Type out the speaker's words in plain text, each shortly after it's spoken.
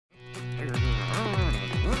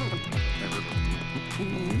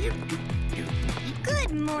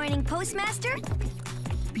Good morning, Postmaster.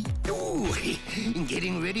 Ooh,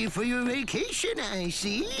 getting ready for your vacation, I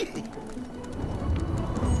see.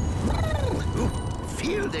 Ooh,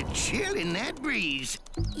 feel the chill in that breeze.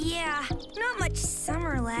 Yeah, not much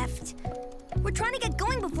summer left. We're trying to get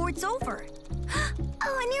going before it's over.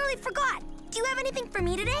 Oh, I nearly forgot. Do you have anything for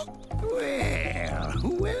me today? Well.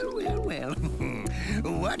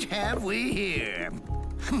 What have we here?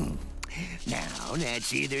 Now,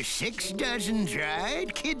 that's either 6 dozen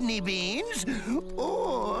dried kidney beans,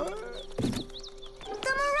 or... the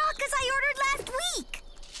maracas I ordered last week!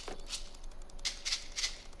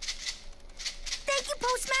 Thank you,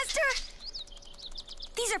 Postmaster!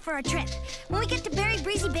 These are for our trip. When we get to Berry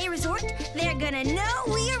Breezy Bay Resort, they're gonna know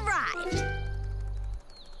we arrived.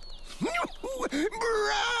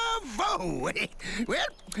 Bravo! Well,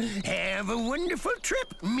 have a wonderful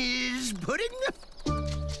trip, Ms. Pudding.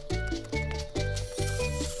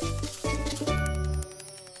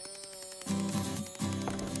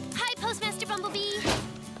 Hi, Postmaster Bumblebee.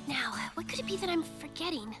 Now, what could it be that I'm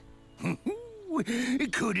forgetting?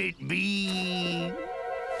 Could it be...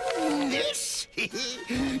 this?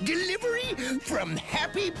 Delivery from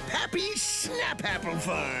Happy Pappy Snapapple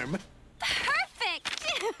Farm. Perfect!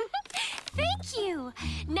 Thank you.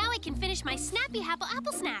 Now I can finish my Snappy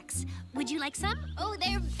Apple snacks. Would you like some? Oh,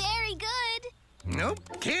 they're very good. Nope,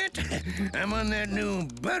 can't. I'm on that new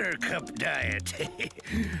buttercup diet.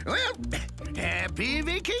 Well, happy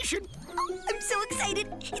vacation. Oh, I'm so excited.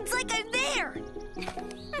 It's like I'm there.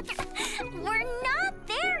 We're not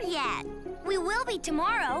there yet. We will be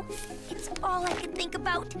tomorrow. It's all I can think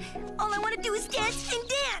about. All I want to do is dance and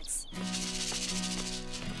dance.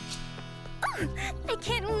 Oh, I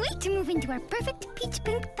can't wait to move into our perfect peach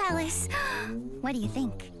pink palace. What do you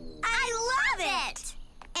think? I love it!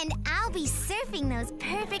 And I'll be surfing those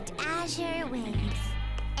perfect azure waves.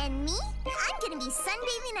 And me? I'm gonna be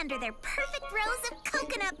sunbathing under their perfect rows of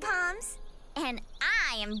coconut palms. And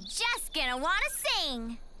I am just gonna wanna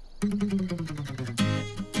sing.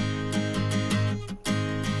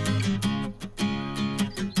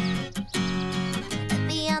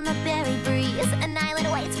 Beyond the berry breeze, an island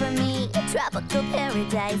waits for me. A tropical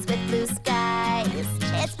paradise with blue skies.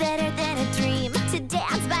 It's better than a dream to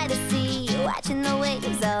dance by the sea, watching the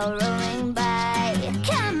waves all rolling by.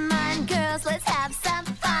 Come on, girls, let's have some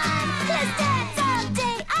fun. Let's dance all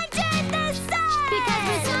day under the sun.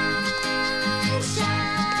 Because we're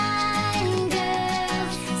sunshine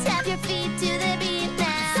girls. Tap your feet to the beat now.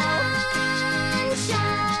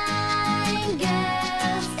 Sunshine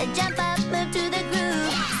girls. Jump up, move to the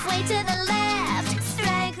groove. Sway to the left,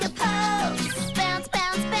 strike a pose. Bounce,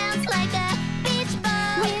 bounce, bounce like a beach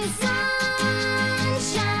ball. We're sunshine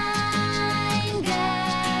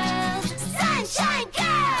girls. Sunshine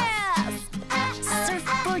girls!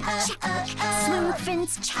 Surfboard check, swim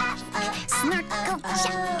fins check, snorkel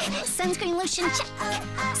check, sunscreen lotion check,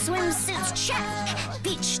 swimsuits check,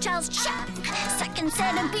 beach towels check, second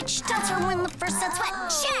set of beach towels for when the first set's wet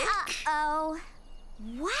check. Uh-oh.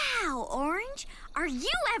 Wow, Orange, are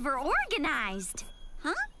you ever organized?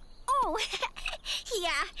 Huh? Oh,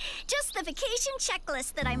 yeah, just the vacation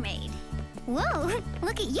checklist that I made. Whoa,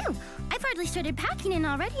 look at you. I've hardly started packing and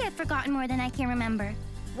already I've forgotten more than I can remember.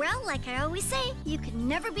 Well, like I always say, you can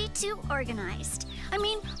never be too organized. I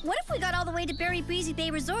mean, what if we got all the way to Berry Breezy Bay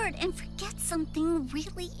Resort and forget something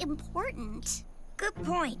really important? Good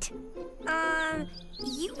point.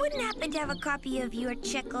 You wouldn't happen to have a copy of your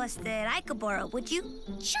checklist that I could borrow, would you?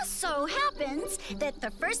 Just so happens that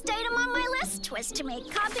the first item on my list was to make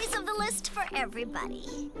copies of the list for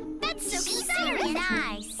everybody. That's so Very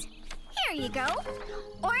nice. Here you go.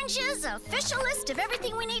 Orange's official list of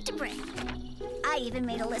everything we need to bring. I even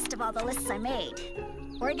made a list of all the lists I made.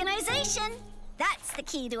 Organization. That's the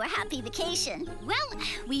key to a happy vacation. Well,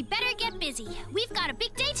 we better get busy. We've got a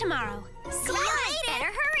big day tomorrow. See you later.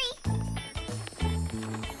 Better hurry.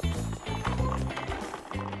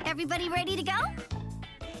 Everybody ready to go?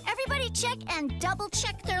 Everybody check and double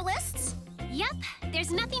check their lists. Yup,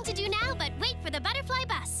 there's nothing to do now but wait for the butterfly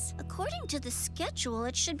bus. According to the schedule,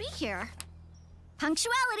 it should be here.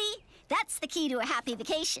 Punctuality. That's the key to a happy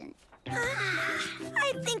vacation.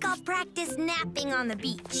 I think I'll practice napping on the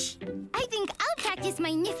beach. I think I'll practice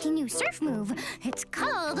my nifty new surf move. It's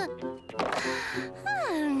called...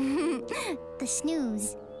 the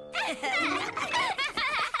snooze.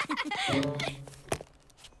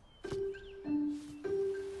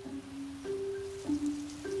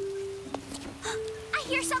 I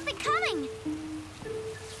hear something coming.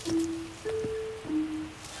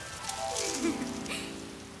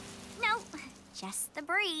 Nope, just the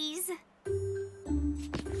breeze.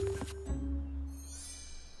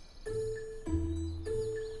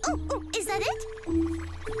 that it?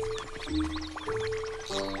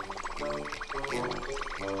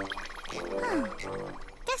 Oh,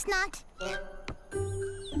 guess not.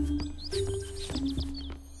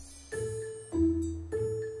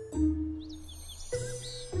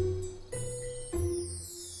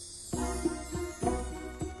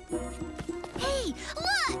 Hey,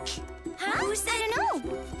 look! Huh? Who's that? I don't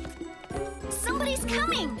know. Somebody's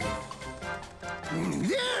coming.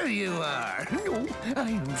 There you are. No, I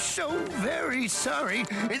am so very sorry.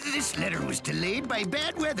 This letter was delayed by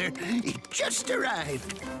bad weather. It just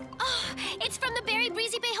arrived. Oh, it's from the Berry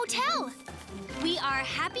Breezy Bay Hotel. We are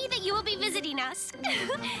happy that you will be visiting us.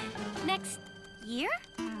 Next year?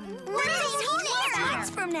 What is 4 months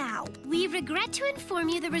from now? We regret to inform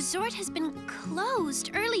you the resort has been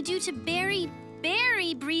closed early due to very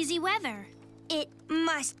breezy weather. It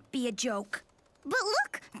must be a joke. But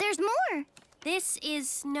look, there's more. This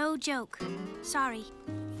is no joke. Sorry.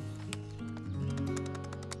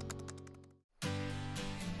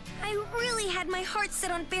 I really had my heart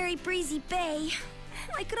set on Berry Breezy Bay.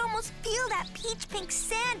 I could almost feel that peach pink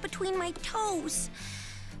sand between my toes.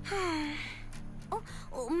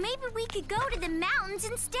 Oh, maybe we could go to the mountains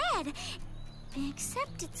instead.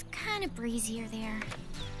 Except it's kind of breezier there.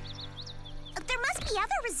 There must be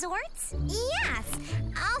other resorts. Yes,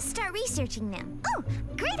 I'll start researching them. Oh,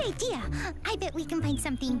 great idea. I bet we can find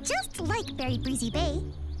something just like Berry Breezy Bay.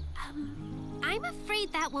 I'm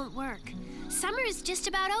afraid that won't work. Summer is just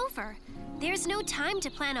about over. There's no time to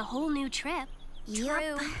plan a whole new trip.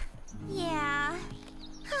 True. Yeah.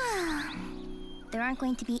 There aren't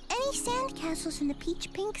going to be any sand castles in the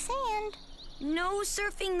peach pink sand. No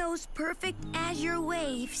surfing those perfect azure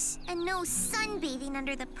waves. And no sunbathing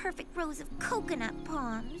under the perfect rows of coconut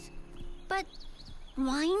palms. But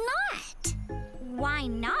why not? Why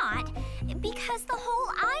not? Because the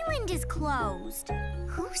whole island is closed.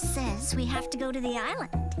 Who says we have to go to the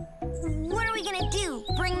island? What are we gonna do?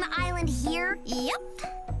 Bring the island here? Yep.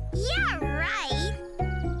 Yeah, right.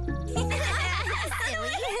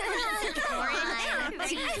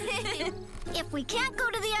 If we can't go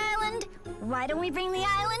to the island, why don't we bring the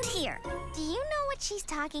island here? Do you know what she's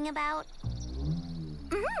talking about?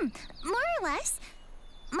 More or less.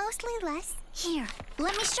 Mostly less. Here,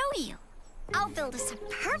 let me show you. I'll build us a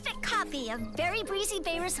perfect copy of Berry Breezy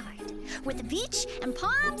Bay Resort with a beach and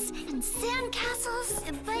palms and sand castles.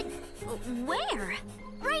 But where?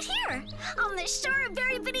 Right here, on the shore of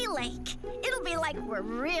Berry Bitty Lake. It'll be like we're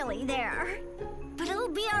really there. But it'll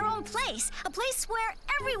be our own place, a place where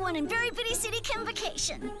everyone in Berry Bitty City can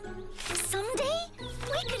vacation. Someday,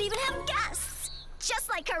 we could even have guests, just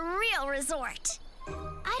like a real resort.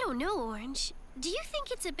 I don't know, Orange. Do you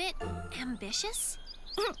think it's a bit ambitious?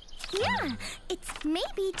 Yeah, it's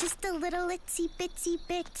maybe just a little itsy bitsy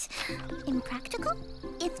bit impractical,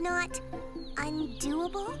 if not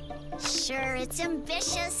undoable. Sure, it's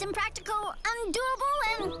ambitious, impractical, undoable,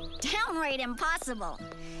 and downright impossible.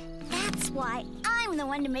 That's why I'm the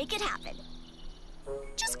one to make it happen.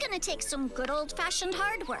 Just gonna take some good old-fashioned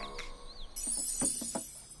hard work.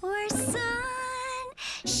 We're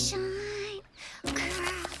sunshine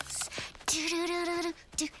girls.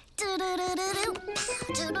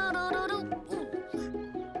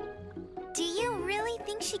 Do you really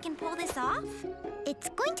think she can pull this off? It's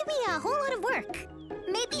going to be a whole lot of work.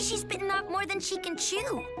 Maybe she's bitten off more than she can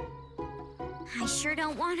chew. I sure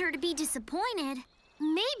don't want her to be disappointed.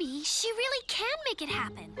 Maybe she really can make it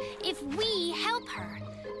happen if we help her.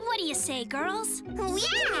 What do you say, girls?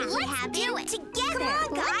 Yeah, let's do it together. Come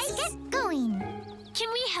on, guys. Let's get going.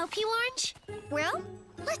 Can we help you, Orange? Well,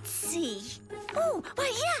 let's see. Oh,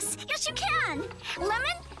 why, yes, you can.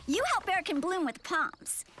 Lemon, you help Eric and Bloom with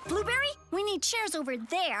palms. Blueberry, we need chairs over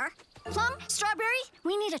there. Plum, strawberry,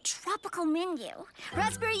 we need a tropical menu.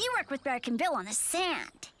 Raspberry, you work with Eric and Bill on the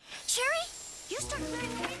sand. Cherry, you start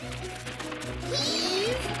learning the rhythm.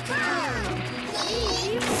 Heave-ho!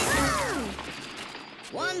 Heave-ho!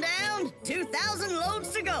 One down, 2,000 loads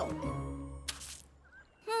to go.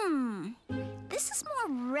 This is more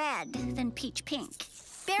red than peach pink.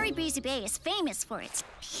 Berry Breezy Bay is famous for its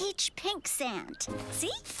peach pink sand.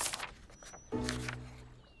 See?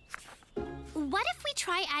 What if we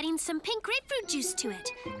try adding some pink grapefruit juice to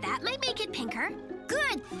it? That might make it pinker.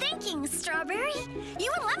 Good thinking, Strawberry.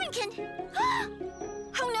 You and Lemon can...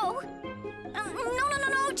 Oh, no.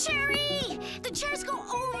 No, Cherry! The chairs go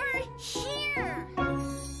over here.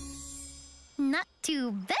 Not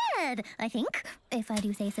too bad, I think, if I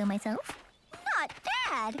do say so myself. Not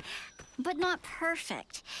bad, but not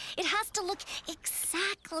perfect. It has to look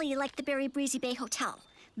exactly like the Berry Breezy Bay Hotel.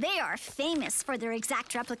 They are famous for their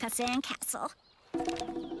exact replica sandcastle.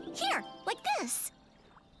 Here, like this.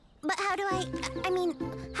 But how do I mean,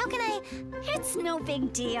 how can I... It's no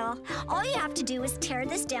big deal. All you have to do is tear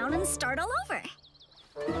this down and start all over.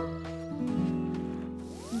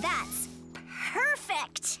 That's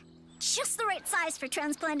perfect! Just the right size for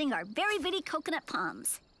transplanting our berry bitty coconut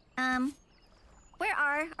palms. Where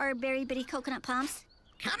are our berry bitty coconut palms?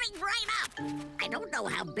 Coming right up. I don't know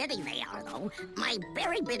how bitty they are, though. My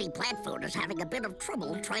berry bitty plant food is having a bit of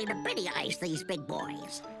trouble trying to bittyize these big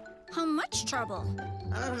boys. How much trouble?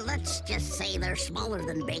 Let's just say they're smaller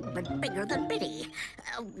than big, but bigger than bitty.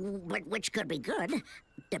 Which could be good,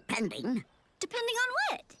 depending. Depending on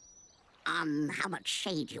what? On how much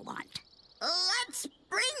shade you want. Let's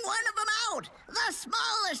bring one of them out! The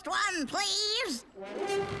smallest one, please!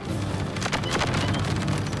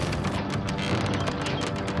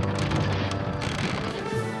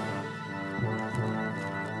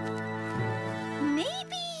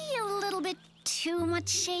 Too much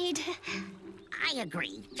shade. I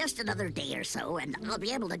agree. Just another day or so, and I'll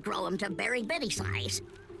be able to grow them to berry bitty size.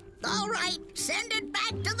 All right, send it back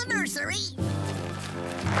to the nursery.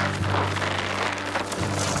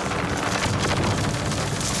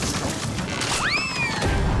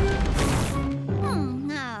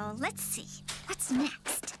 Now, let's see. What's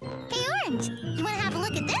next? Hey, Orange, you want to have a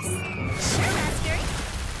look at this? Sure, Raspberry.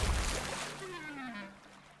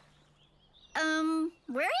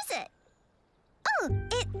 Where is it? Oh,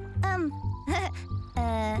 it,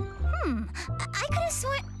 I could have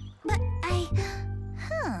sworn, but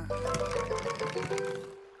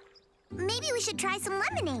Maybe we should try some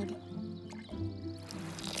lemonade.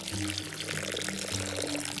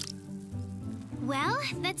 Well,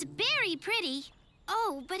 that's very pretty.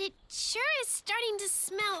 Oh, but it sure is starting to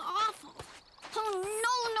smell awful.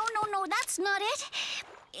 Oh, no, that's not it.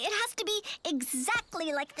 It has to be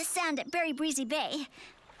exactly like the sand at Berry Breezy Bay.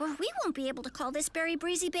 Or we won't be able to call this Berry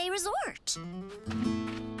Breezy Bay Resort.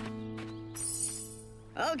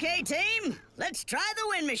 Okay, team, let's try the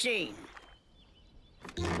wind machine.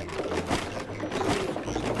 No,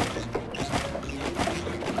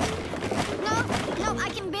 I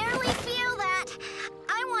can barely feel that.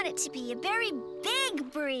 I want it to be a very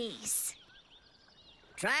big breeze.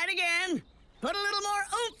 Try it again. Put a little more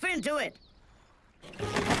oomph into it.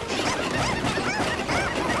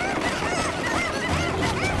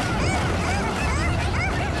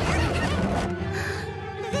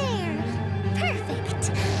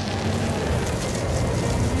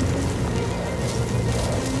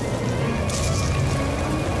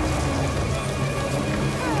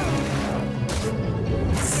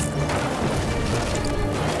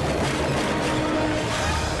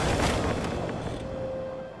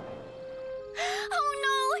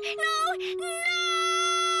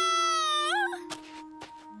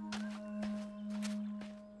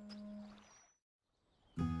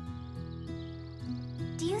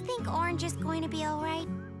 Do you think Orange is going to be all right?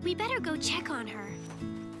 We better go check on her.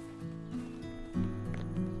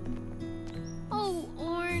 Oh,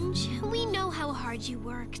 Orange, we know how hard you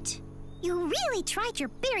worked. You really tried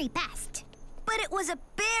your very best. But it was a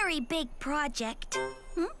very big project.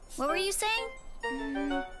 What were you saying?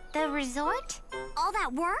 The resort? All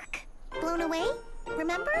that work? Blown away?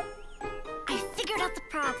 Remember? I figured out the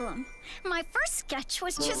problem. My first sketch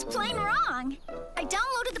was just plain wrong. I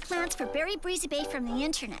downloaded the plans for Berry Breezy Bay from the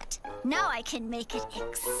internet. Now I can make it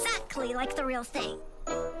exactly like the real thing.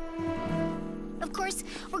 Of course,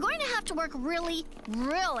 we're going to have to work really,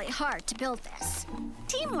 really hard to build this.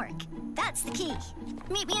 Teamwork, that's the key.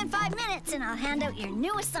 Meet me in 5 minutes and I'll hand out your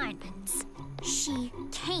new assignments. She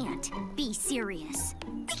can't be serious.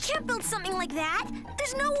 We can't build something like that.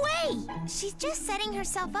 There's no way. She's just setting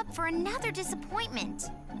herself up for another disappointment.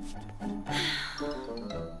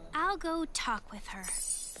 I'll go talk with her.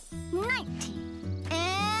 19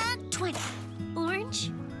 and 20.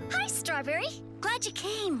 Orange? Hi, Strawberry. Glad you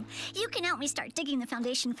came. You can help me start digging the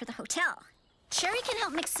foundation for the hotel. Cherry can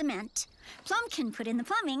help mix cement. Plum can put in the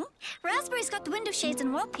plumbing. Raspberry's got the window shades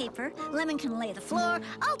and wallpaper. Lemon can lay the floor.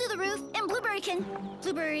 I'll do the roof. And Blueberry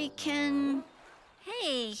can...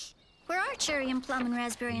 Hey, where are Cherry and Plum and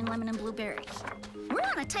Raspberry and Lemon and Blueberry? We're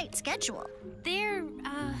on a tight schedule. They're,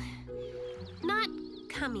 not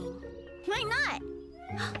coming. Why not?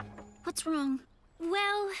 What's wrong?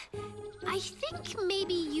 Well, I think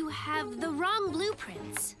maybe you have the wrong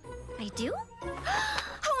blueprints. I do?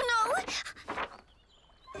 Oh,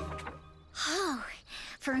 no! Oh,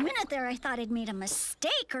 for a minute there, I thought I'd made a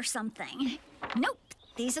mistake or something. Nope,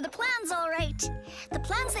 these are the plans, all right. The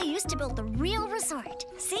plans they used to build the real resort.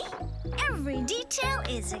 See? Every detail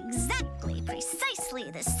is exactly,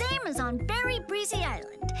 precisely the same as on Berry Breezy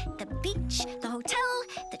Island. The beach, the hotel,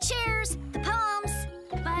 the chairs, the palms.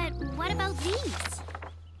 But what about these?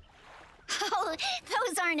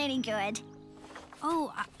 Those aren't any good.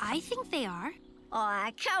 Oh, I think they are.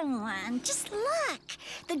 Aw, come on, just look.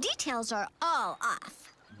 The details are all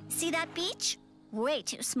off. See that beach? Way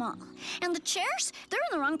too small. And the chairs? They're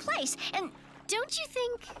in the wrong place. And Don't you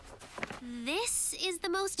think this is the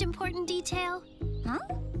most important detail? huh?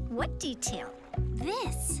 What detail?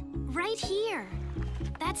 This, right here.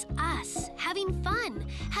 That's us, having fun,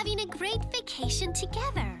 having a great vacation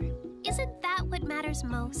together. Isn't that what matters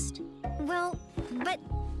most? Well, but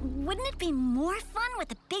wouldn't it be more fun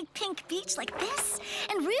with a big pink beach like this?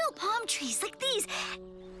 And real palm trees like these?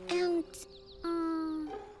 And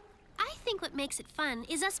I think what makes it fun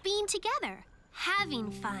is us being together,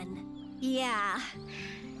 having fun. yeah,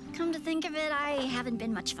 come to think of it, I haven't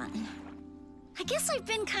been much fun. I guess I've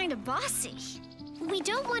been kind of bossy. We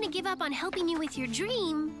don't want to give up on helping you with your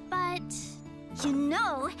dream, but... You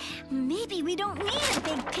know, maybe we don't need a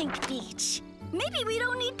big pink beach. Maybe we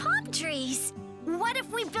don't need palm trees. What if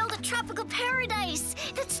we build a tropical paradise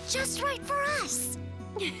that's just right for us?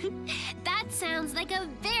 That sounds like a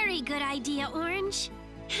very good idea, Orange.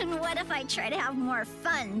 And what if I try to have more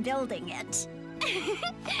fun building it?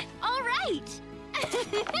 All right.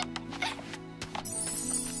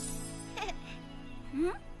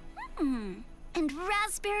 And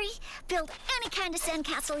Raspberry, build any kind of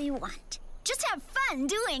sandcastle you want. Just have fun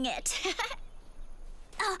doing it.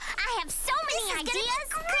 Oh, I have so many ideas.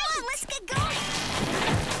 Come on, let's get going.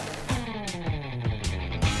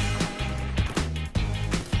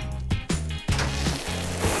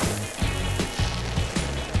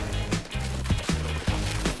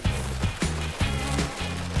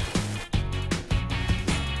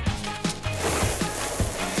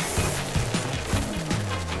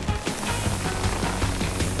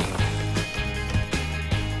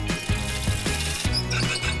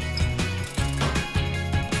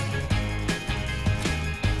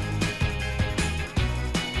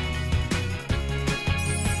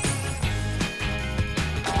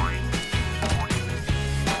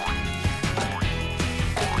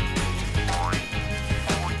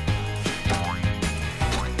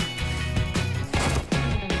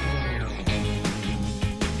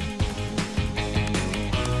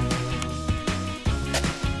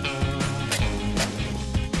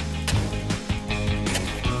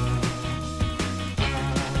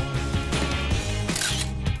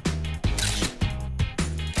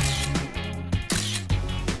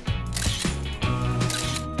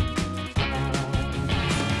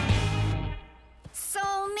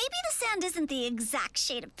 Isn't the exact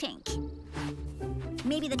shade of pink.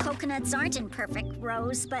 Maybe the coconuts aren't in perfect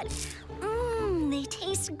rose, but they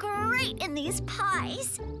taste great in these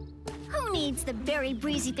pies. Who needs the Berry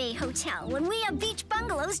Breezy Bay Hotel when we have beach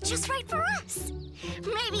bungalows just right for us?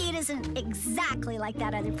 Maybe it isn't exactly like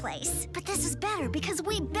that other place, but this is better because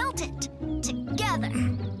we built it together.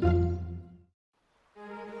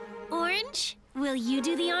 Orange, will you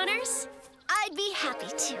do the honors? I'd be happy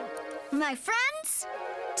to. My friends,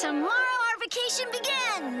 tomorrow our vacation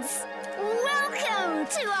begins! Welcome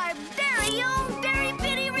to our very own Berry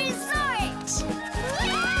Bitty Resort!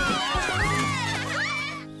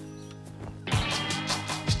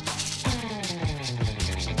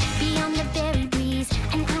 Beyond the berry breeze,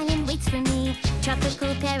 an island waits for me.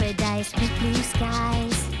 Tropical paradise with blue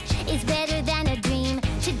skies. It's better than a dream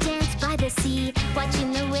to dance by the sea,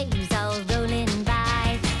 watching the waves all rolling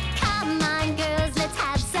by. Come on, girls, let's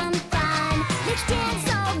have some fun. Let's dance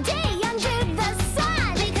all day under the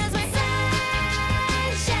sun, because we're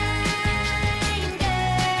sunshine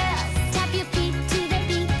girls. Tap your feet to the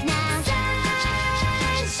beat now.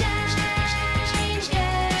 Sunshine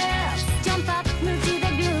girls. Jump up, move to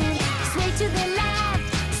the groove, sway to the left,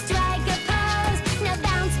 strike a pose. Now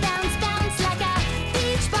bounce, bounce, bounce like a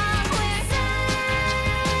beach ball. We're sunshine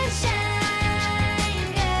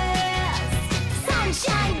girls.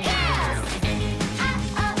 Sunshine girls.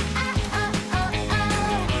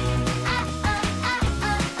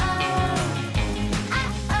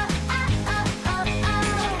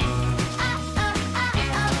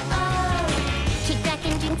 Kick back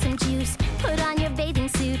and drink some juice. Put on your bathing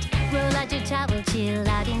suit. Roll out your towel, chill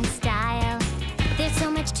out in style. There's so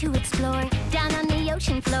much to explore down on the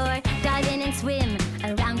ocean floor. Dive in and swim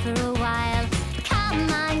around for a while. Come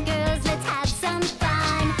on, girls, let's have some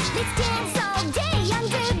fun. Let's dance all day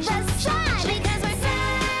under the sun, because we're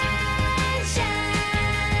sunshine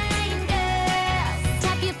girls.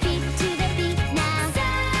 Tap your feet to the beat now.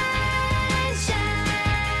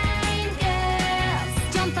 Sunshine girls.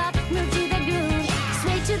 Jump up, move to the groove,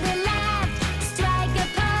 sway to the left, strike a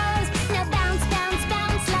pose. Now bounce, bounce,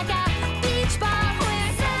 bounce like a beach ball.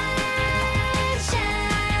 We're sunshine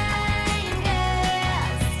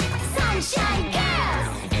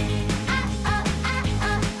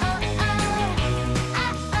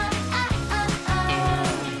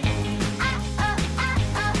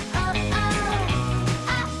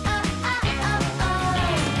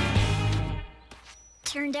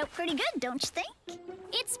pretty good, don't you think?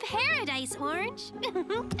 It's paradise, Orange.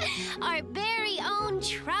 Our very own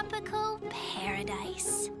tropical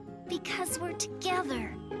paradise. Because we're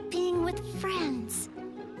together, being with friends.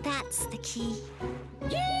 That's the key.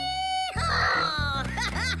 Yee-haw!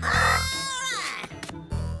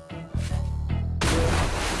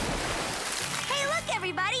 Hey, look,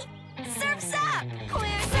 everybody! Surf's up!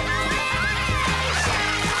 We're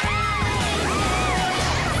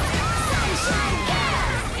Sunshine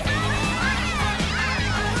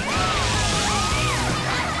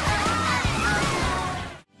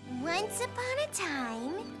Once upon a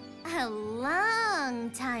time, a long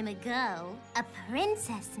time ago, a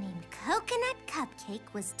princess named Coconut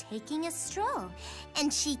Cupcake was taking a stroll,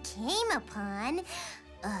 and she came upon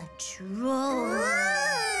a troll.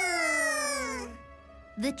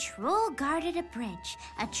 The troll guarded a bridge,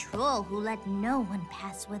 a troll who let no one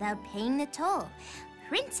pass without paying the toll.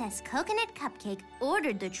 Princess Coconut Cupcake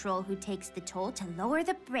ordered the troll who takes the toll to lower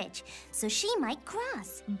the bridge so she might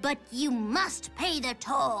cross. But you must pay the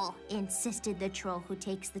toll, insisted the troll who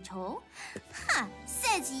takes the toll. Ha,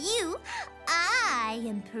 says you. I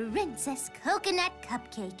am Princess Coconut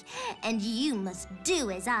Cupcake, and you must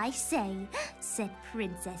do as I say, said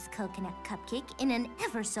Princess Coconut Cupcake in an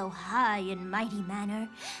ever so high and mighty manner.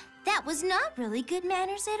 That was not really good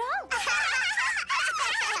manners at all.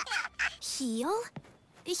 Heel?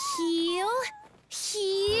 Heel?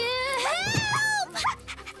 Heel? Help!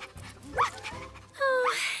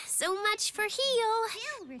 Oh, so much for Heel.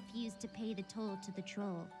 Heel refused to pay the toll to the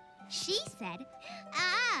troll. She said,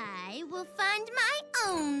 I will find my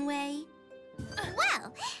own way.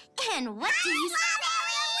 Well, and what do you say?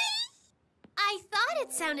 I thought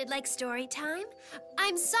it sounded like story time.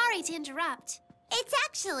 I'm sorry to interrupt. It's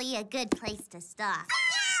actually a good place to stop.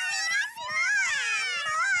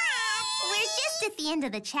 We're just at the end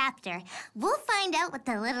of the chapter. We'll find out what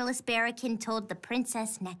the littlest bearkin told the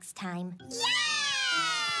princess next time. Yay!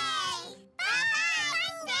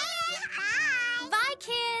 Bye,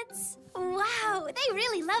 kids. Wow, they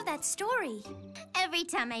really love that story. Every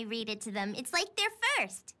time I read it to them, it's like they're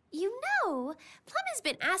first. You know, Plum has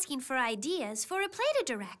been asking for ideas for a play to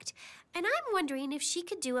direct. And I'm wondering if she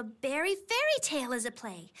could do a berry fairy tale as a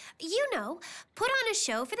play. You know, put on a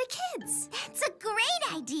show for the kids. That's a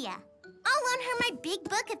great idea. I'll loan her my big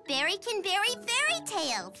book of Berrykin Berry fairy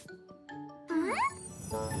tales.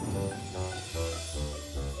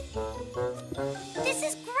 This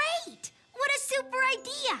is great! What a super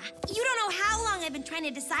idea! You don't know how long I've been trying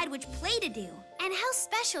to decide which play to do. And how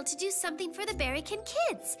special to do something for the Berrykin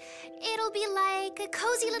kids. It'll be like a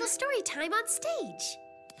cozy little story time on stage.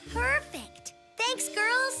 Perfect! Thanks,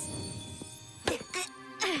 girls!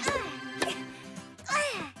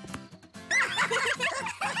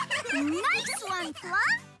 Nice one,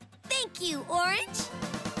 Plum! Thank you, Orange!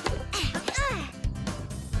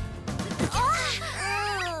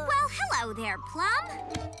 Well, hello there, Plum!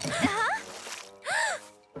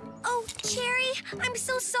 Oh, Cherry, I'm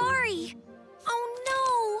so sorry! Oh,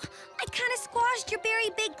 no! I kind of squashed your Berry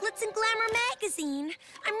Big Glitz and Glamour magazine.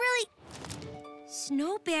 I'm really...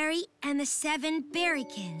 Snowberry and the Seven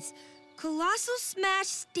Berrykins. Colossal Smash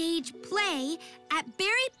stage play at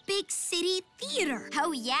Berry Big City Theater.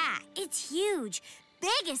 Oh, yeah. It's huge.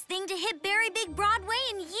 Biggest thing to hit Berry Big Broadway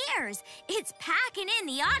in years. It's packing in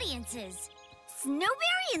the audiences.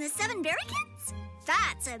 Snowberry and the Seven Berrykins?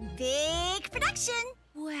 That's a big production.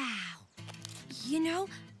 Wow. You know,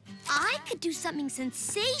 I could do something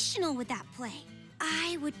sensational with that play.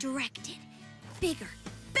 I would direct it. Bigger,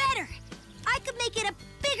 better. I could make it a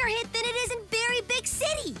bigger hit than it is in Berry Big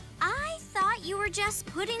City. I thought you were just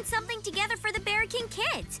putting something together for the Berrykin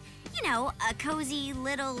kids. You know, a cozy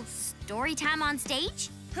little story time on stage.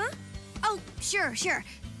 Huh? Oh, sure.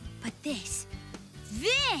 But this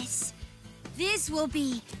will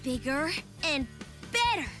be bigger and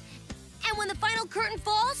better. And when the final curtain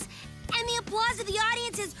falls and the applause of the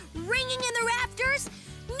audience is ringing in the rafters,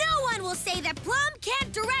 no one will say that Plum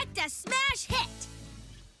can't direct a smash hit.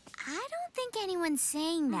 I don't think anyone's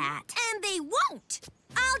saying that. And they won't!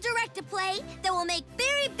 I'll direct a play that will make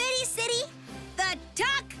Berry Bitty City the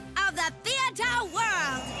talk of the theater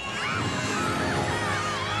world!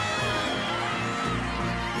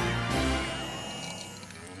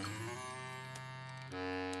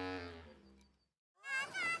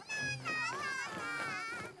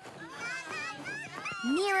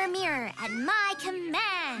 Mirror, mirror, at my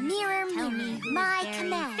command. Mirror, Tell mirror, me who my is Berry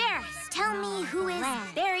command. fairest Tell in all me who the is land.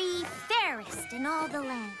 very fairest in all the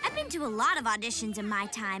land. I've been to a lot of auditions in my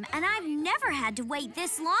time, and I've never had to wait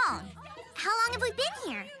this long. How long have we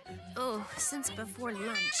been here? Oh, since before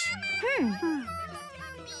lunch.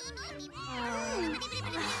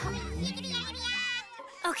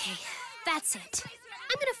 Okay, that's it.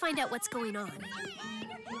 I'm gonna find out what's going on.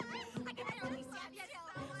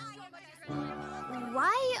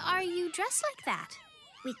 Why are you dressed like that?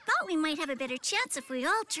 We thought we might have a better chance if we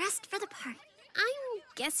all dressed for the part. I'm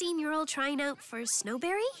guessing you're all trying out for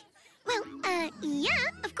Snowberry? Well, yeah,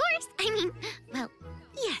 of course. I mean, well,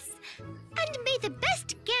 yes. And may the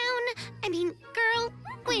best girl,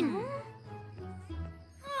 win.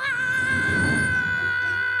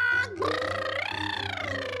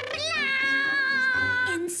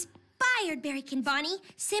 Inspired, Berrykin Bonnie.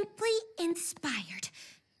 Simply inspired.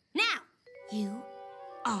 Now, you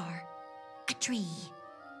are a tree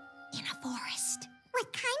in a forest.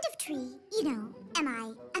 What kind of tree? You know, am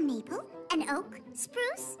I a maple, an oak,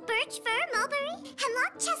 spruce, birch, fir, mulberry,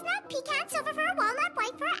 hemlock, chestnut, pecan, silver fir, walnut,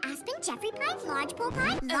 white fir, aspen, jeffrey pine, lodgepole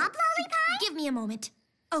pine, loblolly pine? Give me a moment.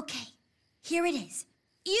 Okay, here it is.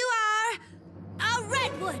 You are a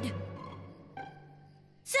redwood.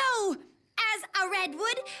 So, as a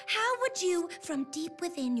redwood, how would you, from deep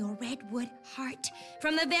within your redwood heart,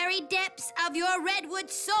 from the very depths of your redwood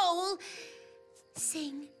soul,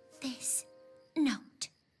 sing this note?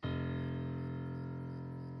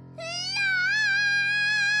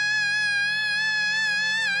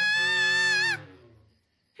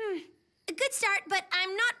 A good start, but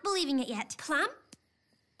I'm not believing it yet. Plum?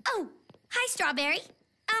 Oh, hi, Strawberry.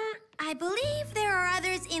 I believe there are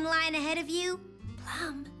others in line ahead of you.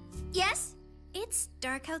 Plum, Yes? it's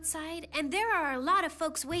dark outside, and there are a lot of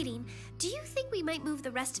folks waiting. Do you think we might move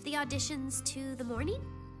the rest of the auditions to the morning?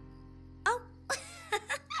 Oh,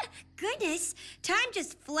 goodness. Time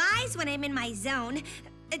just flies when I'm in my zone.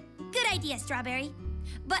 Good idea, Strawberry.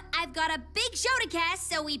 But I've got a big show to cast,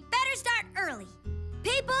 so we better start early.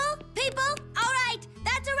 People, all right,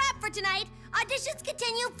 that's a wrap for tonight. Auditions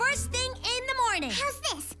continue first thing in the morning. How's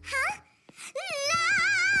this, huh?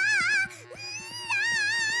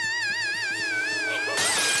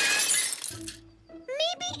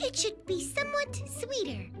 Maybe it should be somewhat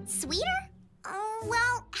sweeter. Sweeter? Oh,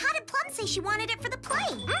 well, how did Plum say she wanted it for the play?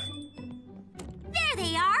 Huh? There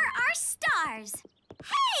they are, our stars.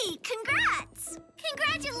 Hey, congrats!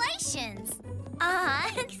 Congratulations!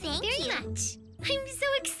 Thank you. Very much. I'm so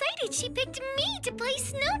excited she picked me to play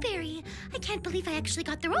Snowberry. I can't believe I actually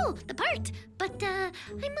got the role, the part. But, I'm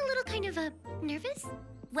a little kind of, nervous.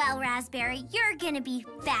 Well, Raspberry, you're gonna be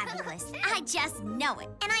fabulous. I just know it.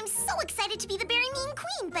 And I'm so excited to be the Berry Mean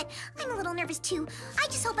Queen, but I'm a little nervous too. I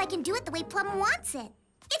just hope I can do it the way Plum wants it.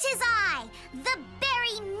 It is I, the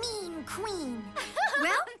Berry Mean Queen.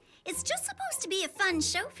 Well, it's just supposed to be a fun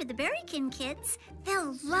show for the Berrykin kids.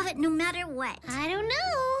 They'll love it no matter what. I don't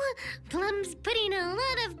know. Plum's putting a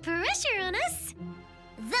lot of pressure on us.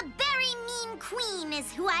 The Berry Mean Queen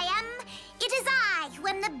is who I am. It is I who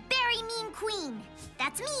am the Berry Mean Queen.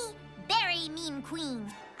 That's me, Berry Mean Queen.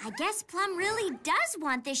 I guess Plum really does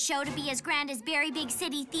want this show to be as grand as Berry Big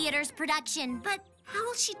City Theater's production. But how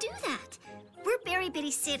will she do that? We're Berry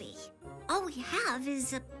Bitty City. All we have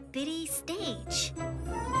is a bitty stage.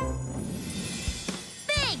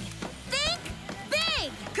 Big! Think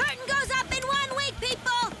big! Curtain goes up in 1 week,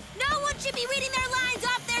 people! No one should be reading their lines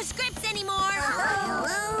off their scripts anymore!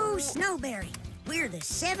 Hello, Snowberry. We're the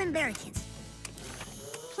 7 Berrykins.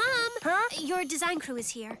 Plum, your design crew is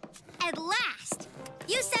here. At last!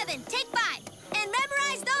 You 7, take 5, and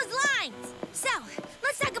memorize those lines! So,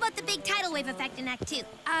 let's talk about the big tidal wave effect in Act 2.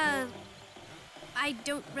 I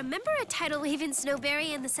don't remember a tidal wave in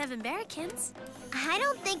Snowberry and the 7 Berrykins. I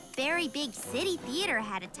don't think Berry Big City Theater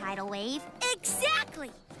had a tidal wave.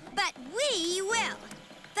 Exactly! But we will.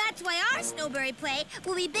 That's why our Snowberry play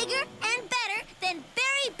will be bigger and better than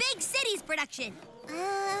Berry Big City's production.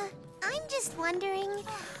 I'm just wondering,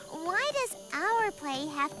 why does our play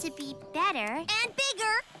have to be better? And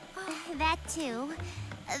bigger. That too.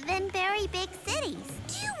 Than Berry Big Cities.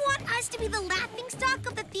 Do you want us to be the laughingstock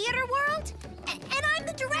of the theater world? And I'm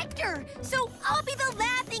the director, so I'll be the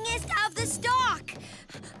laughingest of the stock.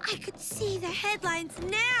 I could see the headlines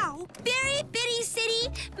now. Berry Bitty City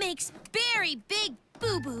makes Berry Big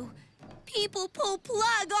Boo-Boo. People pull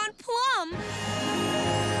plug on Plum.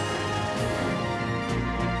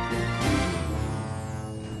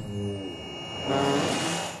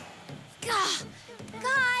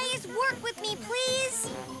 Guys, work with me, please.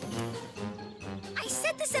 I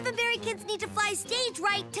said the 7 Berrykins need to fly stage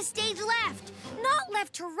right to stage left, not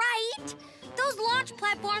left to right. Those launch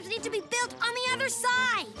platforms need to be built on the other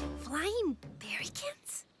side. Flying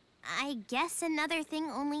Berrykins? I guess another thing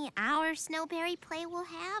only our Snowberry play will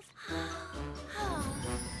have.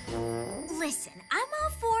 Listen, I'm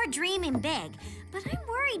all for dreaming big, but I'm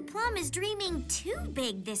worried Plum is dreaming too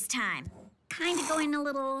big this time. kind of going a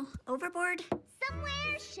little overboard?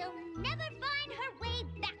 Somewhere she'll never find her way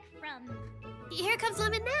back from. Here comes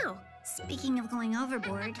Lemon now. Speaking of going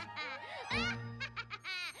overboard,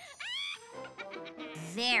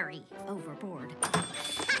 very overboard.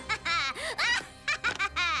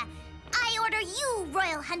 I order you,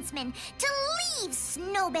 Royal Huntsman, to leave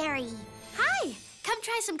Snowberry. Hi, come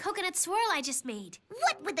try some coconut swirl I just made.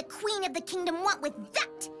 What would the Queen of the Kingdom want with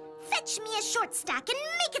that? Fetch me a short stack and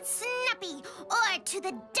make it snappy, or to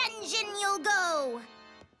the dungeon you'll go.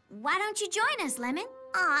 Why don't you join us, Lemon?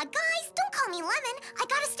 Aw, guys, don't call me Lemon. I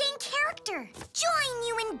gotta stay in character. Join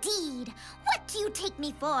you indeed. What do you take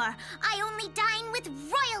me for? I only dine with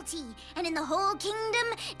royalty, and in the whole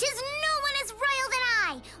kingdom, 'tis no one as royal than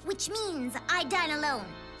I, which means I dine alone.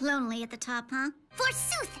 Lonely at the top, huh?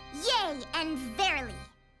 Forsooth, yea and verily.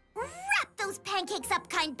 Wrap those pancakes up,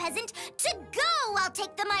 kind peasant. To go, I'll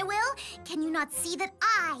take them, I will. Can you not see that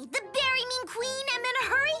I, the Berry Mean Queen, am in a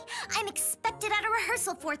hurry? I'm expected at a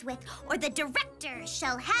rehearsal forthwith, or the director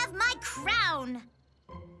shall have my crown.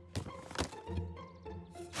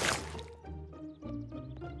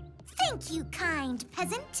 Thank you, kind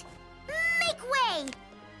peasant. Make way.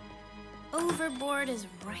 Overboard is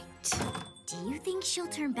right. Do you think she'll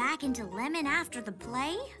turn back into Lemon after the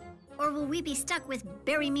play? Or will we be stuck with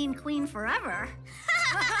Berry Mean Queen forever?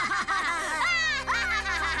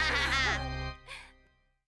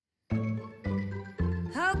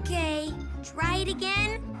 Okay, try it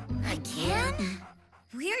again. Again?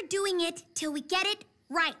 We're doing it till we get it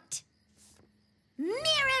right.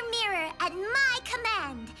 Mirror, mirror, at my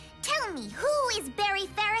command, tell me who is Berry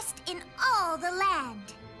fairest in all the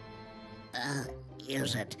land?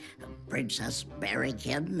 Is it Princess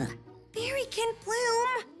Berrykin? Berrykin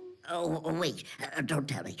Bloom. Oh, wait, don't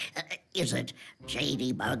tell me. Is it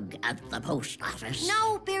J.D. Bug at the post office?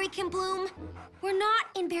 No, Berrykin Bloom. We're not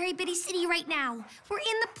in Berry Bitty City right now. We're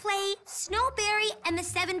in the play Snowberry and the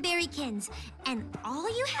Seven Berrykins. And all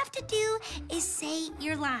you have to do is say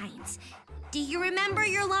your lines. Do you remember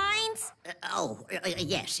your lines?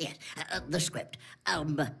 Yes. The script.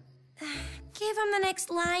 Give him the next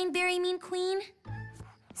line, Berry Mean Queen.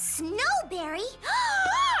 Snowberry?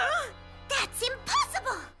 That's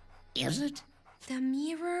impossible! Is it? The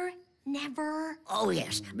mirror never... Oh,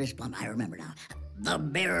 yes, Miss Plum, I remember now. The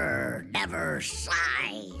mirror never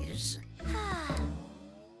sighs.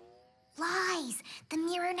 Lies. The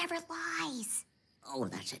mirror never lies. Oh,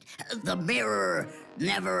 that's it. The mirror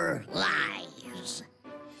never lies.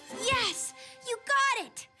 Yes, you got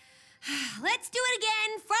it. Let's do it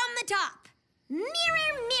again from the top.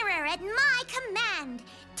 Mirror, mirror, at my command,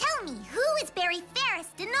 tell me who is Berry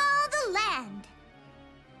fairest in all the land?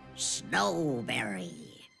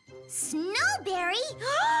 Snowberry. Snowberry?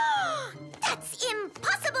 That's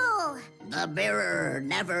impossible! The mirror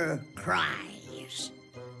never cries.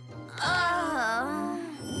 Oh,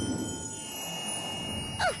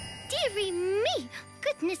 Dearie me!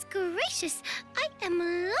 Goodness gracious! I am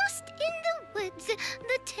lost in the woods,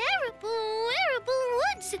 the terrible, wearable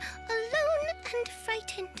woods, alone and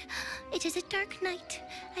frightened. It is a dark night.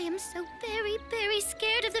 I am so very, very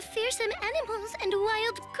scared of the fearsome animals and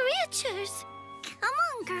wild creatures. come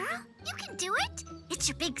on, girl. You can do it. It's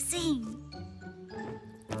your big scene.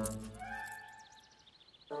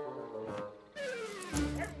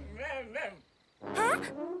 Huh?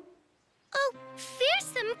 Oh,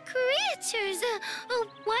 fearsome creatures! Oh,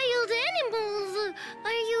 wild animals!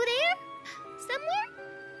 Are you there? Somewhere?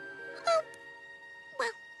 Oh,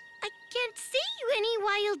 well, I can't see any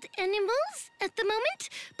wild animals at the moment,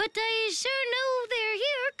 but I sure know they're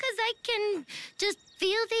here because I can just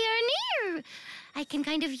feel they are near. I can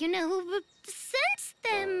kind of, sense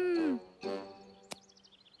them.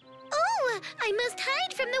 Oh, I must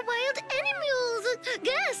hide from the wild animals.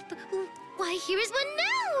 Gasp! Why, here is one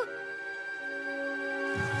now.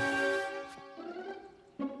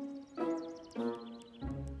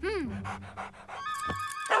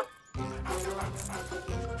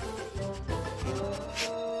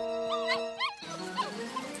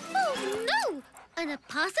 Oh, no! An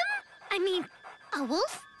opossum? I mean, a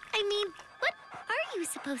wolf? I mean, what are you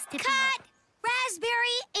supposed to be? Cut!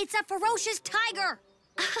 Raspberry, it's a ferocious tiger.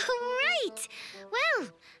 Oh, right. Well,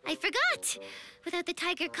 I forgot. Without the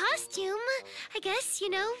tiger costume, I guess,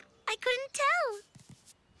 I couldn't tell.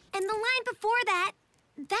 And the line before that,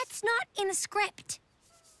 that's not in the script.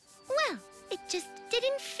 Well, it just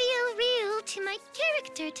didn't feel real to my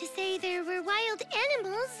character to say there were wild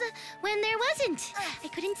animals when there wasn't. I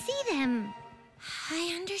couldn't see them.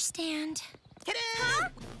 I understand. Ta-da!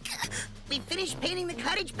 We finished painting the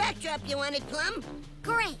cottage backdrop you wanted, Plum.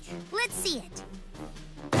 Great. Let's see it.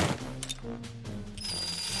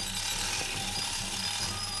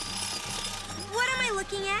 I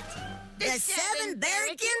looking at? The Seven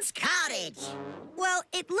Berrikins Cottage. Well,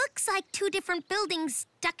 it looks like two different buildings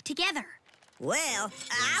stuck together. Well,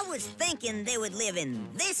 I was thinking they would live in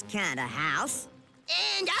this kind of house.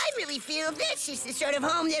 And I really feel this is the sort of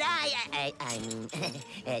home that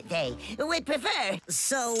they would prefer.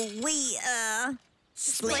 So we,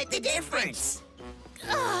 split the difference.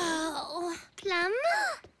 Oh. Plum,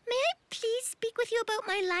 may I please speak with you about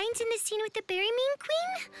my lines in the scene with the Berry Mean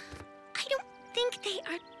Queen? I don't think they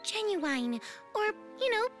are genuine or,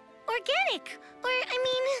 organic or,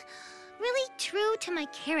 really true to my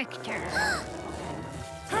character.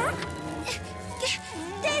 Huh?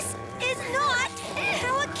 This is not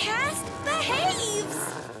how a cast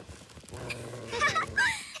behaves!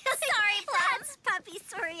 Sorry, Plum. Puppy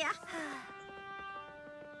Surya.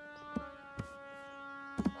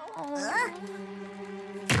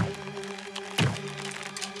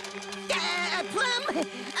 Plum,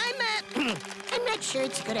 I'm not sure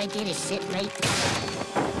it's a good idea to sit right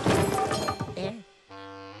there.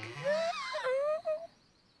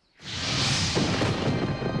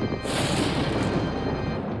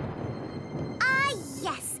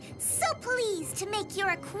 Yes. So pleased to make your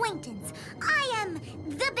acquaintance. I am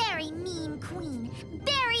the Berry Mean Queen,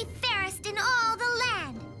 Berry fairest in all the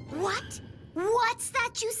land. What? What's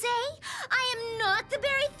that you say? I am not the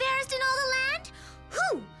Berry fairest in all the land?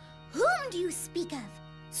 Who? Whom do you speak of?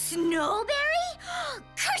 Snowberry?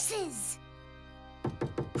 Curses!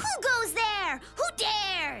 Who goes there? Who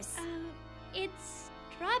dares? It's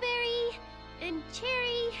Strawberry and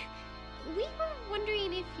Cherry. We were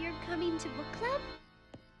wondering if you're coming to book club?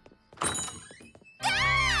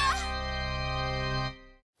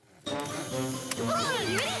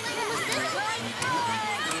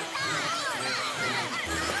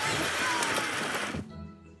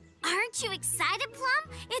 Aren't you excited,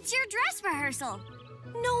 Plum? It's your dress rehearsal.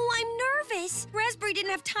 No, I'm nervous. Raspberry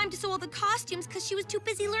didn't have time to sew all the costumes because she was too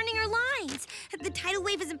busy learning her lines. The tidal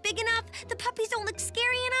wave isn't big enough. The puppies don't look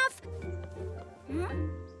scary enough.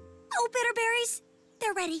 Oh, bitterberries.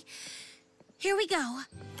 They're ready. Here we go.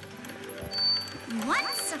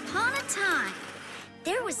 Once upon a time,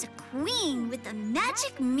 there was a queen with a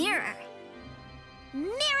magic mirror.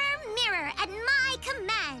 Mirror, mirror, at my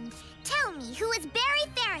command, tell me who is Berry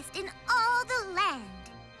fairest in all the land.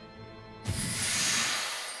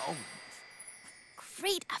 Oh,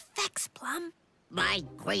 Great effects, Plum. my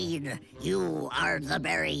queen, you are the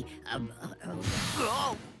berry,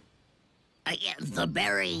 the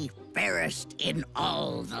berry fairest in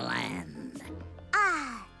all the land.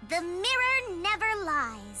 Ah, the mirror never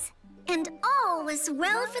lies. And all was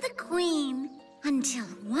well for the queen until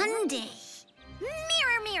one day.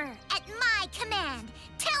 Mirror, mirror, at my command,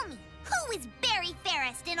 tell me who is Berry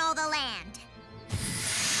fairest in all the land.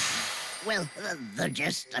 Well, the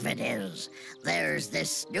gist of it is, there's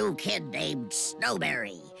this new kid named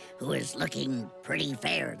Snowberry who is looking pretty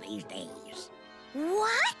fair these days.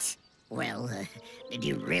 What? Well, did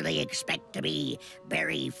you really expect to be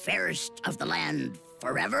Berry fairest of the land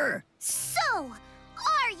forever? So,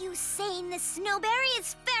 are you saying the Snowberry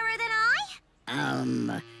is fairer than I?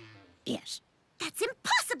 Yes. That's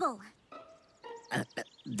impossible.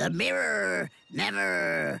 The mirror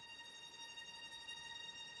never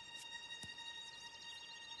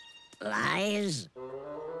lies.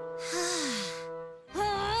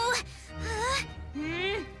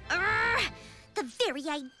 The very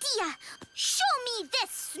idea. Show me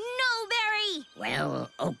this Snowberry. Well,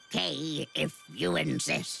 okay, if you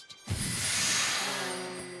insist.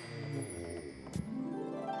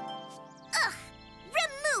 Ugh.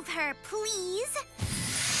 Remove her, please.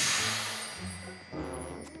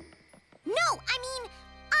 No, I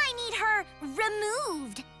need her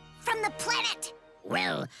removed from the planet.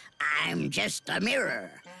 Well, I'm just a mirror.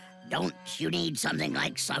 Don't you need something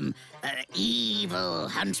like some evil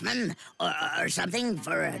huntsman or something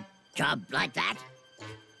for a job like that?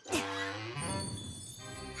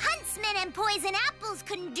 Huntsmen and poison apples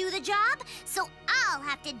couldn't do the job, so I'll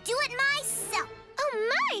have to do it myself. Oh,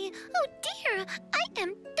 my. Oh, dear. I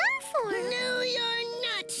am done for. No, you're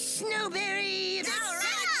not, Snowberry.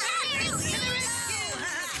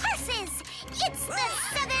 Curses! It's the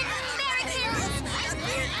Seven Berrikins!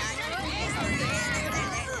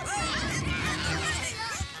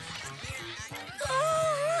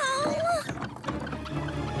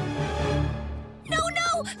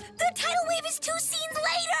 No! The tidal wave is 2 scenes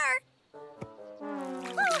later!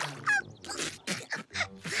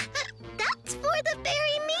 That's for the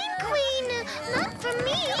Berry Mean Queen, not for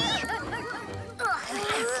me!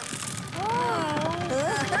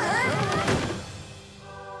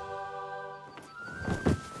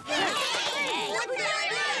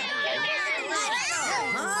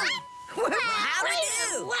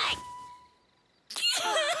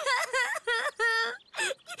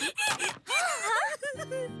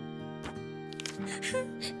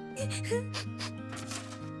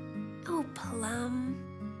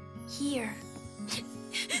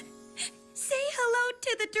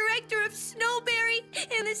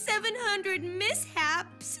 stupid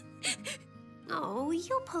mishaps. Oh,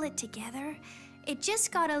 you'll pull it together. It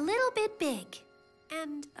just got a little bit big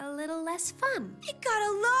and a little less fun. It got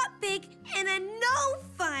a lot big and a no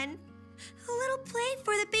fun. A little play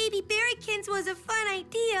for the baby berrykins was a fun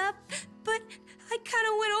idea, but I kind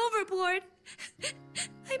of went overboard.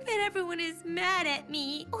 I bet everyone is mad at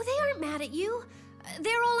me. Oh, they aren't mad at you.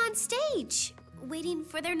 They're all on stage, waiting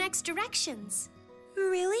for their next directions.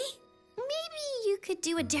 Really? Maybe you could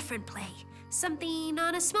do a different play, something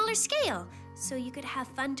on a smaller scale, so you could have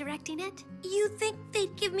fun directing it. You think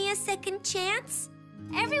they'd give me a second chance?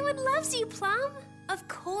 Everyone loves you, Plum. Of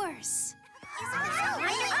course. Everyone,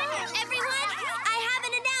 I have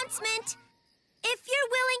an announcement. If you're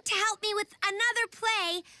willing to help me with another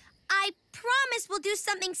play, I promise we'll do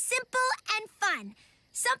something simple and fun.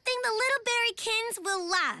 Something the little berrykins will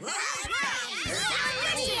love.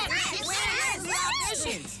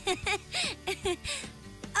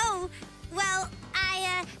 Oh, well,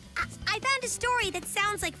 I found a story that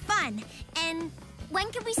sounds like fun. And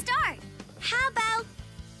when can we start? How about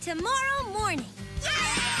tomorrow morning?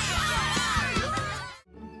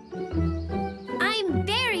 I'm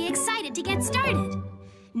very excited to get started.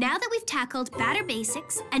 Now that we've tackled batter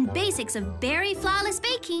basics and basics of berry flawless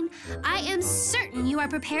baking, I am certain you are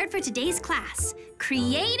prepared for today's class,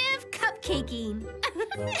 Creative Cupcaking.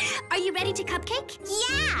 Are you ready to cupcake?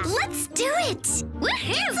 Yeah! Let's do it! Woohoo!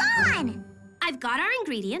 It's on! I've got our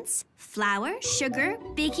ingredients: flour, sugar,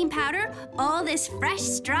 baking powder, all this fresh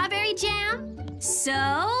strawberry jam. So,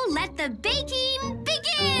 let the baking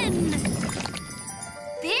begin!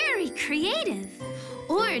 Very creative.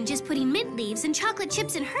 Orange is putting mint leaves and chocolate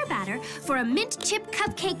chips in her batter for a mint chip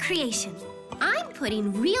cupcake creation. I'm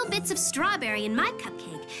putting real bits of strawberry in my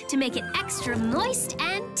cupcake to make it extra moist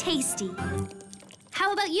and tasty.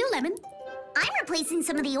 How about you, Lemon? I'm replacing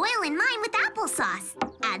some of the oil in mine with applesauce.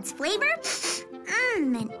 Adds flavor,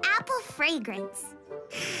 and apple fragrance.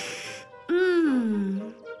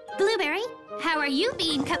 Blueberry, how are you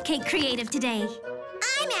being cupcake creative today?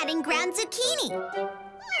 I'm adding ground zucchini.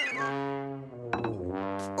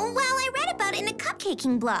 Well, I read about it in a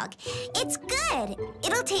cupcaking blog. It's good.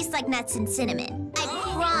 It'll taste like nuts and cinnamon. I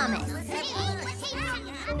promise.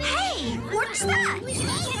 Hey, what's that?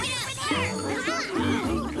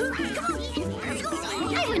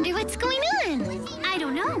 I wonder what's going on. I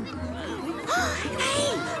don't know.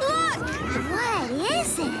 Hey, look! What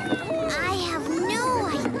is it? I have no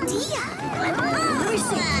idea. What is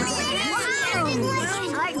it?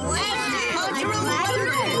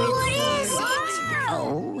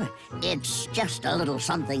 Oh, it's just a little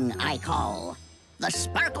something I call the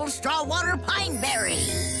Sparkle Straw Water Pine Berry.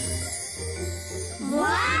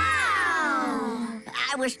 Wow!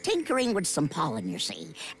 I was tinkering with some pollen, you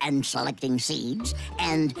see, and selecting seeds,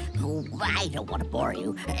 and I don't want to bore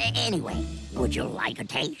you. Anyway, would you like a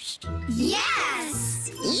taste?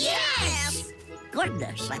 Yes! Yes!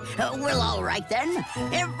 Goodness, well, all right then.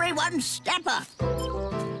 Everyone step up.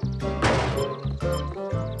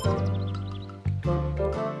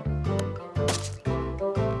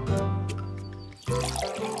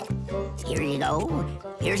 Here you go.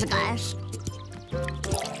 Here's a glass.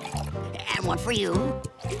 And one for you.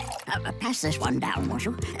 Pass this one down, won't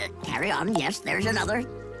you? Carry on. Yes, there's another.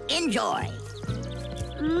 Enjoy.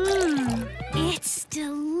 It's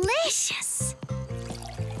delicious.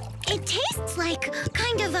 It tastes like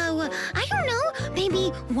kind of a, I don't know,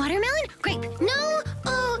 maybe watermelon, grape, no,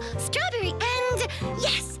 strawberry, and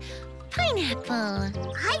yes, pineapple.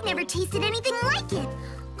 I've never tasted anything like it.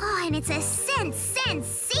 Oh, and it's a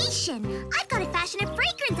sensation. I've got to fashion a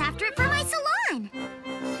fragrance after it for my salon.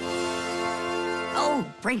 Oh,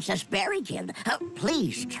 Princess Berrykin,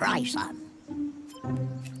 please try some.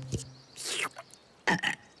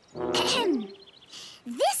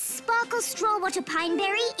 This Sparkle Straw Water Pine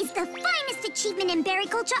Berry is the finest achievement in berry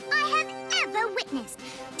culture I have ever witnessed.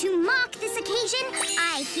 To mark this occasion,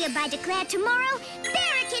 I hereby declare tomorrow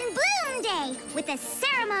Berrykin Bloom Day with a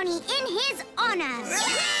ceremony in his honor.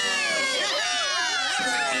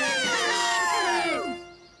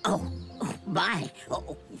 Oh, my.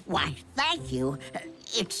 Oh, why, thank you.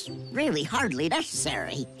 It's really hardly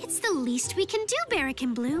necessary. It's the least we can do,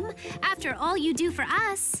 Berrykin Bloom, after all you do for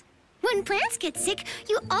us. When plants get sick,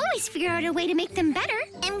 you always figure out a way to make them better.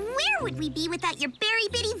 And where would we be without your berry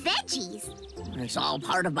bitty veggies? It's all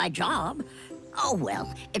part of my job. Oh,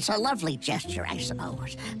 well, it's a lovely gesture, I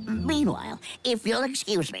suppose. Meanwhile, if you'll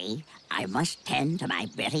excuse me, I must tend to my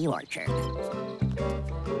bitty orchard.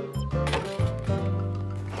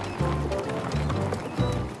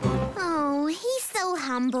 Oh, he's so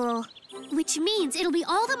humble. Which means it'll be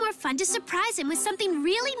all the more fun to surprise him with something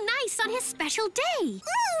really nice on his special day. Ooh,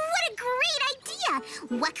 what a great idea!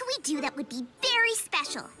 What can we do that would be very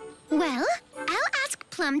special? Well, I'll ask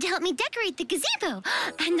Plum to help me decorate the gazebo.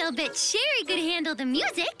 And I'll bet Sherry could handle the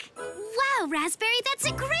music. Wow, Raspberry, that's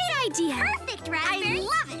a great idea. Perfect, Raspberry! I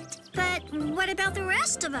love it! But what about the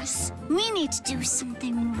rest of us? We need to do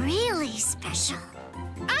something really special.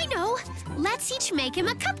 I know. Let's each make him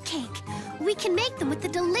a cupcake. We can make them with the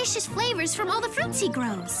delicious flavors from all the fruits he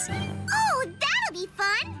grows. Oh, that'll be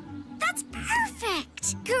fun! That's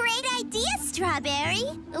perfect! Great idea, Strawberry!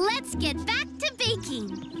 Let's get back to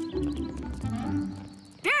baking.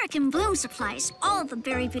 Barrack and Bloom supplies all the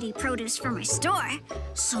Berry Bitty produce for my store,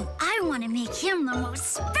 so I want to make him the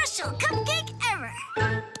most special cupcake ever!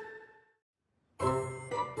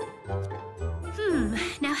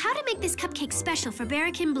 Now how to make this cupcake special for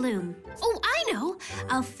Barrack and Bloom? Oh, I know!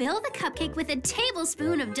 I'll fill the cupcake with a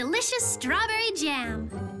tablespoon of delicious strawberry jam.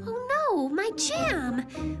 Oh no, my jam!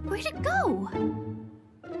 Where'd it go?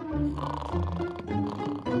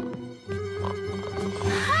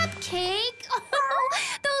 Cupcake! Oh,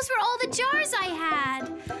 those were all the jars I had.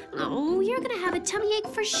 Oh, you're gonna have a tummy ache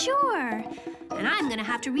for sure. And I'm gonna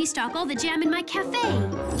have to restock all the jam in my cafe.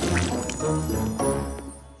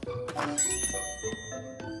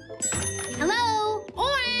 Hello?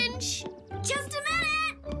 Orange? Just a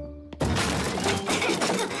minute!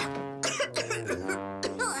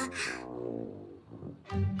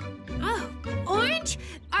 Oh, Orange?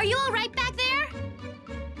 Are you all right back there?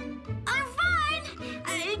 I'm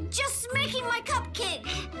fine! Just making my cupcake.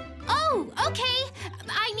 Oh, okay.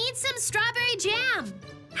 I need some strawberry jam.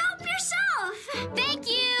 Help yourself! Thank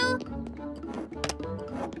you.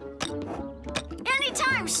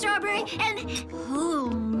 Anytime, Strawberry, and... Oh,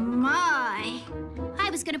 my. I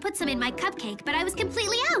was gonna put some in my cupcake, but I was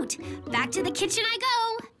completely out. Back to the kitchen I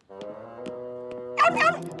go.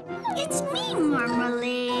 It's me,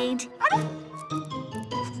 Marmalade.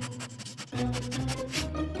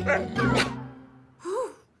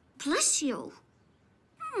 Oh, bless you.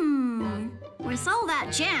 With all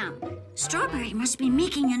that jam, Strawberry must be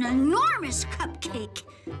making an enormous cupcake.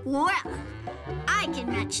 Well, I can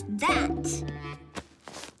match that.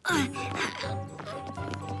 Hi,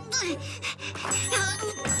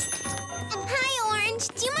 Orange.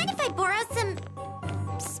 Do you mind if I borrow some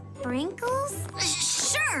sprinkles?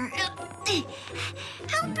 Sure.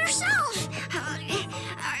 Help yourself.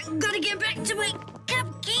 Gotta get back to my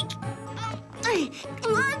cupcake. Are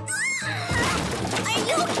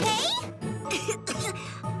you okay?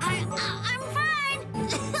 I'm fine.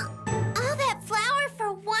 All that flour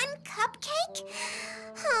for one cupcake?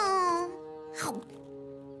 Oh.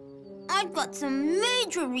 I've got some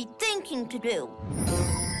major rethinking to do.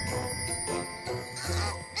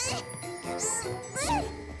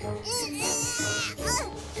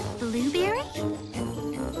 Blueberry?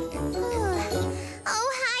 Oh,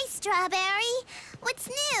 hi, Strawberry. What's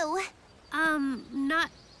new? Not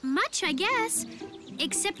much, I guess.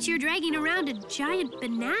 Except you're dragging around a giant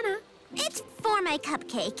banana. It's for my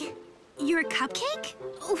cupcake. Your cupcake?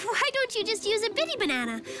 Why don't you just use a bitty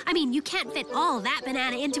banana? I mean, you can't fit all that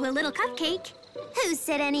banana into a little cupcake. Who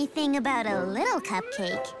said anything about a little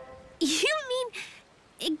cupcake? You mean,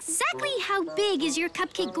 exactly how big is your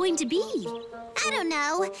cupcake going to be? I don't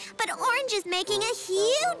know, but Orange is making a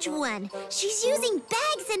huge one. She's using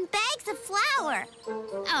bags and bags of flour.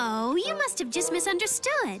 Oh, you must have just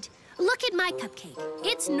misunderstood. Look at my cupcake.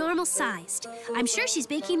 It's normal-sized. I'm sure she's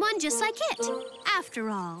baking one just like it. After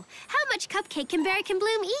all, how much cupcake can Barrack and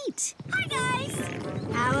Bloom eat? Hi, guys.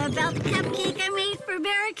 How about the cupcake I made for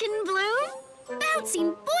Barrack and Bloom?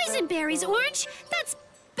 Bouncing boysenberries, Orange. That's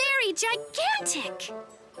very gigantic.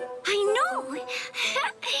 I know.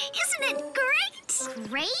 Isn't it great?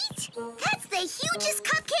 Great? That's the hugest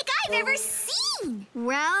cupcake I've ever seen.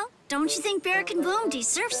 Well, don't you think Barrack and Bloom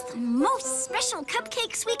deserves the most special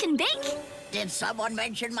cupcakes we can bake? Did someone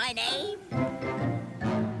mention my name? Yeah.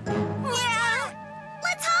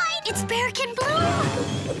 Let's hide. It's Barrack and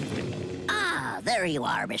Bloom. Ah, there you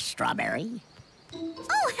are, Miss Strawberry.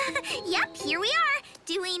 Oh, yep, here we are,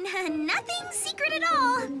 doing nothing secret at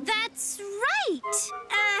all. That's right.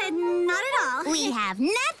 Not at all. We have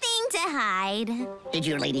nothing to hide. Did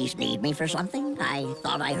you ladies need me for something? I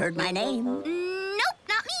thought I heard my name. Nope,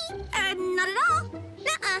 not me. Not at all.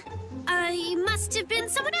 Nuh-uh. It must have been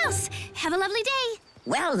someone else. Have a lovely day.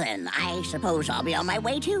 Well then, I suppose I'll be on my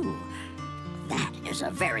way too. That is a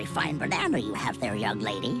very fine banana you have there, young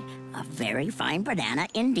lady. A very fine banana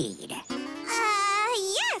indeed.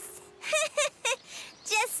 Yes.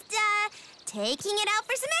 Just, taking it out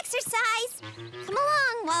for some exercise. Come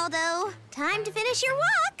along, Waldo. Time to finish your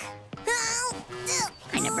walk.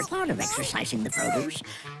 I never thought of exercising the produce,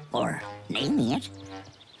 or naming it.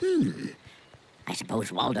 I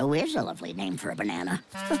suppose Waldo is a lovely name for a banana.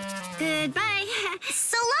 Goodbye.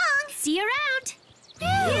 So long. See you around.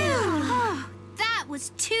 Oh, that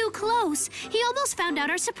was too close. He almost found out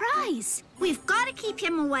our surprise. We've got to keep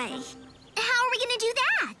him away. How are we gonna do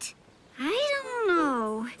that? I don't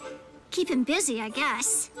know. Keep him busy, I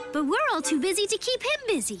guess. But we're all too busy to keep him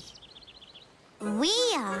busy. We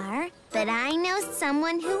are, but I know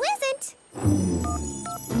someone who isn't.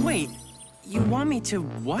 Wait, you want me to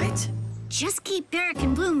what? Just keep Barrack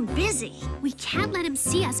and Bloom busy. We can't let him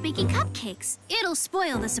see us making cupcakes. It'll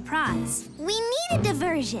spoil the surprise. We need a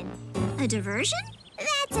diversion. A diversion?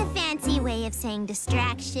 That's a fancy way of saying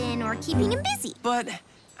distraction or keeping him busy. But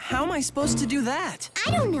how am I supposed to do that?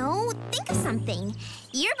 I don't know. Think of something.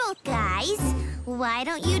 You're both guys. Why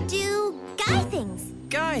don't you do guy things?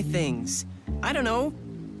 Guy things. I don't know.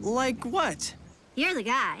 Like what? You're the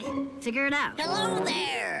guy. Figure it out. Hello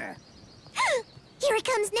there. Here he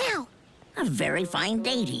comes now. A very fine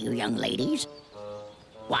day to you, young ladies.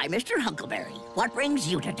 Why, Mr. Huckleberry, what brings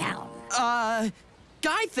you to town?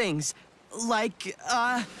 Guy things. Like,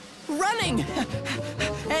 running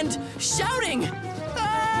and shouting. What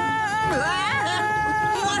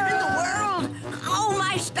in the world? Oh,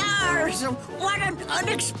 my stars! What an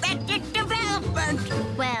unexpected development!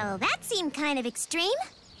 Well, that seemed kind of extreme.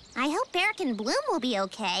 I hope Barrack and Bloom will be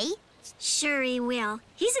okay. Sure he will.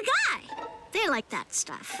 He's a guy. They like that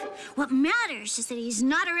stuff. What matters is that he's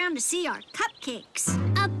not around to see our cupcakes.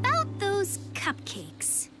 About those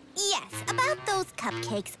cupcakes. Yes, about those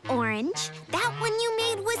cupcakes, Orange. That one you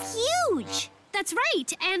made was huge. That's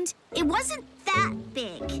right, and It wasn't that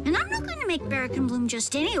big. And I'm not going to make Barrack and Bloom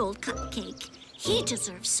just any old cupcake. He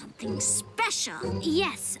deserves something special.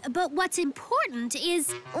 yes, but what's important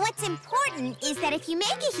is... What's important is that if you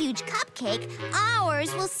make a huge cupcake,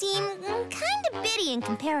 ours will seem kind of bitty in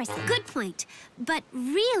comparison. Good point. But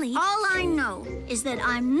really... All I know is that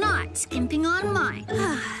I'm not skimping on mine.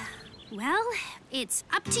 Well, it's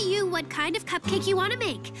up to you what kind of cupcake you want to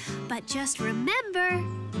make. But just remember,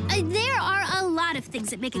 there are a lot of things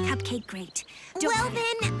that make a cupcake great. Well,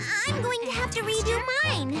 then, I'm going to have to redo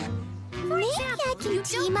mine. Maybe I can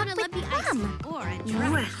team up with Plum. Or a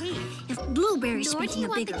Well, if Blueberry's Nor do making you a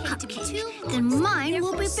want the bigger cake to be cupcake, too then large, mine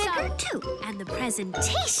will be therefore bigger some. too. And the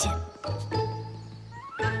presentation.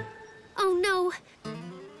 Oh, no.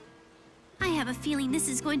 I have a feeling this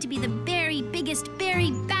is going to be the very biggest,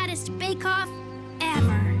 very baddest bake-off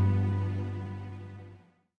ever.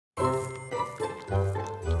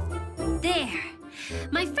 There.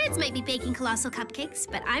 My friends might be baking colossal cupcakes,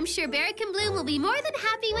 but I'm sure Barrack and Bloom will be more than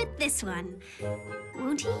happy with this one.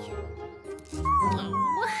 Won't he?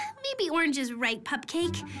 Oh, maybe Orange is right,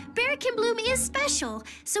 Pupcake. Barrack and Bloom is special,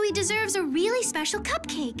 so he deserves a really special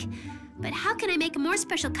cupcake. But how can I make a more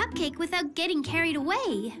special cupcake without getting carried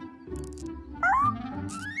away?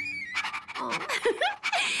 Oh.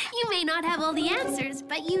 You may not have all the answers,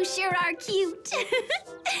 but you sure are cute.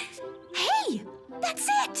 Hey, that's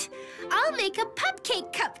it! I'll make a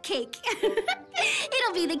Pupcake cupcake.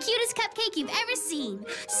 It'll be the cutest cupcake you've ever seen.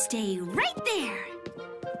 Stay right there.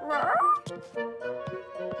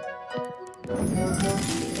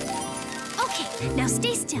 Okay, now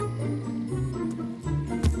stay still.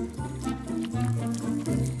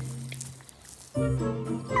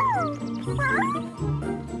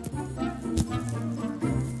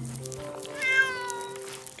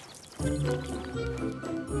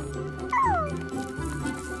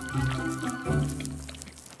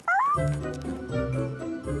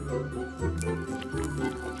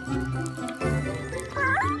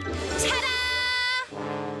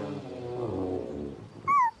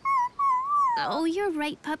 Oh, you're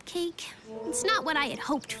right, Pupcake. It's not what I had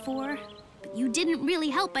hoped for. But you didn't really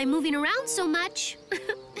help by moving around so much.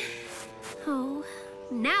 Oh,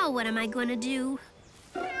 now what am I going to do?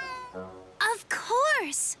 Of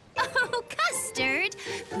course! Oh, Custard,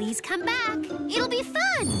 please come back. It'll be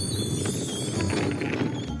fun.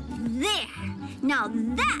 There. Now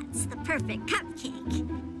that's the perfect cupcake.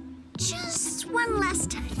 Just one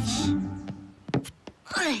last touch.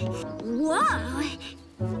 Whoa!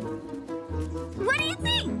 What do you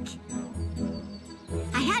think?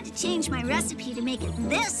 I had to change my recipe to make it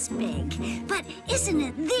this big, but isn't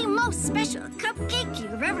it the most special cupcake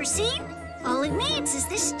you've ever seen? All it needs is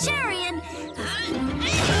this cherry and...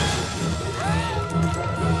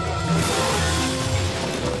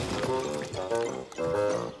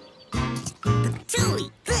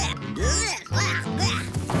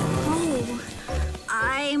 Oh,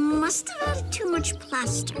 I must have added too much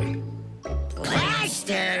plaster.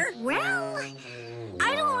 Plaster? Well,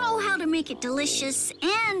 I don't know how to make it delicious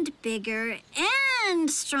and bigger and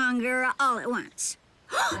stronger all at once.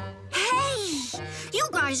 Hey! You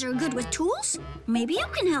guys are good with tools. Maybe you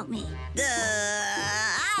can help me.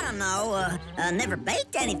 I don't know. Never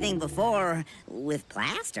baked anything before with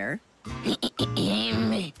plaster.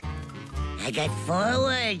 I got 4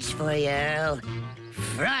 words for you, Earl.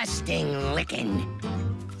 Frosting licking.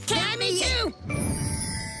 Me too!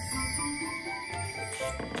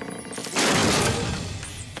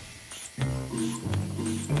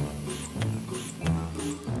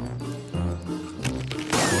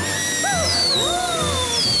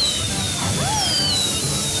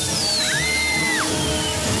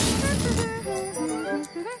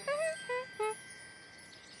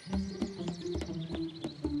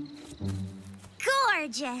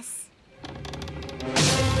 Gorgeous.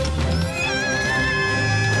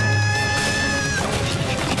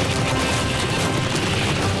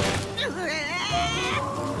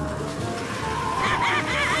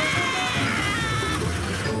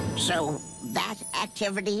 So that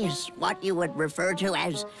activity is what you would refer to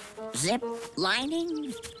as zip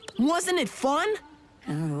lining? Wasn't it fun?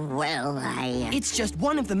 Well, It's just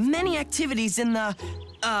one of the many activities in the,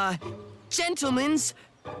 Gentlemen's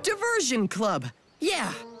Diversion Club.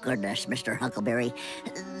 Yeah. Goodness, Mr. Huckleberry,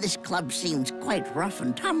 this club seems quite rough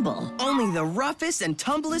and tumble. Only the roughest and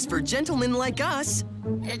tumblest for gentlemen like us.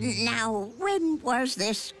 Now, when was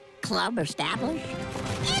this club established?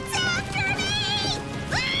 It's after me!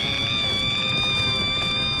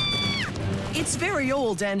 It's very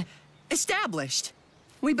old and established.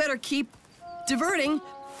 We better keep diverting.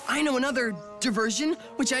 I know another diversion,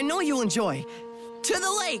 which I know you'll enjoy. To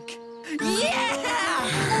the lake! Yeah!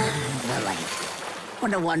 The lake.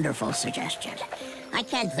 What a wonderful suggestion. I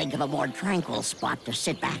can't think of a more tranquil spot to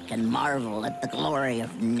sit back and marvel at the glory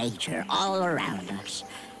of nature all around us.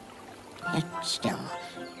 Yet still,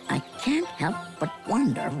 I can't help but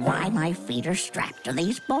wonder why my feet are strapped to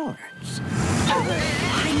these boards.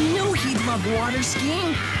 I knew he'd love water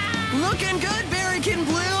skiing. Looking good, Berrykin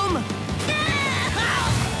Bloom!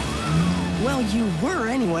 Well, you were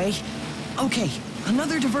anyway. Okay,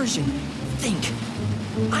 another diversion. Think.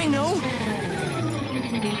 I know.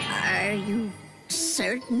 Are you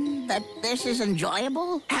certain that this is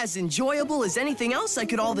enjoyable? As enjoyable as anything else I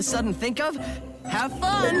could all of a sudden think of. Have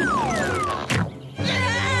fun!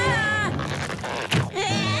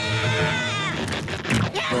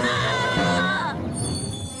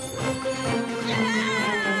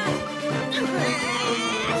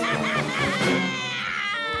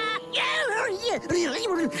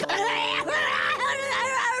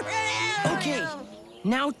 Okay,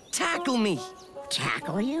 now tackle me.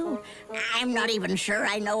 Tackle you? I'm not even sure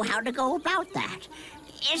I know how to go about that.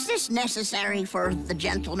 Is this necessary for the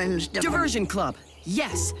gentleman's Diversion Club.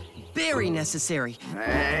 Yes, very necessary.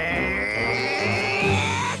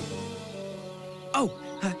 Oh.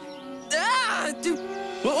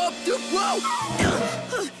 Whoa!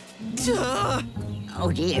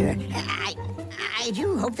 Oh dear. I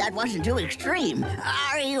do hope that wasn't too extreme.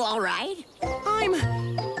 Are you all right? I'm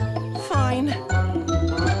fine.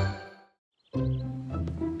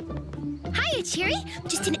 Hiya, Cherry.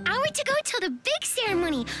 Just an hour to go till the big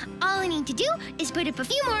ceremony. All I need to do is put up a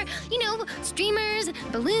few more, streamers,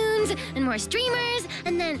 balloons, and more streamers,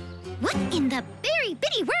 and then... What in the very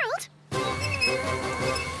bitty world?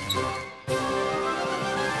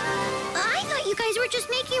 I thought you guys were just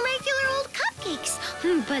making regular old cupcakes.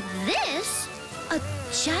 But this... A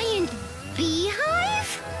giant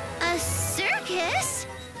beehive? A circus?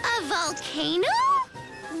 A volcano?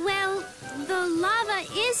 Well, the lava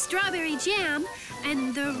is strawberry jam,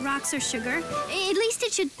 and the rocks are sugar. At least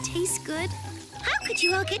it should taste good. How could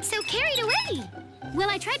you all get so carried away? Well,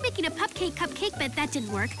 I tried making a cupcake, but that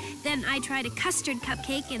didn't work. Then I tried a custard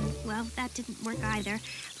cupcake, and, well, that didn't work either.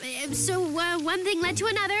 So one thing led to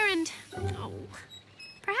another, and,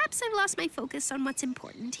 perhaps I've lost my focus on what's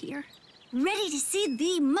important here. Ready to see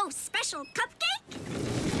the most special cupcake?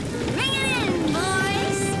 Bring it in,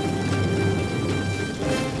 boys!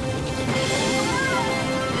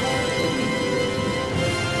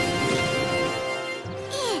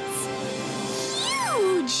 It's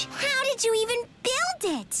huge! How did you even build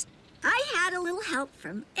it? I had a little help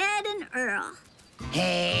from Ed and Earl.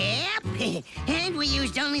 Yep. And we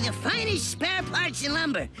used only the finest spare parts and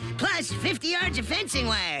lumber, plus 50 yards of fencing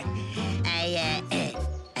wire.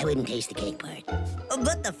 I wouldn't taste the cake part.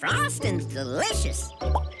 But the frosting's delicious.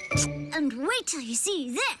 And wait till you see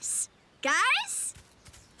this. Guys?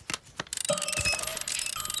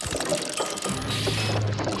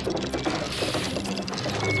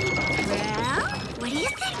 Well, what do you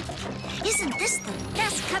think? Isn't this the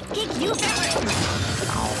best cupcake you've ever...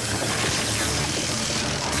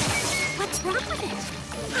 What's wrong with it?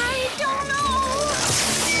 I don't know.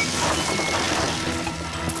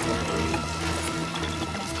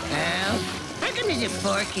 a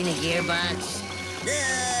fork in a gearbox?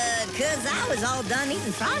 'Cause I was all done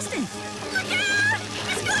eating frosting. Look out!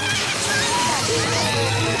 It's going out of control!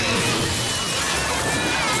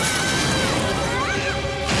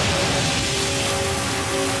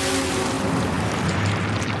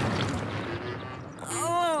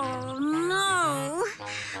 Oh, no.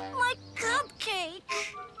 My cupcake.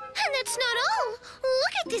 And that's not all.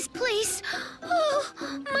 Look at this place. Oh,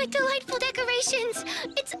 my delightful decorations.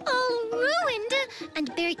 It's all ruined.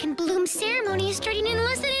 And Berrykin Bloom's ceremony is starting in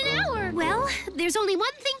less than an hour. Well, there's only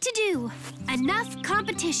one thing to do. Enough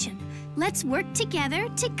competition. Let's work together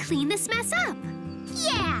to clean this mess up.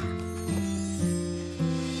 Yeah.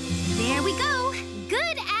 There we go.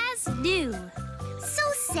 Good as new.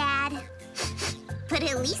 So sad. But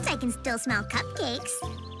at least I can still smell cupcakes.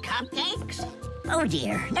 Cupcakes? Oh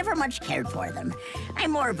dear, never much cared for them.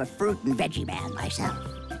 I'm more of a fruit and veggie man myself.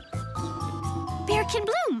 Berrykin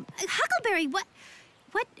Bloom, Huckleberry, what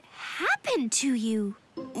happened to you?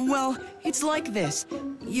 Well, it's like this.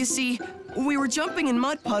 You see, we were jumping in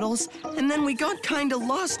mud puddles, and then we got kinda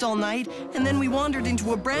lost all night, and then we wandered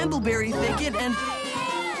into a brambleberry thicket, and...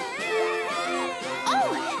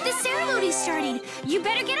 Oh, the ceremony's starting. You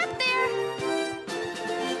better get up there.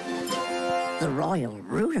 The royal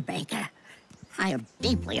rutabaga. I am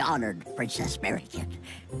deeply honored, Princess Berrykin.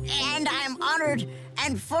 And I'm honored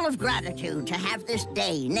and full of gratitude to have this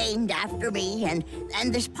day named after me and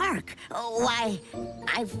this park. Oh, why,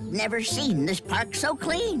 I've never seen this park so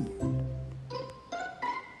clean.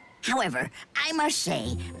 However, I must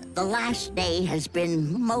say, the last day has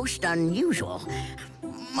been most unusual.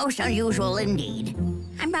 Most unusual indeed.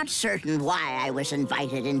 I'm not certain why I was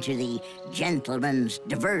invited into the Gentleman's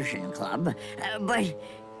Diversion Club, but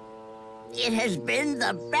it has been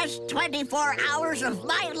the best 24 hours of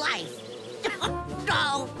my life.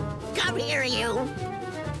 Oh, come here, you.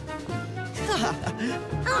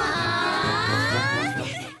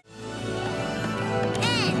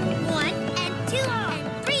 And 1 and 2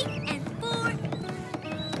 and 3 and 4.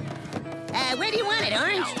 Where do you want it,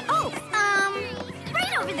 Orange? Oh,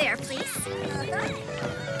 right over there, please.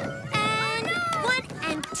 And 1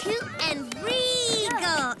 and 2 and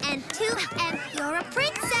regal. And 2 and you're a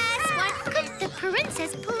princess. 1. Could the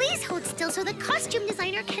princess please hold still so the costume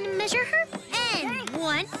designer can measure her? And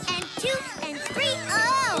 1 and 2 and 3.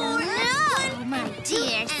 Oh, no! My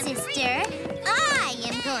dear sister, I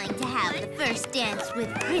am going to have the first dance with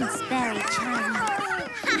Prince Berry Charming.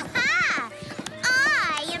 Ha-ha!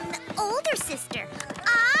 I am the older sister.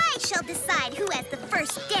 I shall decide who has the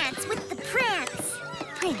first dance with the prince.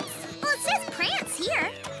 Well, it says prance here.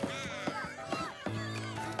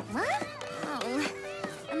 What? Oh,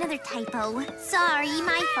 another typo. Sorry,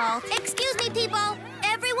 my fault. Excuse me, people.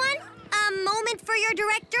 Everyone, a moment for your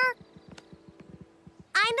director.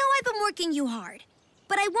 I know I've been working you hard,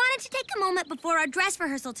 but I wanted to take a moment before our dress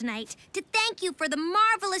rehearsal tonight to thank you for the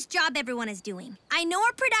marvelous job everyone is doing. I know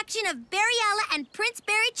our production of Berryella and Prince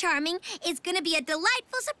Berry Charming is going to be a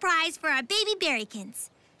delightful surprise for our baby Berrykins.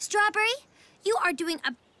 Strawberry, you are doing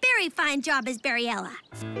a very fine job as Berryella.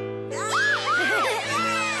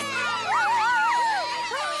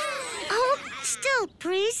 Oh, still,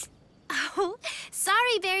 please. Oh,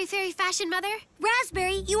 sorry, Berry Fairy Fashion Mother.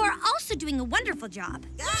 Raspberry, you are also doing a wonderful job.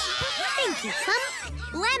 Thank you, Plum.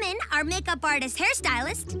 Lemon, our makeup artist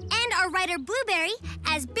hairstylist, and our writer Blueberry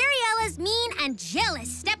as Berryella's mean and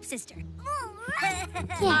jealous stepsister.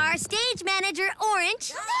 Our stage manager,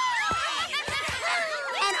 Orange.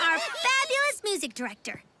 And our fabulous music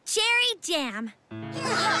director, Cherry Jam.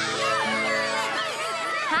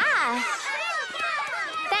 Hi.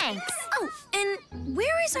 Thanks. Oh, and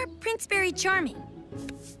where is our Prince Berry Charming?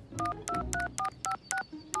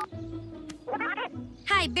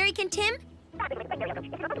 Hi, Berrykin Tim?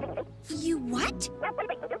 You what?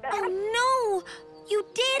 Oh, no! You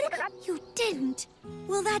did? You didn't.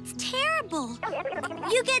 Well, that's terrible.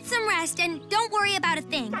 You get some rest and don't worry about a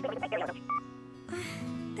thing.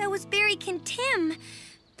 That was Berrykin Tim.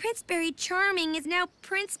 Prince Berry Charming is now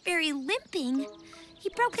Prince Berry Limping. He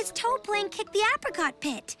broke his toe playing Kick the Apricot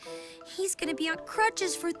Pit. He's gonna be on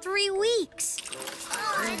crutches for 3 weeks.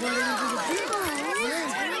 Great!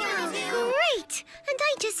 And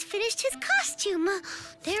I just finished his costume.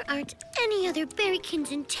 There aren't any other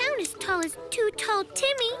Berrykins in town as tall as Too Tall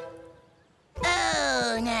Timmy.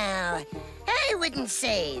 Oh, no. I wouldn't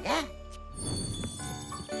say that.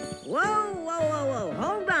 Whoa, whoa, whoa, whoa,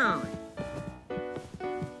 hold on.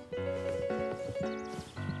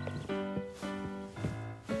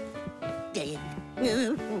 Hey,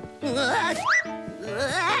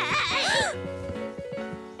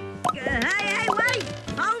 wait!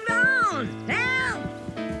 Hold on! Help!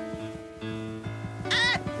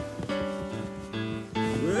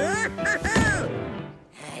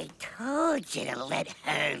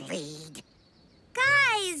 her lead.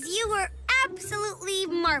 Guys, you were absolutely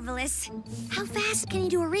marvelous. How fast can you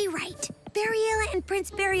do a rewrite? Barriella and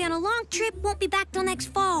Prince Barry on a long trip won't be back till next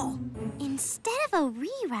fall. Instead of a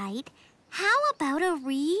rewrite, how about a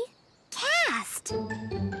recast?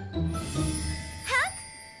 Huck?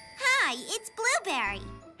 Hi, it's Blueberry.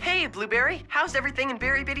 Hey, Blueberry. How's everything in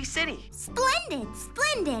Berry Bitty City? Splendid,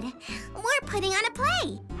 splendid. We're putting on a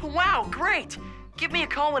play. Wow, great. Give me a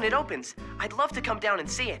call when it opens. I'd love to come down and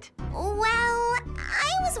see it. Well,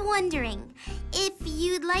 I was wondering if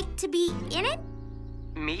you'd like to be in it?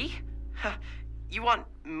 Me? You want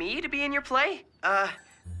me to be in your play?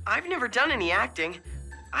 I've never done any acting.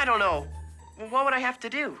 I don't know. What would I have to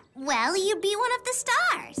do? Well, you'd be one of the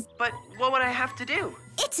stars. But what would I have to do?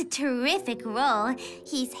 It's a terrific role.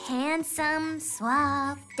 He's handsome,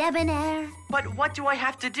 suave, debonair. But what do I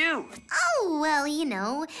have to do? Oh, well, you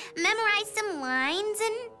know, memorize some lines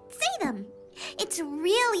and say them. It's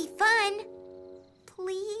really fun.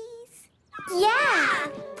 Please? Yeah,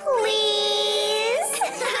 please.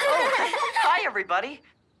 Hi, everybody.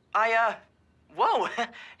 Whoa,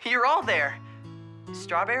 you're all there.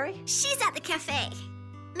 Strawberry? She's at the cafe,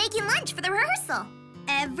 making lunch for the rehearsal.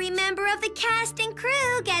 Every member of the cast and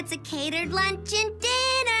crew gets a catered lunch and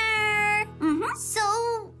dinner.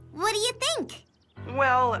 So, what do you think?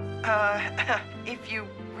 Well, if you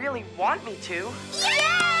really want me to.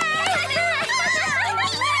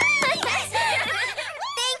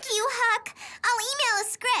 Thank you, Huck. I'll email a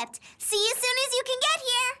script. See you soon as you can get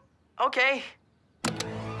here. Okay.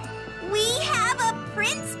 We have a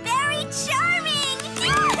Prince Very Charming!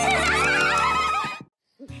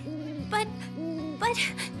 But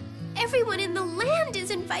everyone in the land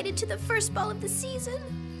is invited to the first ball of the season.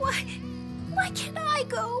 Why can't I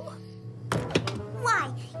go?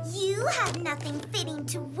 Why, you have nothing fitting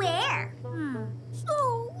to wear.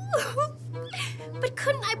 Oh. But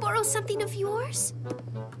couldn't I borrow something of yours?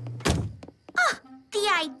 Ah, the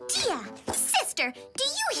idea! Sister, do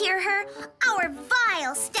you hear her? Our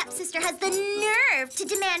vile stepsister has the nerve to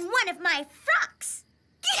demand one of my frocks.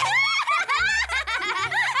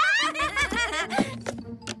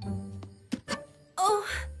 Oh,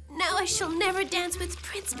 now I shall never dance with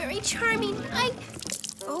Prince Very Charming.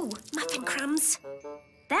 Oh, muffin crumbs.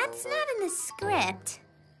 That's not in the script.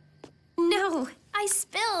 No, I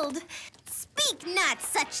spilled. Speak not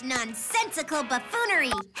such nonsensical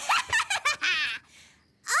buffoonery.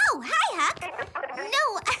 Oh, hi, Huck.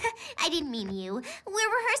 No, I didn't mean you.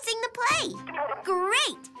 We're rehearsing the play.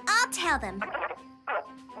 Great. I'll tell them.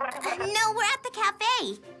 No, we're at the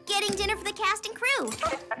cafe, getting dinner for the cast and crew.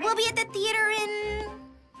 We'll be at the theater in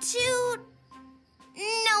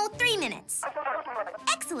 3 minutes.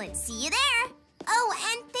 Excellent. See you there. Oh,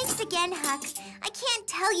 and thanks again, Huck. I can't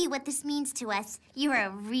tell you what this means to us. You're a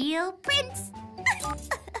real prince.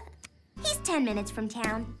 He's 10 minutes from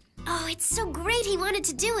town. Oh, it's so great he wanted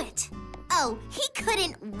to do it. Oh, he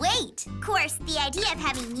couldn't wait. Of course, the idea of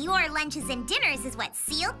having your lunches and dinners is what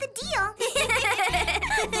sealed the deal.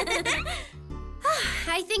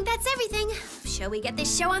 I think that's everything. Shall we get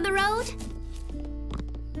this show on the road?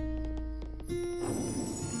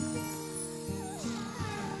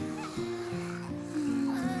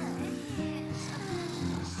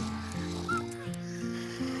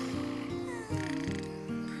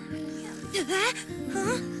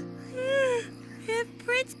 If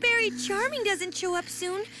Prince Very Charming doesn't show up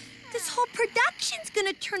soon, this whole production's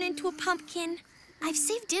gonna turn into a pumpkin. I've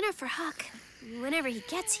saved dinner for Huck, whenever he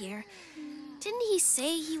gets here. Didn't he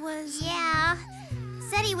say he was... Yeah,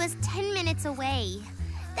 said he was 10 minutes away.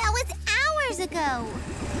 That was hours ago.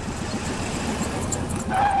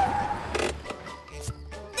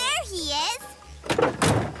 There he is.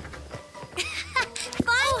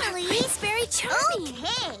 Finally. Prince Very Charming.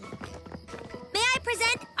 Okay. May I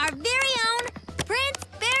present our very own Prince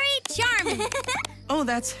Very Charming. Oh,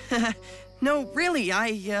 that's... No, really,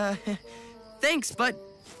 Thanks, but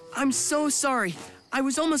I'm so sorry. I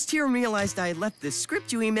was almost here and realized I left the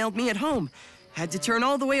script you emailed me at home. Had to turn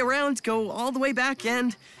all the way around, go all the way back,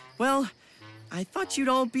 and... Well, I thought you'd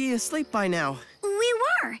all be asleep by now. We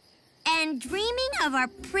were. And dreaming of our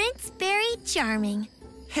Prince Very Charming.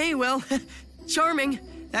 Hey, well, Charming,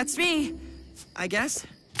 that's me, I guess.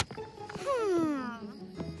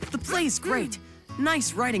 The play's great.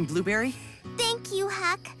 Nice writing, Blueberry. Thank you,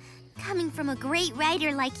 Huck. Coming from a great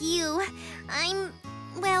writer like you,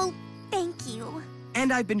 well, thank you.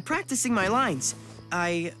 And I've been practicing my lines.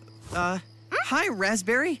 Hi,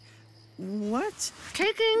 Raspberry. What?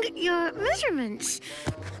 Taking your measurements.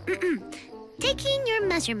 Taking your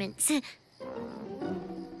measurements.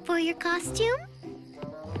 For your costume?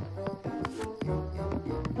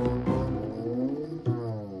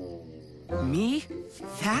 Me?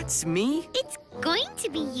 That's me? It's going to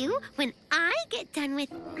be you when I get done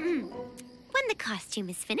with... when the costume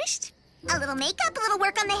is finished. A little makeup, a little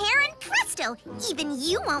work on the hair, and presto! Even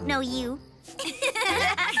you won't know you.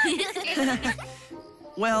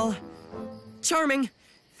 Well, charming.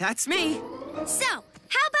 That's me. So,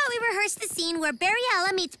 how about we rehearse the scene where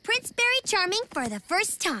Barryella meets Prince Barry Charming for the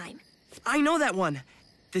first time? I know that one.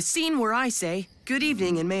 The scene where I say, "Good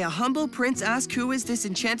evening, and may a humble prince ask who is this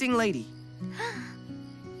enchanting lady?"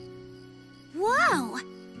 Whoa!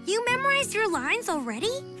 You memorized your lines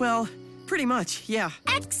already? Well, pretty much, yeah.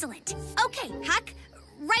 Excellent. Okay, Huck,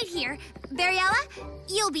 right here. Barryella,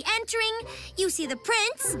 you'll be entering. You see the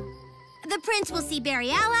prince. The prince will see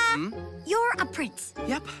Barryella. You're a prince.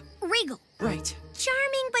 Yep. Regal. Right.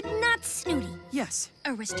 Charming, but not snooty. Yes.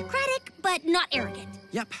 Aristocratic, but not arrogant.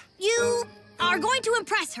 Yep. You are going to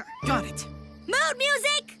impress her. Got it. Mood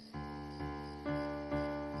music!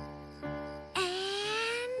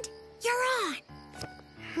 And you're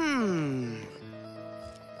on.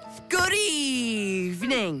 Good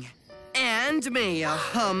evening. And may a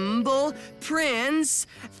humble prince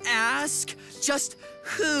ask just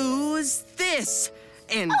who's this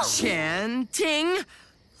enchanting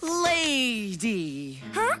lady?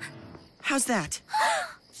 Huh? How's that?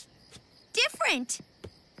 Different.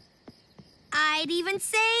 I'd even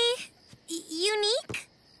say unique.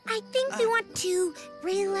 I think we want to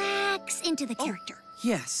relax into the character.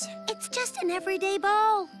 Yes. It's just an everyday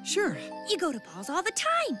ball. Sure. You go to balls all the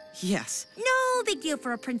time. Yes. No big deal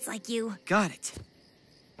for a prince like you. Got it.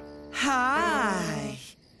 Hi.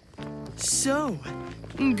 So,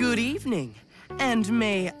 good evening. And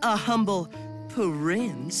may a humble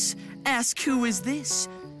prince ask who is this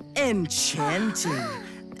enchanting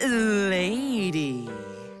lady?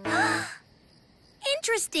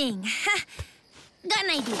 Interesting. Got an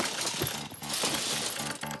idea.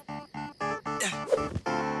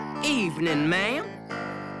 Evening, ma'am.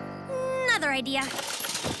 Another idea.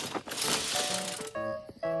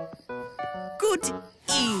 Good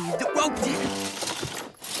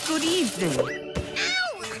evening.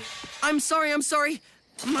 Ow! I'm sorry.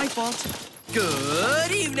 My fault.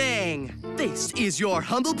 Good evening. This is your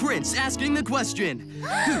humble prince asking the question.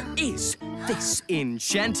 Who is this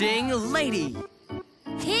enchanting lady?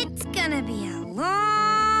 It's gonna be a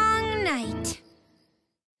long night.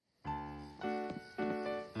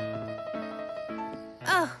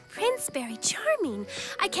 Oh, Prince Barry Charming,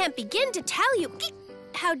 I can't begin to tell you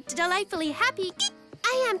how delightfully happy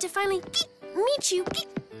I am to finally meet you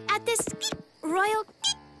at this royal...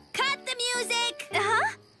 Cut the music!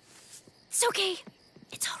 Uh-huh. It's okay.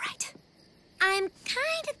 It's all right. I'm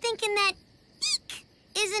kind of thinking that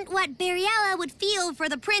isn't what Barryella would feel for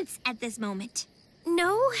the prince at this moment.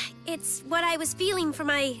 No, it's what I was feeling for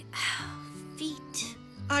my feet.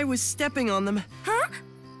 I was stepping on them. Huh?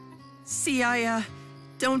 See, I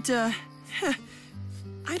don't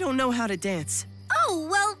know how to dance. Oh,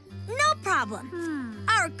 well, no problem.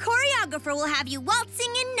 Our choreographer will have you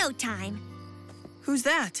waltzing in no time. Who's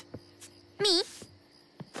that? Me.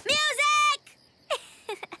 Music!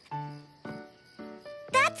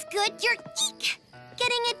 That's good. You're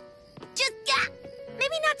getting it just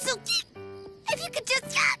maybe not so if you could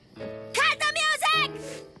just cut the music!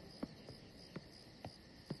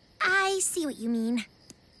 I see what you mean.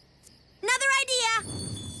 Another idea!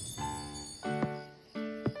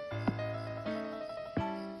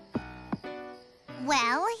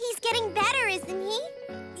 Well, he's getting better, isn't he?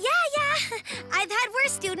 Yeah. I've had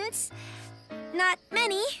worse students. Not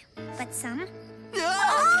many, but some.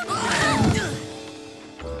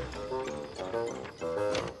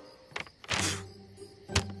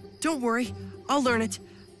 Don't worry. I'll learn it.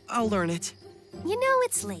 You know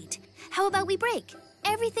it's late. How about we break?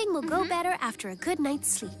 Everything will go better after a good night's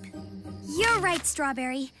sleep. You're right,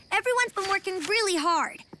 Strawberry. Everyone's been working really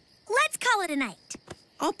hard. Let's call it a night.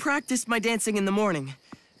 I'll practice my dancing in the morning.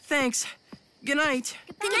 Thanks. Good night.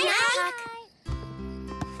 Good night, Huck.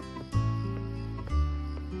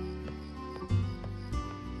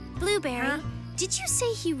 Blueberry, did you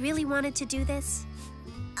say he really wanted to do this?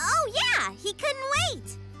 Oh, yeah, he couldn't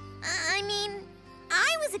wait. I mean,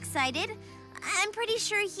 I was excited. I'm pretty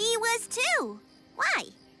sure he was too. Why?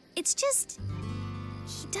 It's just...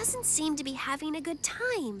 he doesn't seem to be having a good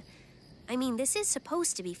time. I mean, this is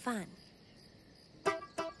supposed to be fun.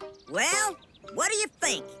 Well, what do you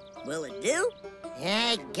think? Will it do?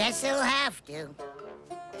 I guess it'll have to.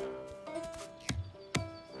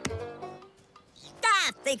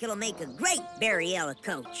 I think it'll make a great Barryella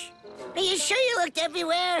coach. Are you sure you looked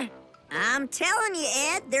everywhere? I'm telling you,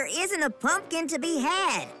 Ed, there isn't a pumpkin to be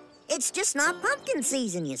had. It's just not pumpkin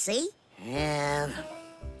season, you see. Well,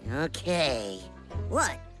 Okay.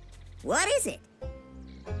 What? What is it?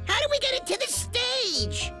 How do we get it to the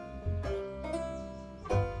stage?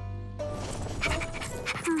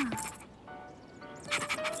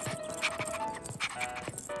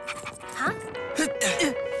 Huh?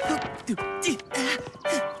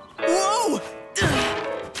 Whoa!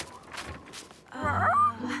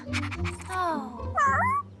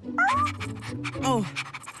 Oh,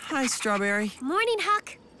 hi, Strawberry. Morning,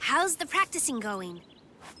 Huck. How's the practicing going?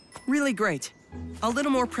 Really great. A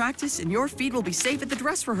little more practice and your feet will be safe at the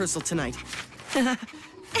dress rehearsal tonight.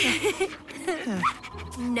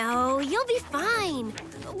 No, you'll be fine.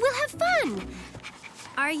 We'll have fun.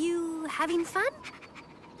 Are you having fun?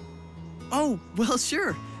 Oh, well,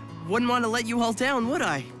 sure. Wouldn't want to let you all down, would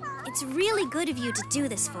I? It's really good of you to do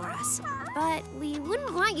this for us, but we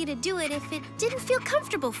wouldn't want you to do it if it didn't feel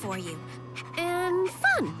comfortable for you. And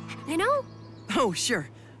fun, you know? Oh, sure.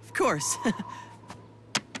 Of course.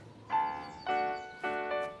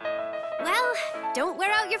 Well, don't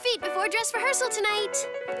wear out your feet before dress rehearsal tonight.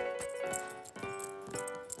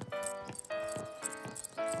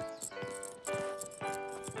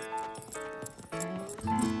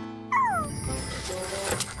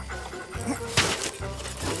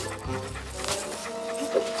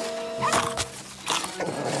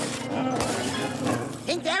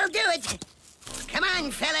 Think that'll do it. Come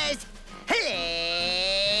on, fellas.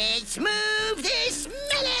 Let's move this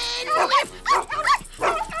melon.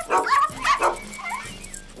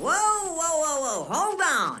 Whoa. Hold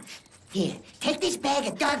on. Here, take this bag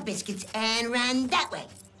of dog biscuits and run that way.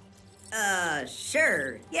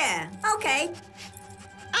 Sure. Yeah, okay.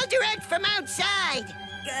 I'll direct from outside.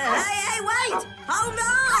 Hey, wait! Hold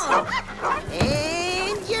on!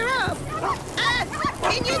 And you're off.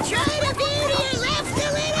 Can you try to veer to your left a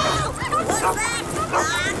little? What's that? I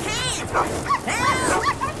can't! Help!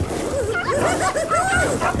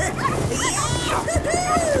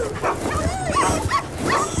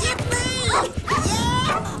 Yippee!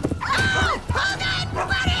 Yeah! Oh, hold on,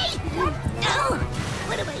 buddy! No!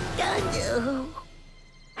 What have I done?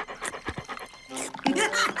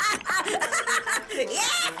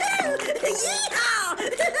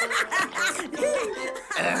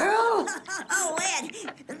 Earl? Oh, Ed,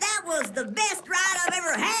 that was the best ride I've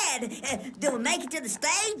ever had. Do we make it to the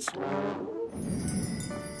stage?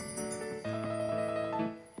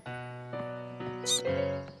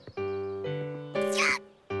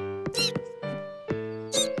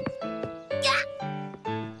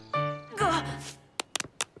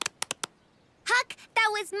 Huck, that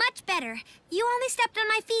was much better. You only stepped on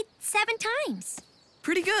my feet 7 times.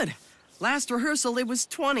 Pretty good. Last rehearsal, it was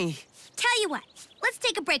 20. Tell you what, let's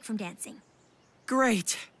take a break from dancing.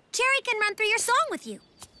 Great. Cherry can run through your song with you.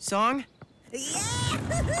 Song? Yeah!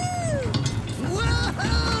 Whoa!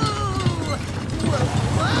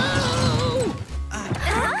 Whoa!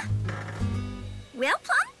 Huh? Well,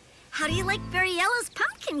 Plum, how do you like Barriella's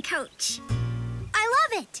pumpkin coach? I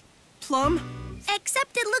love it. Plum?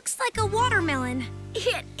 Except it looks like a watermelon.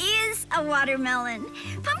 It is a watermelon.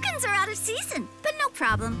 Pumpkins are out of season, but no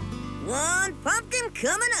problem. One pumpkin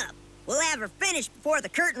coming up. We'll have her finished before the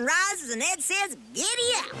curtain rises and Ed says,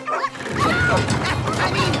 giddy up.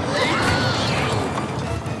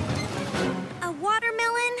 A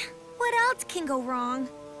watermelon? What else can go wrong?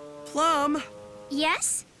 Plum?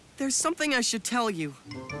 Yes? There's something I should tell you.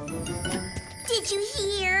 Did you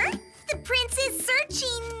hear? The prince is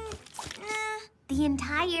searching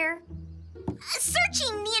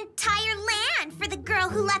searching the entire land for the girl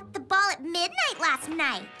who left the ball at midnight last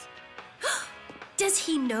night. Does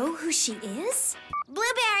he know who she is?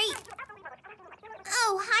 Blueberry.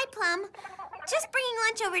 Oh, hi, Plum. Just bringing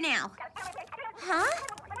lunch over now. Huh?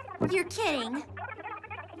 You're kidding.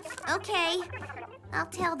 Okay, I'll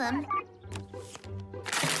tell them.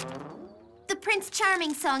 The Prince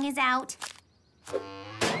Charming song is out.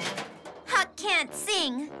 Huck can't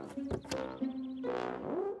sing.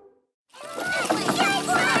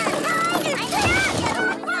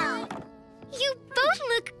 You both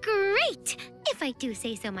look great, if I do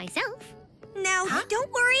say so myself. Now,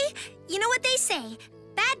 don't worry. You know what they say.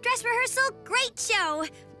 Bad dress rehearsal, great show.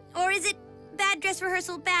 Or is it bad dress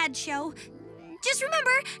rehearsal, bad show? Just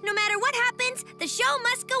remember, no matter what happens, the show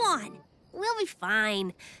must go on. We'll be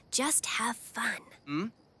fine. Just have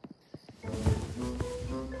fun.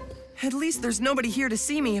 At least there's nobody here to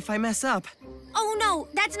see me if I mess up. Oh, no,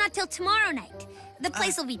 that's not till tomorrow night. The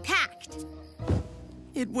place will be packed.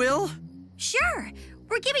 It will? Sure.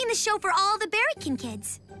 We're giving the show for all the Berrykin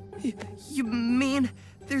kids. You mean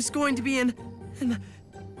there's going to be an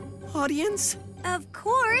audience? Of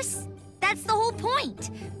course. That's the whole point.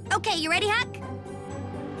 Okay, you ready, Huck?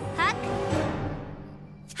 Huck?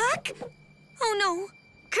 Huck? Huck! Oh, no.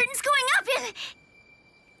 Curtain's going up.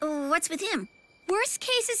 What's with him? Worst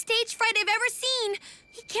case of stage fright I've ever seen.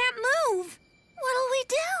 He can't move. What'll we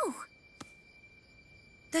do?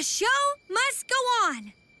 The show must go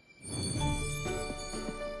on.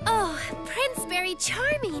 Oh, Prince Very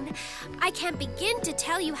Charming. I can't begin to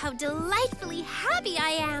tell you how delightfully happy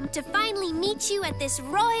I am to finally meet you at this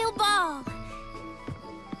royal ball.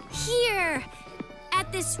 Here,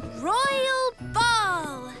 at this royal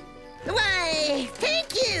ball. Why,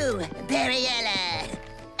 thank you, Bariella.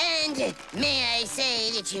 And may I say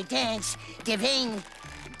that you dance divinely.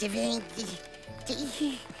 You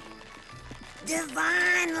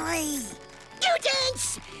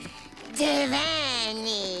dance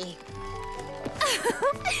divinely.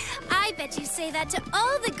 I bet you say that to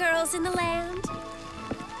all the girls in the land.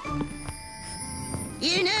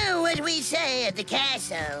 You know what we say at the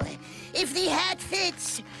castle. If the hat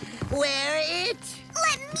fits, wear it.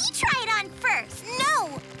 Let me try it on first.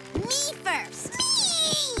 No, me first.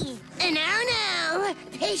 Me! And now,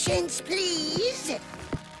 patience, please.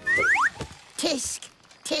 Tisk,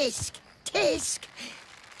 tisk, tisk.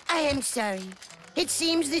 I am sorry. It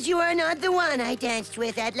seems that you are not the one I danced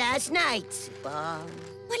with at last night's ball.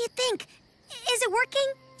 What do you think? Is it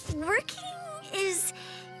working? Working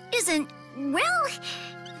isn't, well, it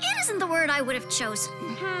isn't the word I would have chosen.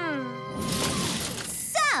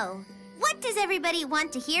 So, what does everybody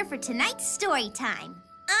want to hear for tonight's story time?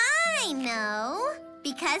 I know!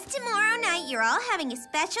 Because tomorrow night you're all having a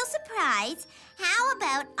special surprise, how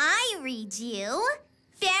about I read you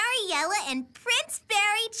Bariella and Prince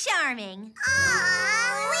Very Charming?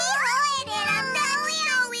 Aww, we heard it!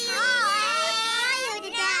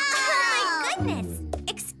 Oh my goodness!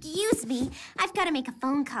 Excuse me, I've got to make a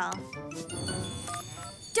phone call.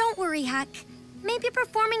 Don't worry, Huck. Maybe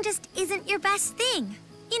performing just isn't your best thing.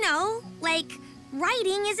 You know, like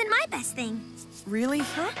writing isn't my best thing. Really?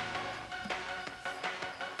 Huh?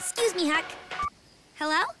 Excuse me, Huck.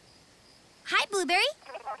 Hello? Hi, Blueberry.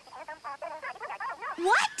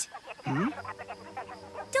 What?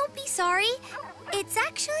 Don't be sorry. It's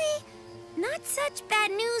actually not such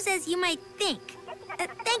bad news as you might think.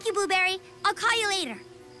 Thank you, Blueberry. I'll call you later.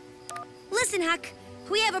 Listen, Huck.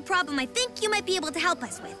 We have a problem I think you might be able to help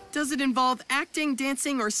us with. Does it involve acting,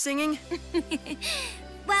 dancing, or singing?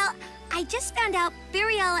 Well, I just found out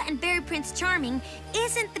Bariella and Berry Prince Charming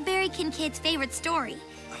isn't the Berrykin kids' favorite story.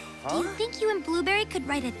 Do you think you and Blueberry could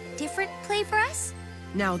write a different play for us?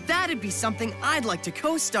 Now that'd be something I'd like to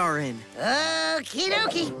co-star in. Okie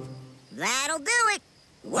dokie. That'll do it.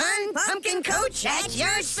 One pumpkin coach at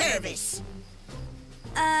your service.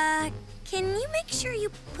 Can you make sure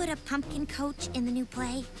you put a pumpkin coach in the new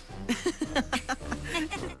play?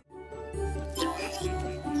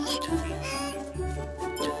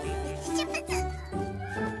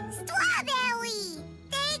 Strawberry!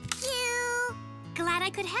 Thank you! Glad I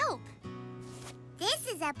could help. This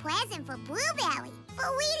is a present for Blueberry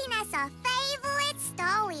for reading us our favorite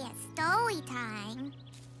story at story time.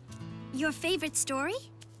 Your favorite story?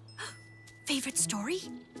 Favorite story?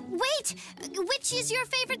 Wait! Which is your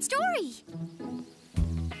favorite story?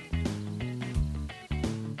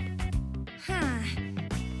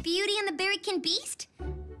 Beauty and the Berrykin Beast?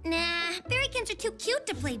 Nah, Berrykins are too cute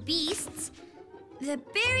to play beasts. The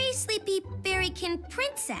Berry Sleepy Berrykin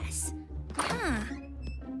Princess.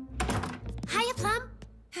 Hiya, Plum.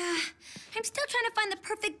 I'm still trying to find the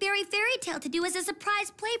perfect berry fairy tale to do as a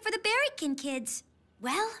surprise play for the Berrykin kids.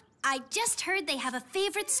 Well, I just heard they have a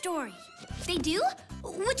favorite story. They do?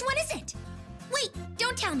 Which one is it? Wait,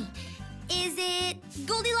 don't tell me. Is it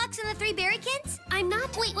Goldilocks and the Three Berrykins? I'm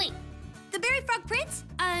not... Wait. The Berry Frog Prince?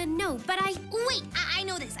 No, but I... Wait, I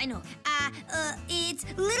know this, I know. It's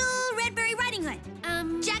Little Red Berry Riding Hood.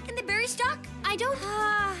 Jack and the Berrystalk? I don't...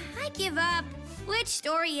 I give up. Which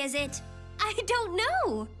story is it? I don't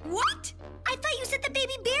know. What? I thought you said the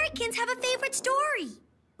baby Berrykins have a favorite story.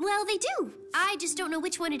 Well, they do. I just don't know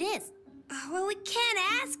which one it is. Well, we can't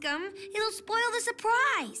ask them. It'll spoil the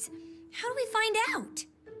surprise. How do we find out?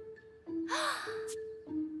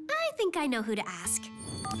 I think I know who to ask.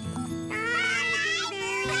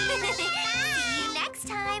 See you next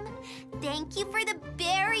time. Thank you for the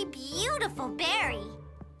very beautiful berry.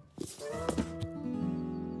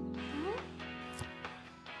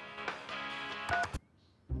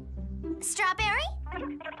 Strawberry?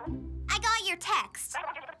 I got your text.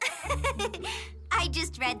 I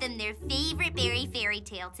just read them their favorite berry fairy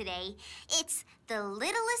tale today. It's The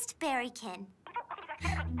Littlest Berrykin.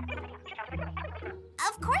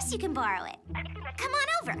 Of course you can borrow it. Come on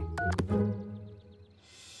over.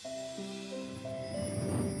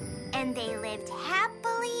 And they lived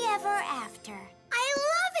happily ever after. I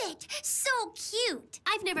love it!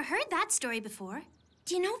 never heard that story before.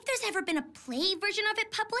 Do you know if there's ever been a play version of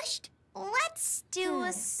it published? Let's do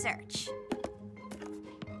a search.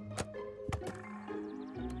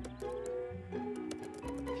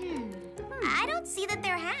 I don't see that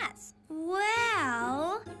there has.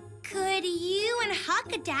 Well, could you and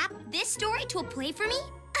Huck adapt this story to a play for me?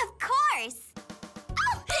 Of course!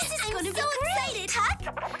 Oh, this is going to be great! Excited,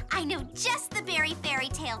 Huck! I know just the berry fairy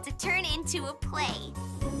tale to turn into a play.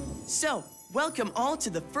 So, welcome all to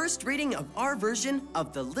the first reading of our version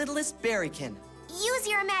of The Littlest Berrykin. Use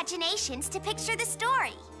your imaginations to picture the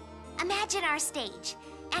story. Imagine our stage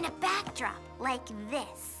and a backdrop like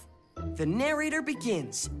this. The narrator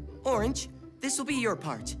begins. Orange, this will be your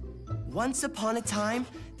part. Once upon a time,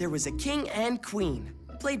 there was a king and queen,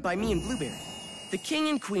 played by me and Blueberry. The king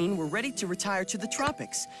and queen were ready to retire to the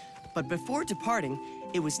tropics, but before departing,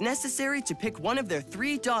 it was necessary to pick one of their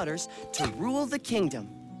 3 daughters to rule the kingdom.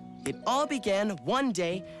 It all began one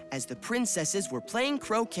day as the princesses were playing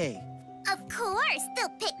croquet. Of course, they'll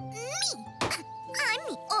pick me. I'm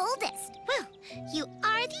the oldest. Well, you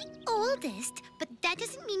are the oldest, but that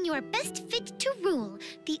doesn't mean you're best fit to rule.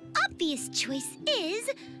 The obvious choice is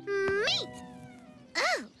me.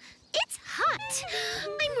 Oh, it's hot.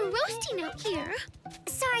 I'm roasting out here.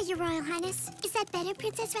 Sorry, Your Royal Highness. Is that better,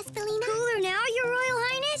 Princess Raspalina? Cooler now, Your Royal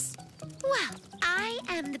Highness? Well, I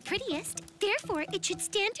am the prettiest. Therefore, it should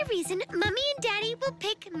stand to reason Mummy and Daddy will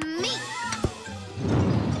pick me.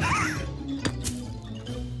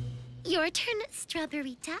 Your turn,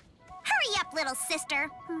 Strawberryta. Hurry up, little sister.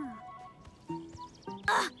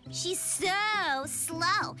 Ugh, she's so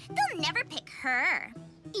slow. They'll never pick her.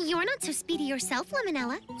 You're not so speedy yourself,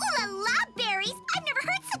 Lemonella. Ooh la la, berries! I've never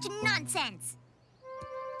heard such nonsense.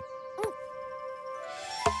 Ooh.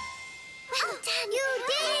 Well done. You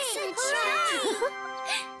did it!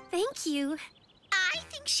 Thank you. I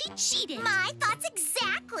think she cheated. My thoughts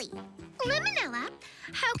exactly. Lemonella,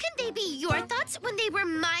 how can they be your thoughts when they were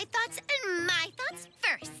my thoughts and my thoughts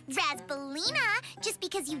first? Raspalina, just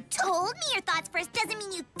because you told me your thoughts first doesn't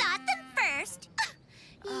mean you thought them first.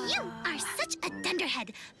 You are such a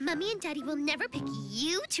dunderhead. Mummy and Daddy will never pick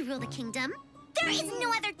you to rule the kingdom. There is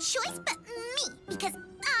no other choice but me, because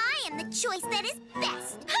I am the choice that is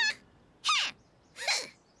best.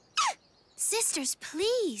 Sisters,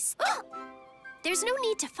 please. There's no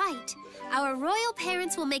need to fight. Our royal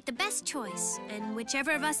parents will make the best choice, and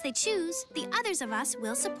whichever of us they choose, the others of us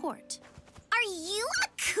will support. Are you a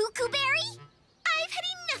cuckoo berry? I've had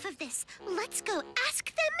enough of this. Let's go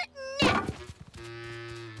ask them now.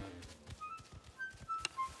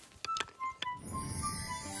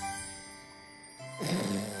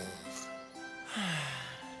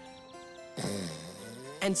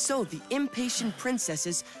 And so the impatient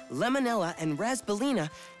princesses, Lemonella and Raspalina,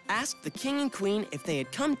 asked the king and queen if they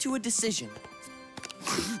had come to a decision.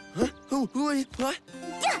 Huh? What?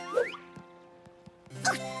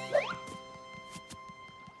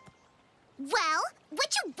 Well,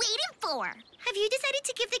 what you waiting for? Have you decided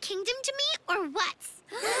to give the kingdom to me, or what?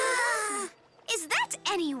 Is that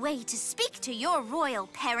any way to speak to your royal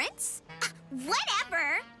parents?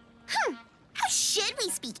 Whatever. How should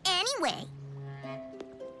we speak anyway?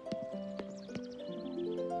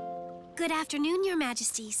 Good afternoon, Your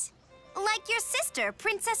Majesties. Like your sister,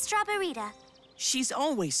 Princess Strawberryta. She's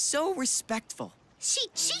always so respectful. She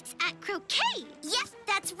cheats at croquet. Yep,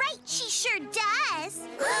 that's right. She sure does.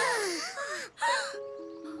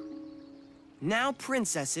 Now,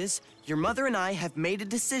 princesses, your mother and I have made a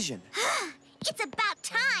decision. It's about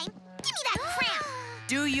time. Give me that crown.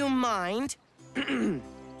 Do you mind?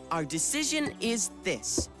 Our decision is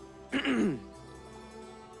this.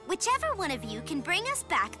 Whichever one of you can bring us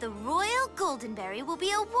back the royal goldenberry will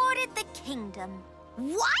be awarded the kingdom.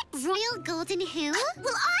 What? Royal golden who?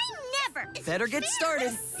 Well, I never. Better get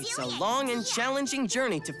started. It's a long and challenging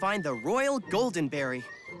journey to find the royal goldenberry.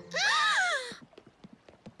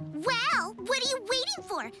 Well, what are you waiting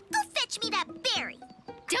for? Go fetch me that berry.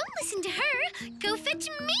 Don't listen to her. Go fetch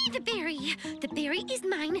me the berry. The berry is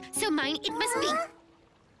mine, so mine it must be.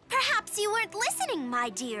 Perhaps you weren't listening, my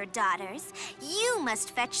dear daughters. You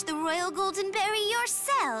must fetch the royal goldenberry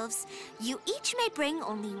yourselves. You each may bring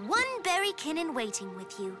only one berrykin in waiting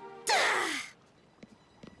with you.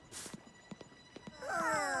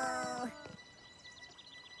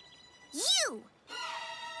 You!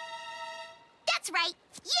 That's right,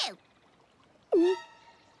 you!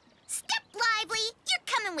 Step lively! You're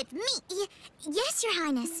coming with me! Yes, Your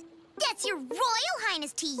Highness. That's your royal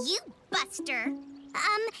highness to you, Buster!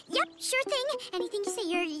 Yep, sure thing. Anything you say,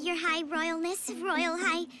 your high royalness, royal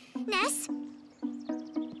highness.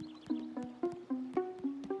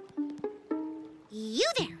 You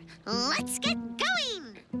there. Let's get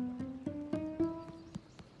going.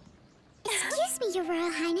 Your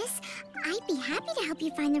Royal Highness, I'd be happy to help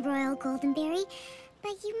you find the Royal Golden Berry,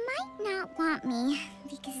 but you might not want me,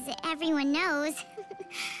 because everyone knows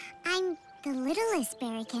I'm the littlest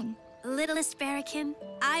berrykin. Littlest berrykin,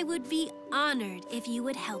 I would be honored if you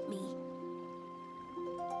would help me.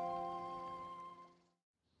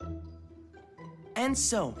 And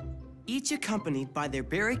so, each accompanied by their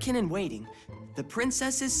berrykin in waiting, the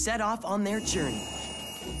princesses set off on their journey.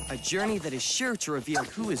 A journey that is sure to reveal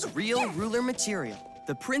who is real ruler material.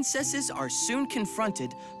 The princesses are soon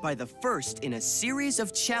confronted by the first in a series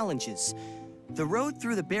of challenges. The road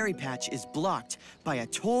through the berry patch is blocked by a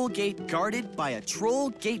toll gate guarded by a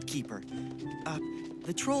troll gatekeeper.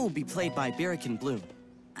 The troll will be played by Berrykin Bloom.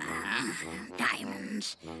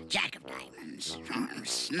 Diamonds. Jack of diamonds.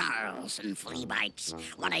 Snarls and flea bites.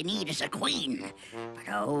 What I need is a queen.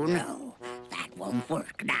 But oh no, that won't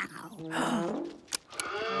work now.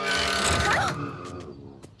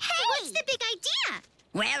 Hey, what's the big idea?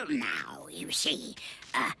 Well now, you see,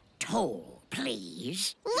 toll,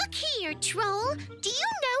 please. Look here, Troll. Do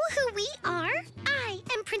you know who we are? I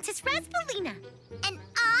am Princess Raspalina. And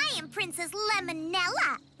I am Princess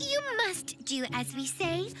Lemonella. You must do as we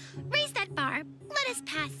say. Raise that bar. Let us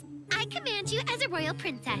pass. I command you as a royal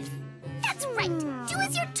princess. That's right. Do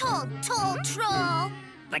as you're told, toll troll.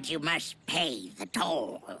 But you must pay the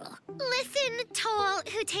toll. Listen, Toll,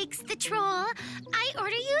 who takes the troll. I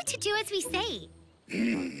order you to do as we say.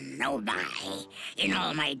 No lie. In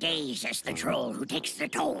all my days as the troll who takes the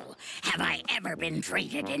toll, have I ever been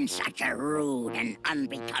treated in such a rude and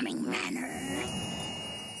unbecoming manner?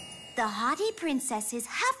 The haughty princesses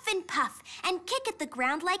huff and puff and kick at the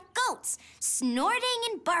ground like goats, snorting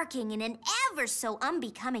and barking in an ever so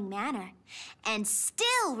unbecoming manner, and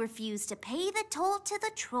still refuse to pay the toll to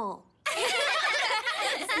the troll.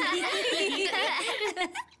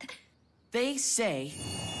 They say,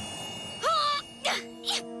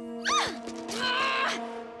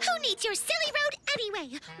 Who needs your silly road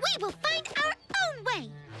anyway? We will find our own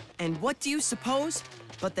way. and what do you suppose?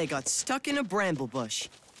 But they got stuck in a bramble bush.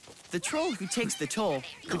 The troll who takes the toll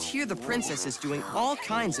could hear the princesses doing all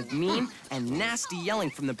kinds of mean and nasty yelling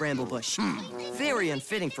from the bramble bush. Very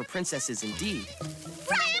unfitting for princesses indeed.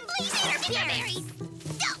 Brian, please never be berries.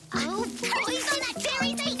 Oh, boys on that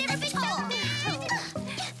berries ain't never been told.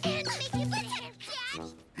 And make you better.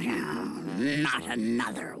 Not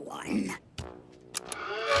another one.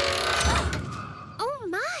 Oh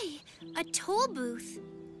my! A toll booth.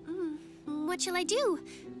 What shall I do?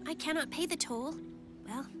 I cannot pay the toll.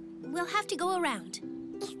 Well, we'll have to go around.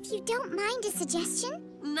 If you don't mind a suggestion,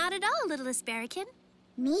 Not at all, littlest berrykin.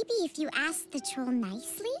 maybe if you ask the troll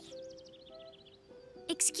nicely?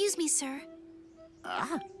 Excuse me, sir.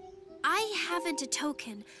 I haven't a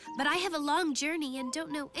token, but I have a long journey and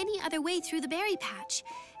don't know any other way through the berry patch.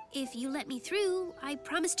 If you let me through, I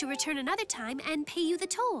promise to return another time and pay you the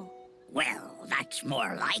toll. Well, that's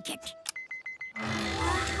more like it.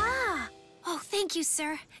 Aha! Oh, thank you,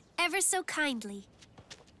 sir. Ever so kindly.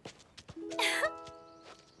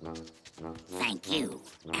 Thank you,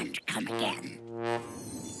 and come again.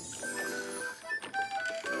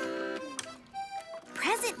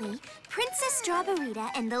 Presently, Princess Strawberita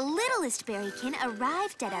and the littlest berrykin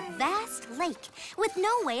arrived at a vast lake with no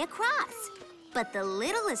way across. But the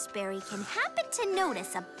littlest berrykin happened to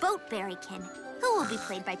notice a boat berrykin, who will be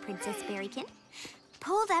played by Princess Berrykin,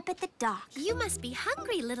 pulled up at the dock. You must be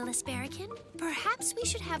hungry, littlest berrykin. Perhaps we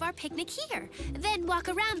should have our picnic here, then walk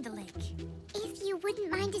around the lake. If you wouldn't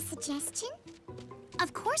mind a suggestion?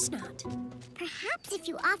 Of course not. Perhaps if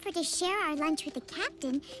you offer to share our lunch with the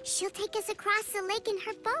captain, she'll take us across the lake in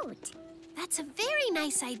her boat. That's a very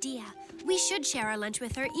nice idea. We should share our lunch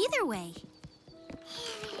with her either way.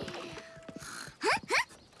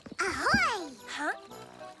 Ahoy! Huh?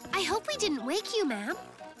 I hope we didn't wake you, ma'am.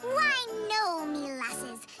 Why, no, me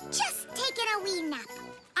lasses. Just taking a wee nap.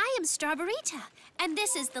 I am Strawberita, and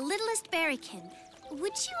this is the littlest berrykin.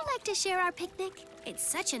 Would you like to share our picnic? It's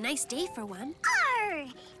such a nice day for one. Arr!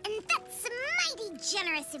 And that's mighty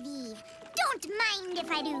generous of ye. Don't mind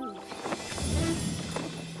if I do.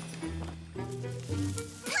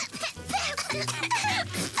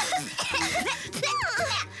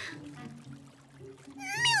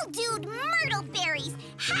 Mildewed myrtle berries!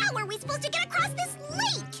 How are we supposed to get across this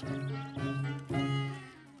lake?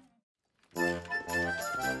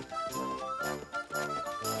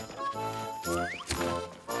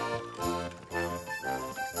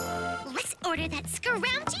 Let's order that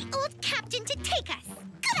scroungy old captain to take us.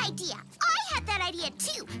 Good idea. I had that idea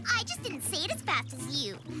too. I just didn't say it as fast as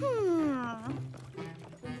you.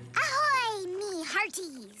 Ahoy, me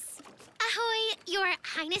hearties. Ahoy, your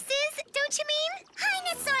highnesses, don't you mean?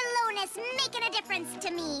 Highness or lowness, make making a difference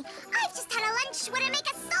to me. I've just had a lunch where I make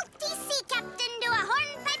a salty sea captain do a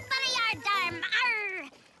hornpipe on a yardarm. Arr!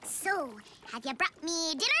 So, have you brought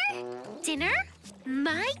me dinner? Dinner?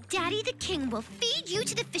 My daddy the king will feed you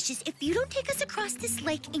to the fishes if you don't take us across this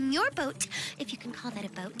lake in your boat, if you can call that a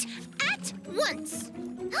boat, at once.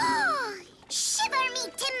 Shiver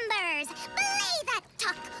me timbers! Belay that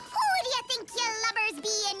tuck! Who do you think you lubbers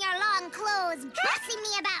be in your long clothes bossing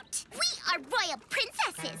me about? We are royal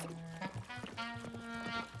princesses!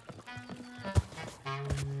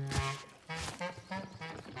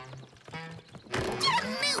 Get a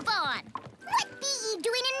move on! What be ye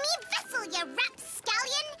doing in me vessel, you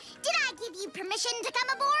rapscallion? Did I give you permission to come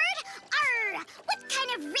aboard? Arr! What kind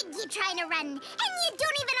of rig you trying to run? And you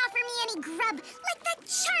don't even offer me any grub, like that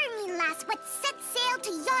charming lass what set sail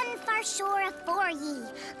to yon far shore afore ye.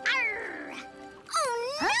 Arr!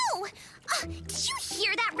 Oh, no! Did you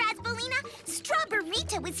hear that, Raspberina?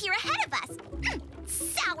 Strawberryta was here ahead of us.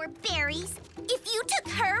 Sour berries. If you took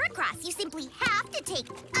her across, you simply have to take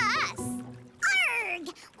us.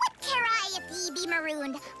 Arrgh! What care I if ye be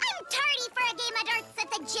marooned? I'm tardy for a game of darts at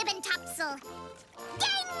the jib and topsail.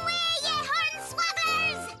 Gangway, ye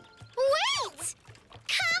hornswogglers! Wait!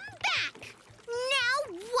 Come back! Now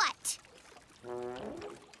what?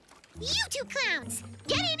 You two clowns,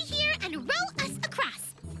 get in here and row us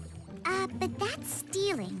across. But that's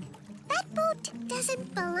stealing. That boat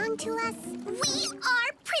doesn't belong to us. We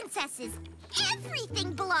are princesses.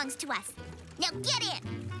 Everything belongs to us. Now get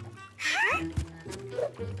in. Huh?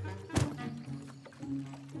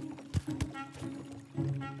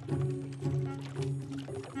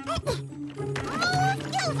 Move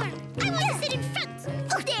over! I want to sit in front.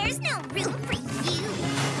 Oh, there's no room for you.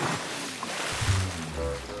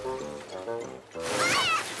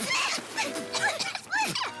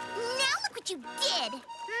 Now look what you did.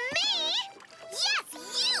 Me? Yes,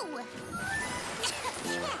 you!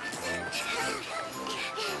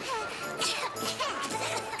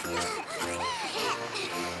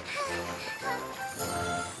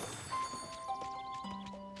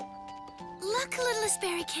 Look, littlest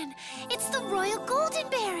berrykin, it's the royal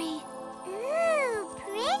goldenberry. Ooh,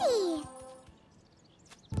 pretty.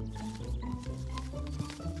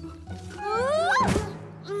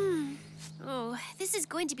 Oh, this is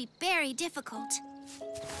going to be very difficult.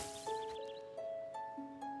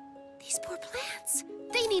 These poor plants,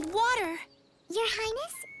 they need water. Your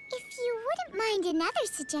Highness, if you wouldn't mind another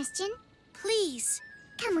suggestion. Please.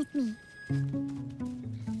 Come with me.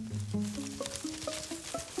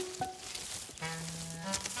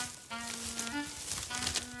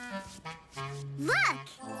 Look!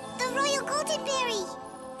 The royal goldenberry!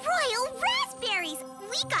 Royal raspberries!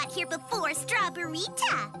 We got here before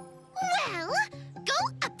Strawberryta! Well, go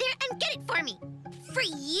up there and get it for me. For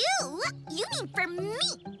you? You mean for me?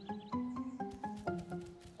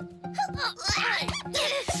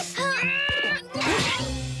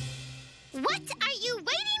 What are you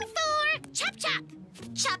waiting for? Chop chop!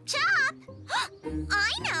 Chop chop!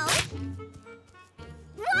 I know!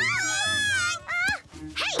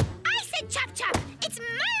 Hey, I said chop chop! It's my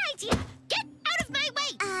idea! Get out of my way!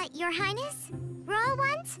 Your Highness? Royal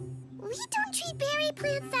ones? We don't treat berry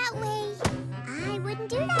plants that way. I wouldn't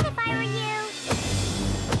do that if I were you.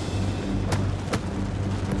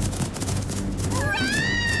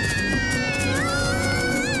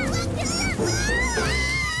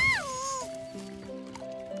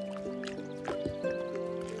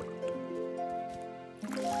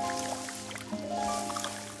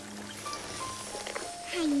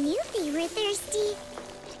 I knew they were thirsty.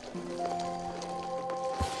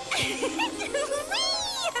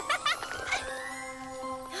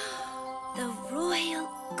 The royal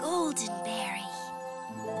goldenberry.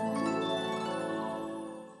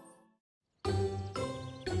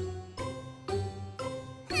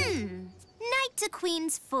 Knight to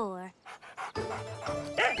Queen's 4.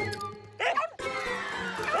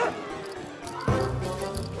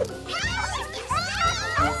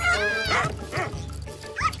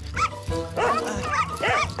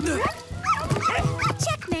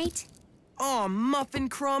 Checkmate. Aw, muffin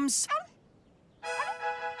crumbs.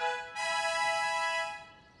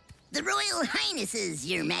 The Royal Highnesses,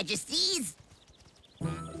 Your Majesties.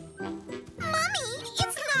 Mommy,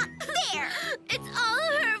 it's not fair. It's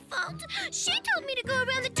all her fault. She told me to go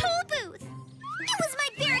around the toll booth. It was my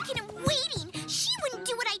barricade in waiting. She wouldn't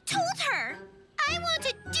do what I told her. I want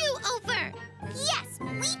a do-over. Yes,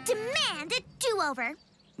 we demand a do-over.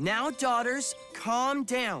 Now, daughters, calm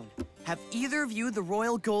down. Have either of you the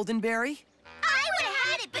royal goldenberry? I would have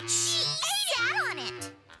had it, but she sat on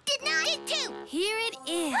it. Didn't I? Did too. Here it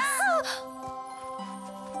is.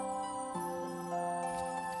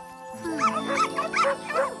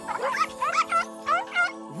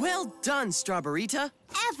 done, Strawberryta.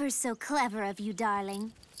 Ever so clever of you,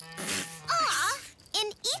 darling. Aw!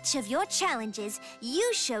 In each of your challenges,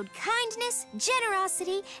 you showed kindness,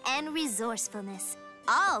 generosity, and resourcefulness.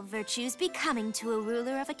 All virtues becoming to a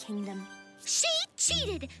ruler of a kingdom. She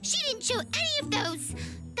cheated. She didn't show any of those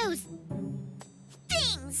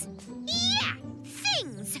things. Yeah,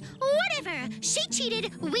 things. Whatever. She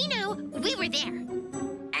cheated. We know. We were there.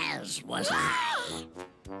 As was I.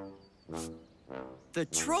 The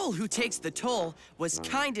troll who takes the toll was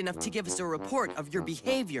kind enough to give us a report of your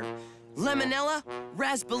behavior. Lemonella,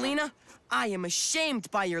 Raspberina, I am ashamed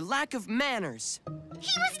by your lack of manners.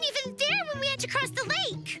 He wasn't even there when we had to cross the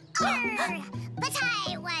lake. But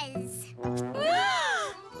I was.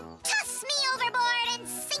 Toss me overboard and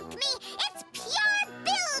sink me. It's pure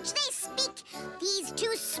bilge they speak. These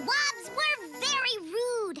two swabs were very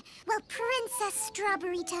rude. Well, Princess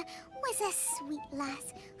Strawberryta was a sweet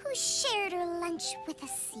lass who shared her lunch with a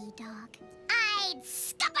sea dog. I'd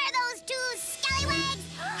scupper those two scallywags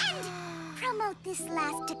and promote this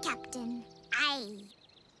lass to captain.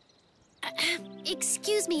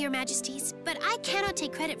 Excuse me, Your Majesties, but I cannot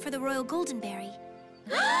take credit for the Royal Goldenberry.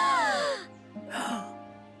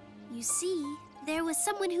 You see, there was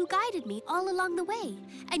someone who guided me all along the way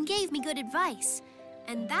and gave me good advice.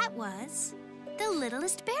 And that was the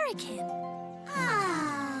littlest berrykin.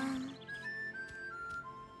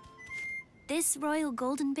 This Royal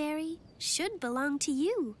Goldenberry should belong to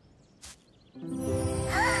you.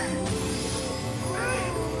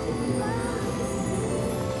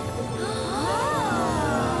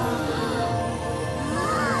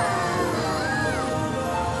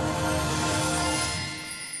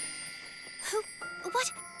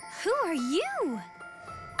 Who are you?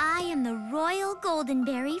 I am the Royal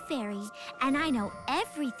Goldenberry Fairy, and I know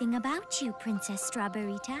everything about you, Princess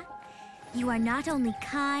Strawberryta. You are not only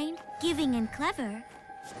kind, giving, and clever,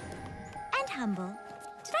 and humble.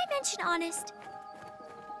 Did I mention honest?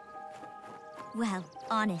 Well,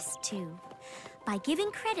 honest, too. By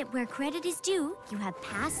giving credit where credit is due, you have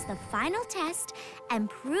passed the final test and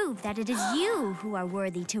proved that it is you who are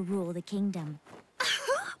worthy to rule the kingdom.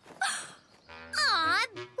 Aw,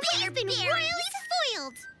 we've been royally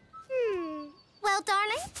spoiled. Well,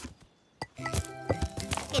 darling,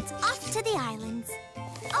 it's off to the islands.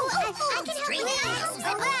 I can help you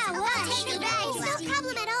out. Wow, take it back. No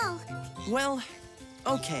problem at all. Well,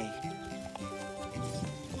 okay.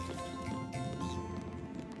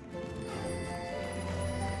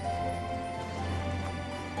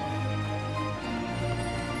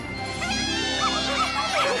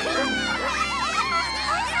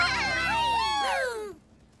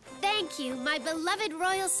 Thank you, my beloved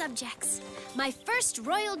royal subjects. My first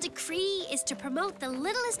royal decree is to promote the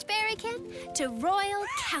littlest berrykin to royal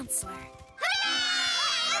counselor.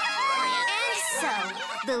 And so,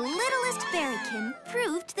 the littlest berrykin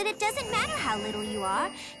proved that it doesn't matter how little you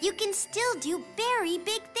are, you can still do very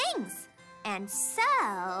big things. And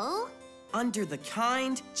so... Under the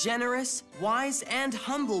kind, generous, wise, and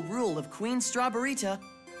humble rule of Queen Strawberryta,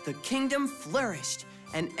 the kingdom flourished,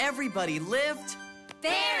 and everybody lived...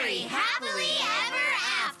 very happily ever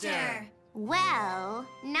after. Well,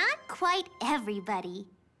 not quite everybody.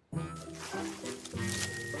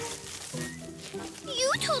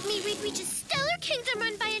 You told me we'd reach a stellar kingdom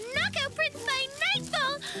run by a knockout prince by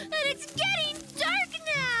nightfall, and it's getting dark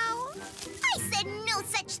now. I said no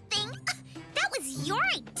such thing. That was your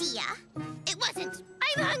idea. It wasn't.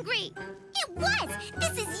 I'm hungry. It was.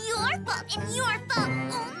 This is your fault and your fault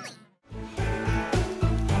only.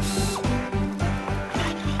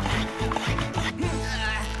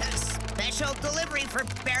 Special delivery for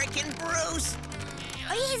Berrykin Bruce.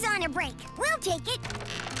 He's on a break. We'll take it.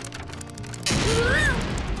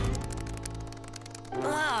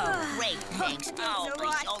 Oh, great, thanks. Oh,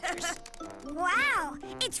 my shoulders. Wow,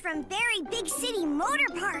 it's from Very Big City Motor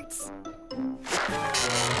Parts.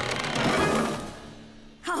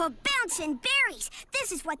 Oh, bouncing berries.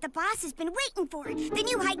 This is what the boss has been waiting for. The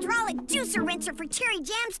new hydraulic juicer rinser for Cherry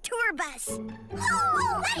Jam's tour bus.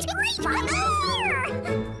 Oh, that's great!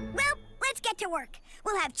 Well, let's get to work.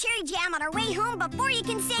 We'll have Cherry Jam on our way home before you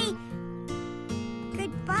can say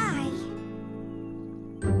goodbye.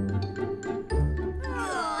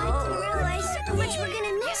 Oh, I didn't realize how much we're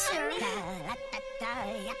gonna miss her.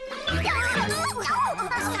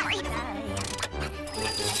 Sorry.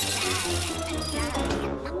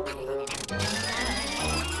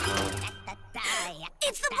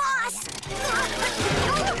 It's the boss!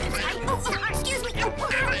 Excuse me.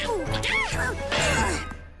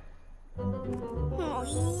 Oh,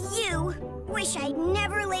 you. Wish I'd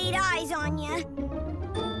never laid eyes on you.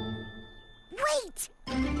 Wait!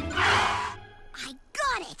 I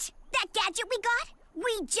got it!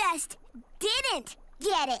 hint.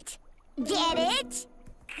 Get it? Get it?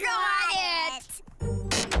 Got it!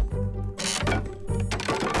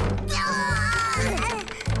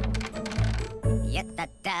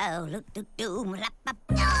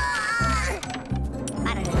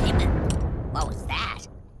 What was that?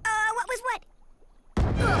 What was what?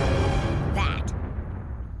 That.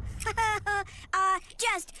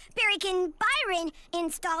 Just Berrykin Byron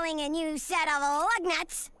installing a new set of lug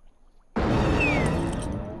nuts.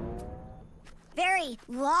 Very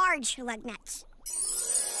large lug nuts.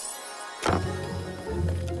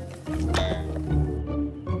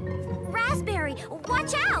 Raspberry,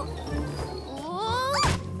 watch out!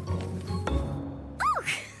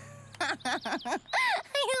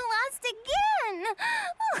 You lost again!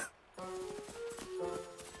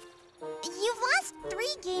 You've lost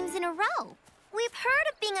 3 games in a row. We've heard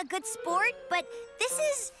of being a good sport, but this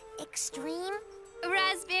is extreme.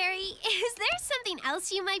 Raspberry, is there something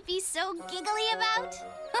else you might be so giggly about?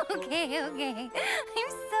 Okay.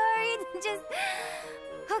 I'm sorry.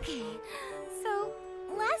 Okay. So,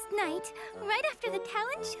 last night, right after the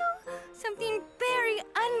talent show, something very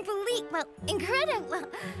incredible,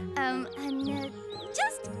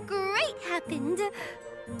 just great happened.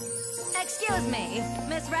 Excuse me,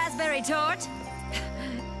 Miss Raspberry Tort.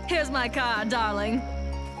 Here's my card, darling.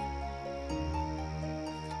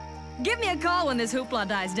 Give me a call when this hoopla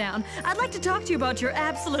dies down. I'd like to talk to you about your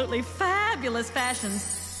absolutely fabulous fashions.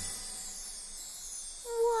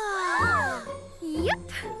 Wow!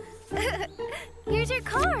 Yep. Here's your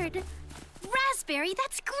card. Raspberry,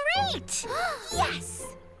 that's great! Yes!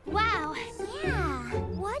 Wow. Yeah.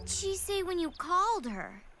 What'd she say when you called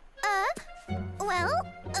her? Well,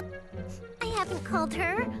 I haven't called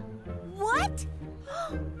her. What?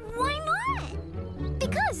 Why not?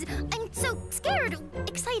 Because I'm so scared,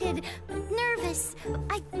 excited, nervous.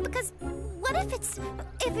 Because what if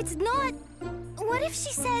it's not? What if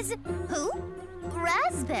she says, who?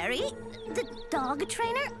 Raspberry? The dog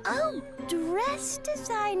trainer? Oh, dress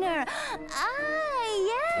designer. Ah,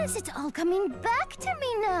 yes, it's all coming back to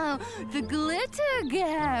me now. The glitter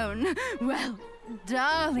gown. Well,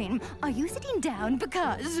 darling, are you sitting down?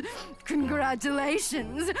 Because,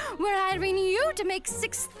 congratulations, we're hiring you to make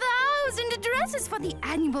 6,000 dresses for the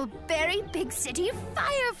annual Berry Big City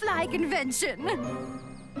Firefly Convention.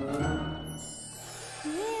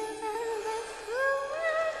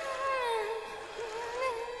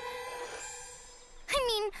 I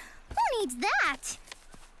mean, who needs that?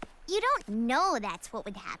 You don't know that's what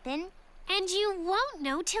would happen. And you won't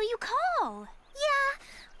know till you call. Yeah,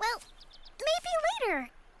 well, maybe later.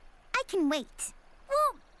 I can wait.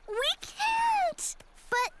 Well, we can't.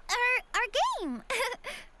 But our game.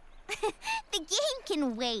 The game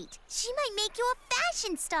can wait. She might make you a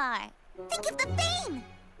fashion star. Think of the fame,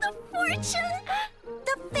 the fortune,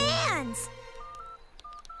 the fans.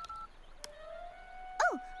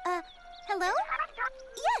 Oh, hello?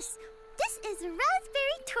 Yes, this is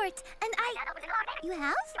Raspberry Tort, and You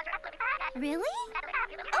have? Really?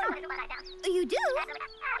 Oh, you do?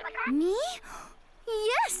 Me?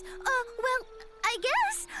 Yes! Well, I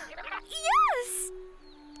guess. Yes!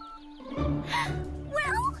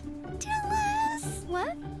 Well, tell us.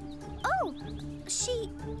 What? Oh,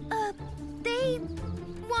 they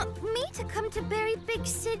want me to come to Berry Big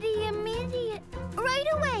City right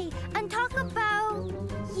away and talk about...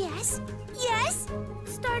 Yes?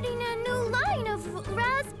 Starting a new line of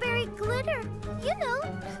raspberry glitter. You know,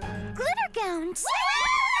 glitter gowns.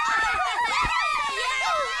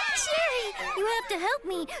 Sherry, you have to help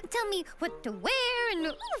me. Tell me what to wear and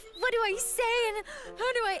what do I say and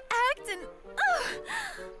how do I act and...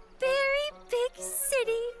 Berry Big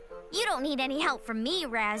City. You don't need any help from me,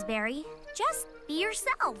 Raspberry. Just be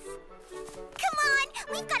yourself. Come on,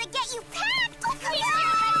 we've got to get you packed. Oh, come on,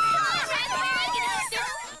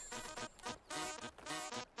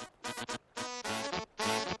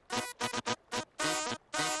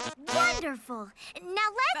 Wonderful. Now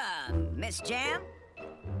let's... Miss Jam?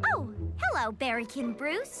 Oh, hello, Berrykin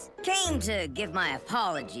Bruce. Came to give my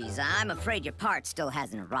apologies. I'm afraid your part still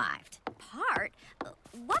hasn't arrived. Part?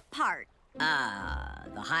 What part?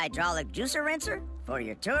 The hydraulic juicer rinser for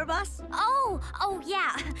your tour bus? Oh,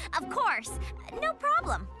 yeah, of course. No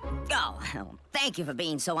problem. Oh, thank you for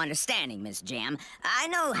being so understanding, Miss Jam. I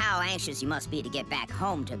know how anxious you must be to get back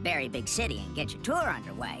home to Berry Big City and get your tour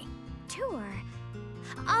underway. Tour?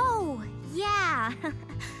 Oh, yeah.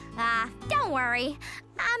 Don't worry.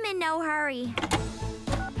 I'm in no hurry.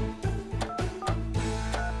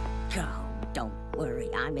 Oh, don't worry.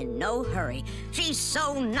 I'm in no hurry. She's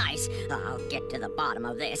so nice. I'll get to the bottom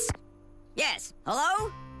of this. Yes,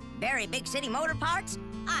 hello? Berry Big City Motor Parts?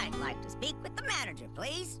 I'd like to speak with the manager,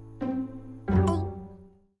 please.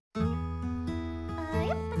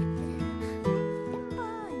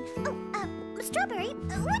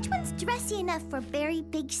 dressy enough for Berry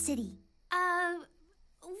Big City?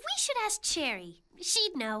 We should ask Cherry.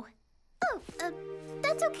 She'd know. Oh,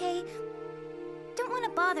 that's okay. Don't want to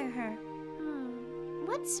bother her.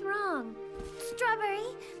 What's wrong?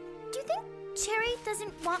 Strawberry, do you think Cherry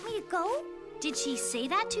doesn't want me to go? Did she say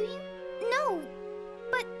that to you? No,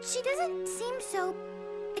 but she doesn't seem so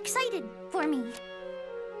excited for me.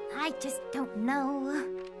 I just don't know.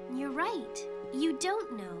 You're right. You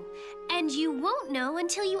don't know. And you won't know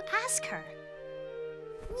until you ask her.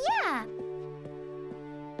 Yeah.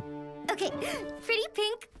 Okay, Pretty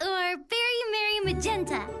Pink or Berry Merry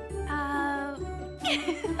Magenta?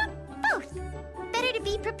 Both. Better to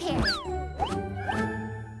be prepared. Good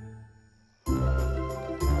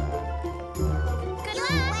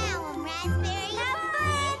luck! Wow, Raspberry. Have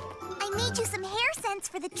fun! I made you some hair scents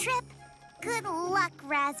for the trip. Good luck,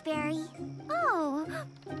 Raspberry. Oh,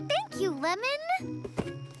 thank you, Lemon.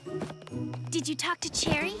 Did you talk to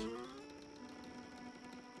Cherry?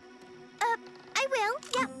 I will,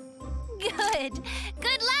 yeah. Good.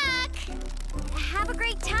 Good luck! Have a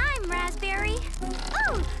great time, Raspberry.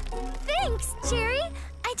 Oh, thanks, Cherry.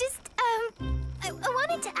 I just, I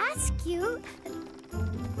wanted to ask you,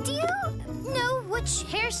 do you know which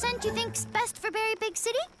hair scent you think's best for Berry Big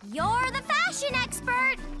City? You're the fashion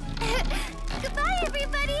expert. Goodbye,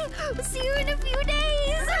 everybody. We'll see you in a few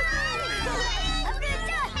days.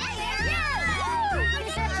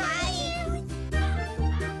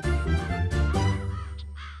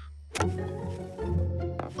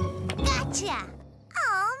 Gotcha.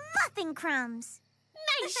 Aw, muffin crumbs.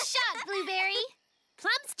 Nice shot, Blueberry.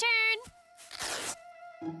 Plum's turn.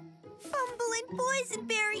 Fumbling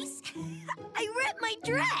boysenberries. I ripped my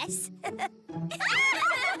dress.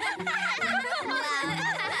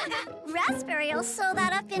 Raspberry will sew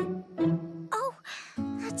that up in... Oh,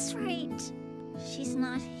 that's right. She's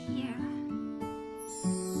not here.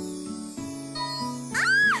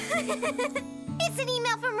 It's an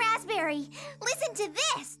email from Raspberry. Listen to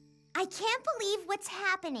this. I can't believe what's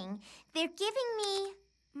happening. They're giving me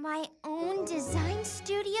my own design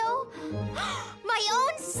studio? My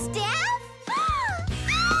own staff?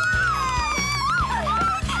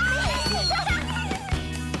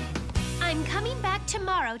 I'm coming back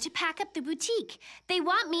tomorrow to pack up the boutique. They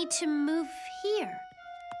want me to move here.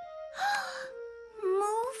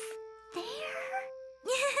 Move there?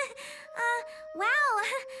 Wow,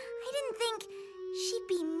 I didn't think she'd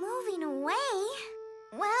be moving away.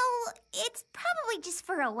 Well, it's probably just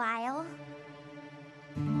for a while.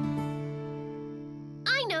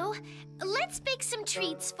 I know. Let's bake some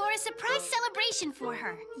treats for a surprise celebration for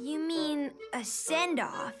her. You mean a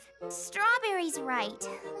send-off? Strawberry's right.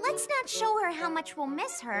 Let's not show her how much we'll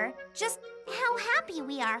miss her, just how happy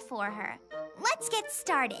we are for her. Let's get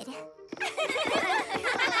started.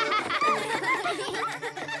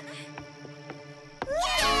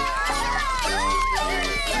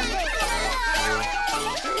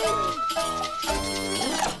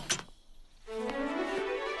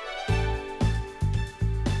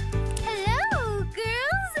 Hello,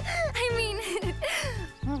 girls. I mean,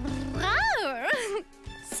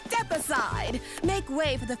 Step aside. Make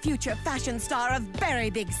way for the future fashion star of Berry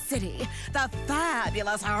Big City, the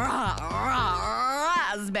fabulous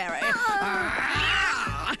Raspberry.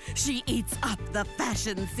 She eats up the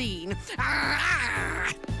fashion scene.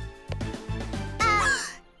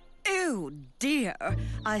 Ew, dear.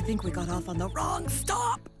 I think we got off on the wrong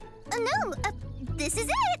stop. No, this is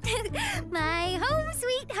it. My home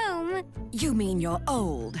sweet home. You mean your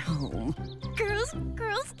old home. Girls,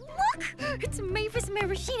 look! It's Mavis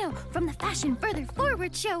Maraschino from the Fashion Further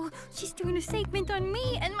Forward show. She's doing a segment on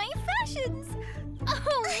me and my fashions.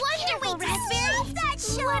 Oh, wonderful, Raspberry! That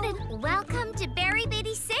show. Welcome to Berry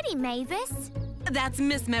Bitty City, Mavis. That's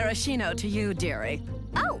Miss Maraschino to you, dearie.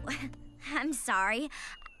 Oh, I'm sorry.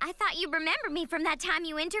 I thought you remember me from that time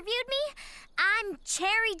you interviewed me. I'm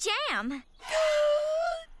Cherry Jam.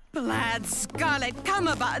 Plaid scarlet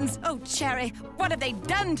cummerbunds. Oh, Cherry, what have they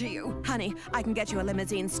done to you? Honey, I can get you a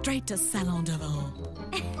limousine straight to Salon Devant.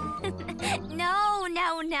 No.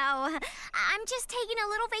 I'm just taking a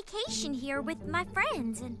little vacation here with my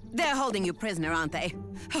friends and... They're holding you prisoner, aren't they?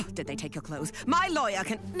 Oh, did they take your clothes? My lawyer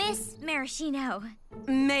can... Miss Maraschino.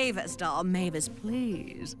 Mavis, doll. Mavis,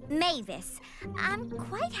 please. Mavis. I'm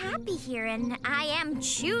quite happy here, and I am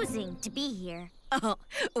choosing to be here. Oh,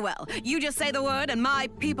 well, you just say the word and my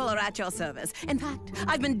people are at your service. In fact,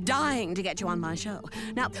 I've been dying to get you on my show.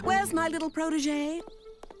 Now, where's my little protege?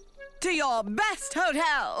 To your best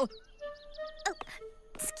hotel! Oh,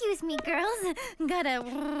 excuse me, girls. Gotta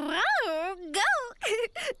go.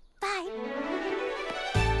 Bye.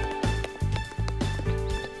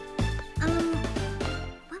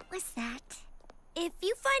 What was that? If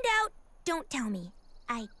you find out, don't tell me.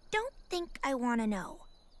 I don't think I want to know.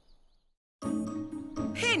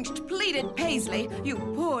 Pinched, pleated Paisley, you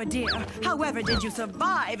poor dear. However did you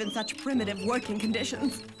survive in such primitive working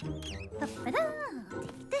conditions? Take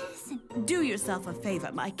this and... Do yourself a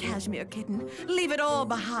favor, my cashmere kitten. Leave it all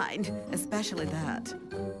behind, especially that.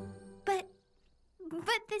 But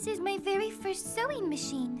this is my very first sewing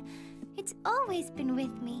machine. It's always been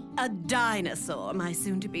with me. A dinosaur, my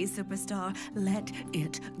soon-to-be superstar. Let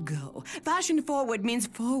it go. Fashion forward means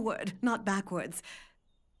forward, not backwards.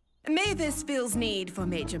 Mavis feels need for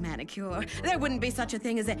major manicure. There wouldn't be such a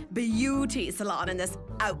thing as a beauty salon in this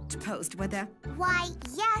outpost, would there? Why,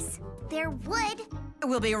 yes, there would.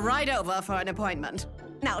 We'll be right over for an appointment.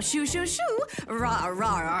 Now, shoo, shoo, shoo. Rah,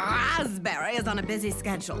 rah, Raspberry is on a busy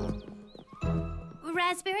schedule.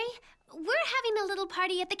 Raspberry, we're having a little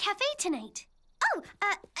party at the cafe tonight. Oh,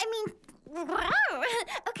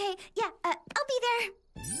 okay, yeah, I'll be there.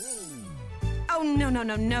 Oh,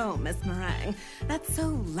 no, Miss Meringue. That's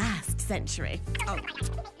so last century. Oh,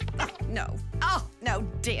 no. Oh, no,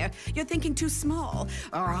 dear. You're thinking too small.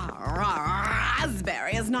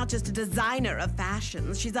 Raspberry is not just a designer of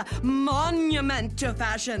fashions. She's a monument to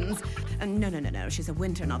fashions. No. She's a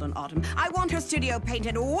winter, not an autumn. I want her studio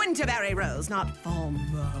painted winterberry rose, not fall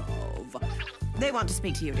mauve. They want to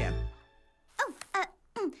speak to you, dear.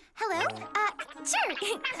 Hello? Sure.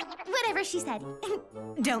 Whatever she said.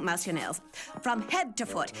 Don't mouse your nails. From head to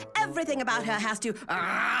foot, everything about her has to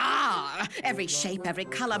every shape, every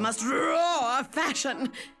color must roar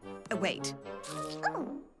fashion. Wait.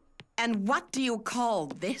 Oh. And what do you call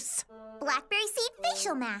this? Blackberry seed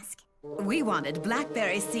facial mask. We wanted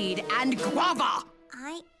blackberry seed and guava.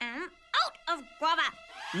 I am out of guava.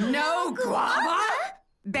 No guava?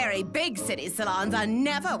 Very big city salons are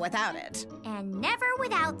never without it. And never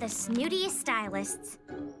without the snootiest stylists.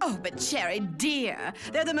 Oh, but Cherry, dear,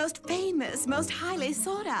 they're the most famous, most highly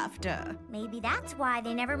sought after. Maybe that's why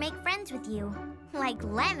they never make friends with you, like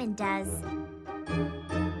Lemon does.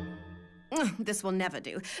 This will never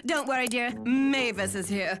do. Don't worry, dear. Mavis is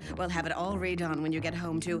here. We'll have it all redone when you get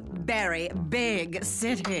home to Berry Big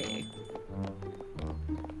City.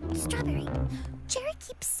 Strawberry, Cherry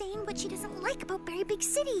keeps saying what she doesn't like about Berry Big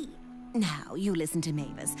City. Now, you listen to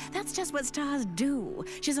Mavis. That's just what stars do.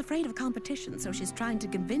 She's afraid of competition, so she's trying to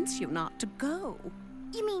convince you not to go.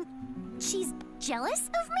 You mean she's jealous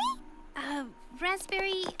of me?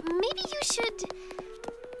 Raspberry, maybe you should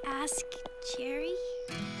ask Cherry?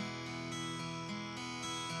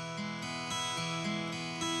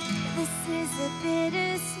 This is a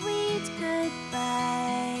bittersweet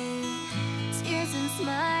goodbye. Tears and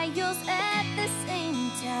smiles at the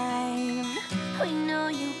same time. We know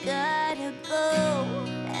you gotta go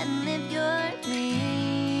and live your dream.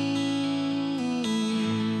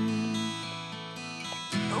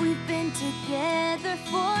 We've been together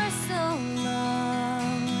for so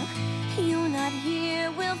long. You not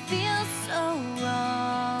here will feel so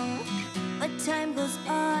wrong. But time goes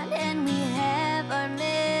on and we have our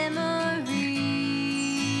memories.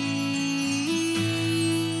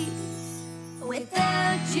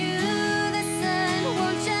 Without you, the sun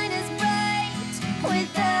won't shine as bright.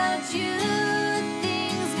 Without you,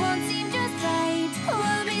 things won't seem just right.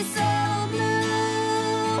 We'll be so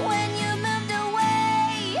blue when you moved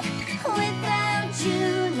away. Without you,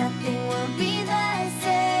 nothing will be the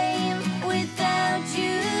same. Without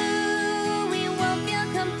you, we won't feel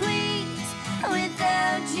complete.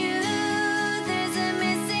 Without you,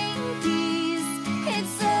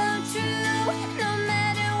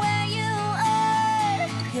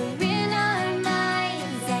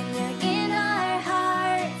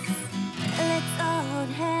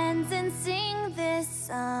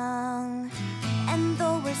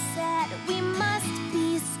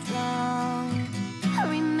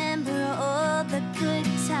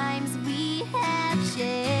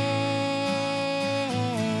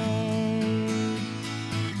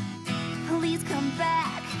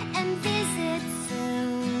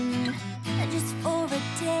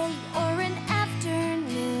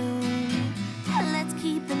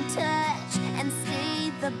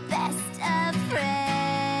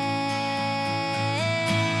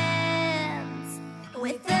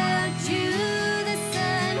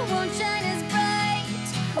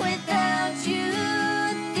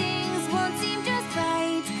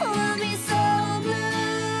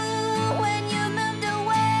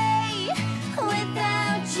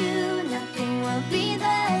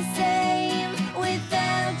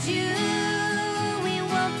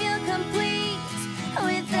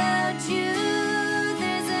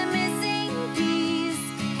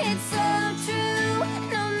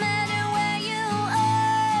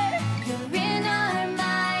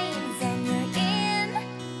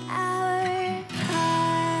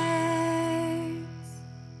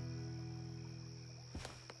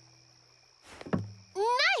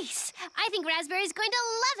 Raspberry's going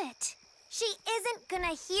to love it. She isn't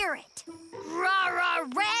gonna hear it. Rah-rah,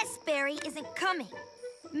 Raspberry isn't coming.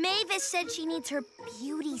 Mavis said she needs her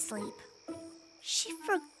beauty sleep. She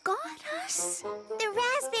forgot us? The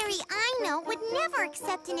Raspberry I know would never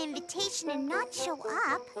accept an invitation and not show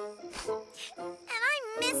up. And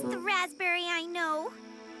I miss the Raspberry I know.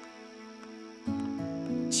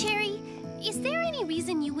 Cherry, is there any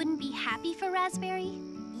reason you wouldn't be happy for Raspberry?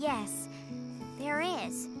 Yes, there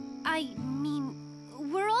is. I mean,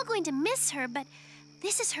 we're all going to miss her, but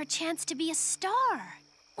this is her chance to be a star.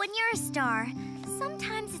 When you're a star,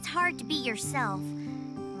 sometimes it's hard to be yourself.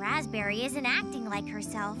 Raspberry isn't acting like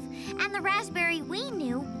herself, and the Raspberry we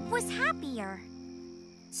knew was happier.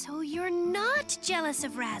 So you're not jealous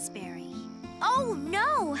of Raspberry? Oh,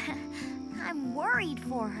 no! I'm worried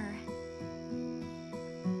for her.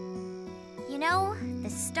 You know, the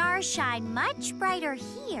stars shine much brighter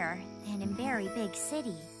here than in Berry Big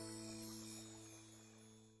City.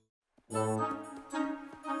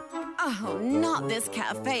 Oh, not this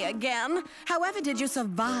cafe again. However did you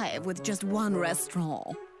survive with just one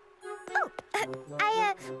restaurant? Oh,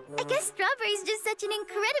 I guess Strawberry's just such an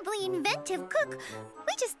incredibly inventive cook.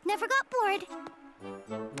 We just never got bored.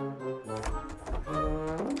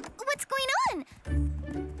 What's going on?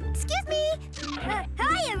 Excuse me.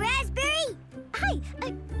 Hiya, Raspberry! Hi, do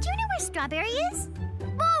you know where Strawberry is?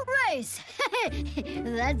 Boat race!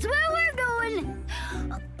 That's where we're going!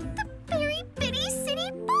 The Berry Bitty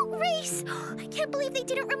City boat race! I can't believe they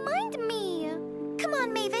didn't remind me. Come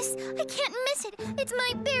on, Mavis. I can't miss it. It's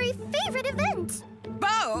my very favorite event.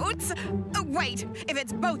 Boats? Wait, if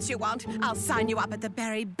it's boats you want, I'll sign you up at the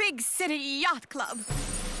Berry Big City Yacht Club.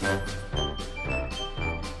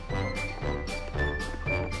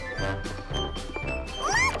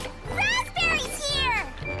 Look! Raspberry's here!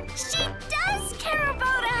 She does care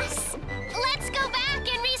about us! Let's go back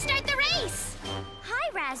and restart the race! Hi,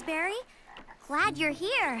 Raspberry. Glad you're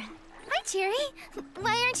here. Hi, Cherry.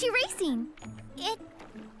 Why aren't you racing? It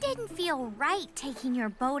didn't feel right taking your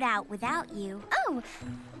boat out without you. Oh,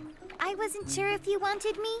 I wasn't sure if you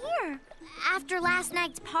wanted me here. After last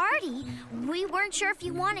night's party, we weren't sure if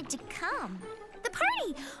you wanted to come. The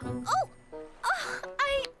party! Oh,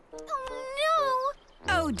 no!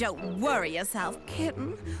 Oh, don't worry yourself,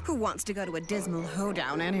 kitten. Who wants to go to a dismal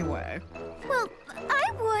hoedown anyway? Well,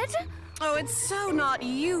 I would. Oh, it's so not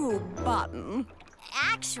you, Button.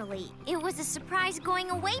 Actually, it was a surprise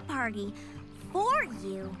going-away party for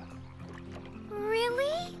you.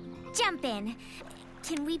 Really? Jump in.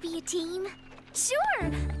 Can we be a team?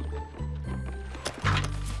 Sure.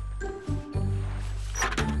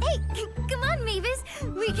 Hey, come on, Mavis.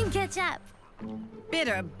 We can catch up.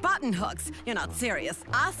 Bitter button hooks. You're not serious.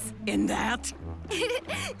 Us in that?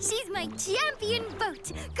 She's my champion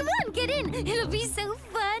boat. Come on, get in. It'll be so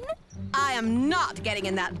fun. I am not getting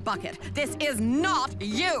in that bucket. This is not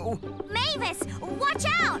you. Mavis, watch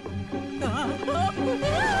out!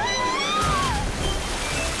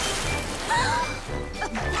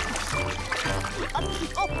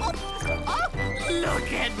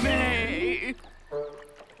 Look at me!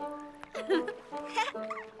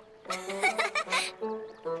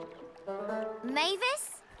 Mavis,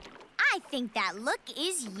 I think that look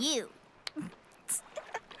is you.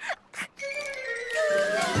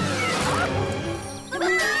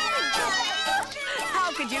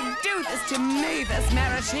 How could you do this to Mavis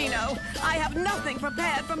Maraschino? I have nothing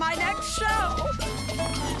prepared for my next show.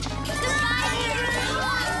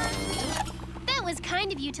 That was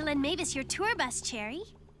kind of you to lend Mavis your tour bus, Cherry.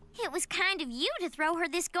 It was kind of you to throw her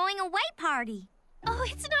this going-away party. Oh,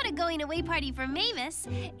 it's not a going-away party for Mavis.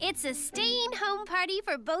 It's a staying-home party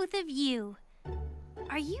for both of you.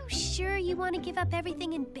 Are you sure you want to give up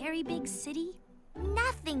everything in Berry Big City?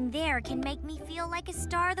 Nothing there can make me feel like a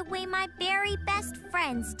star the way my very best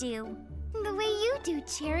friends do. The way you do,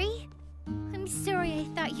 Cherry. I'm sorry I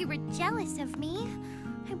thought you were jealous of me.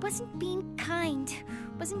 I wasn't being kind,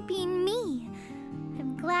 wasn't being me.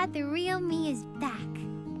 I'm glad the real me is back.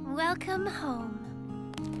 Welcome home.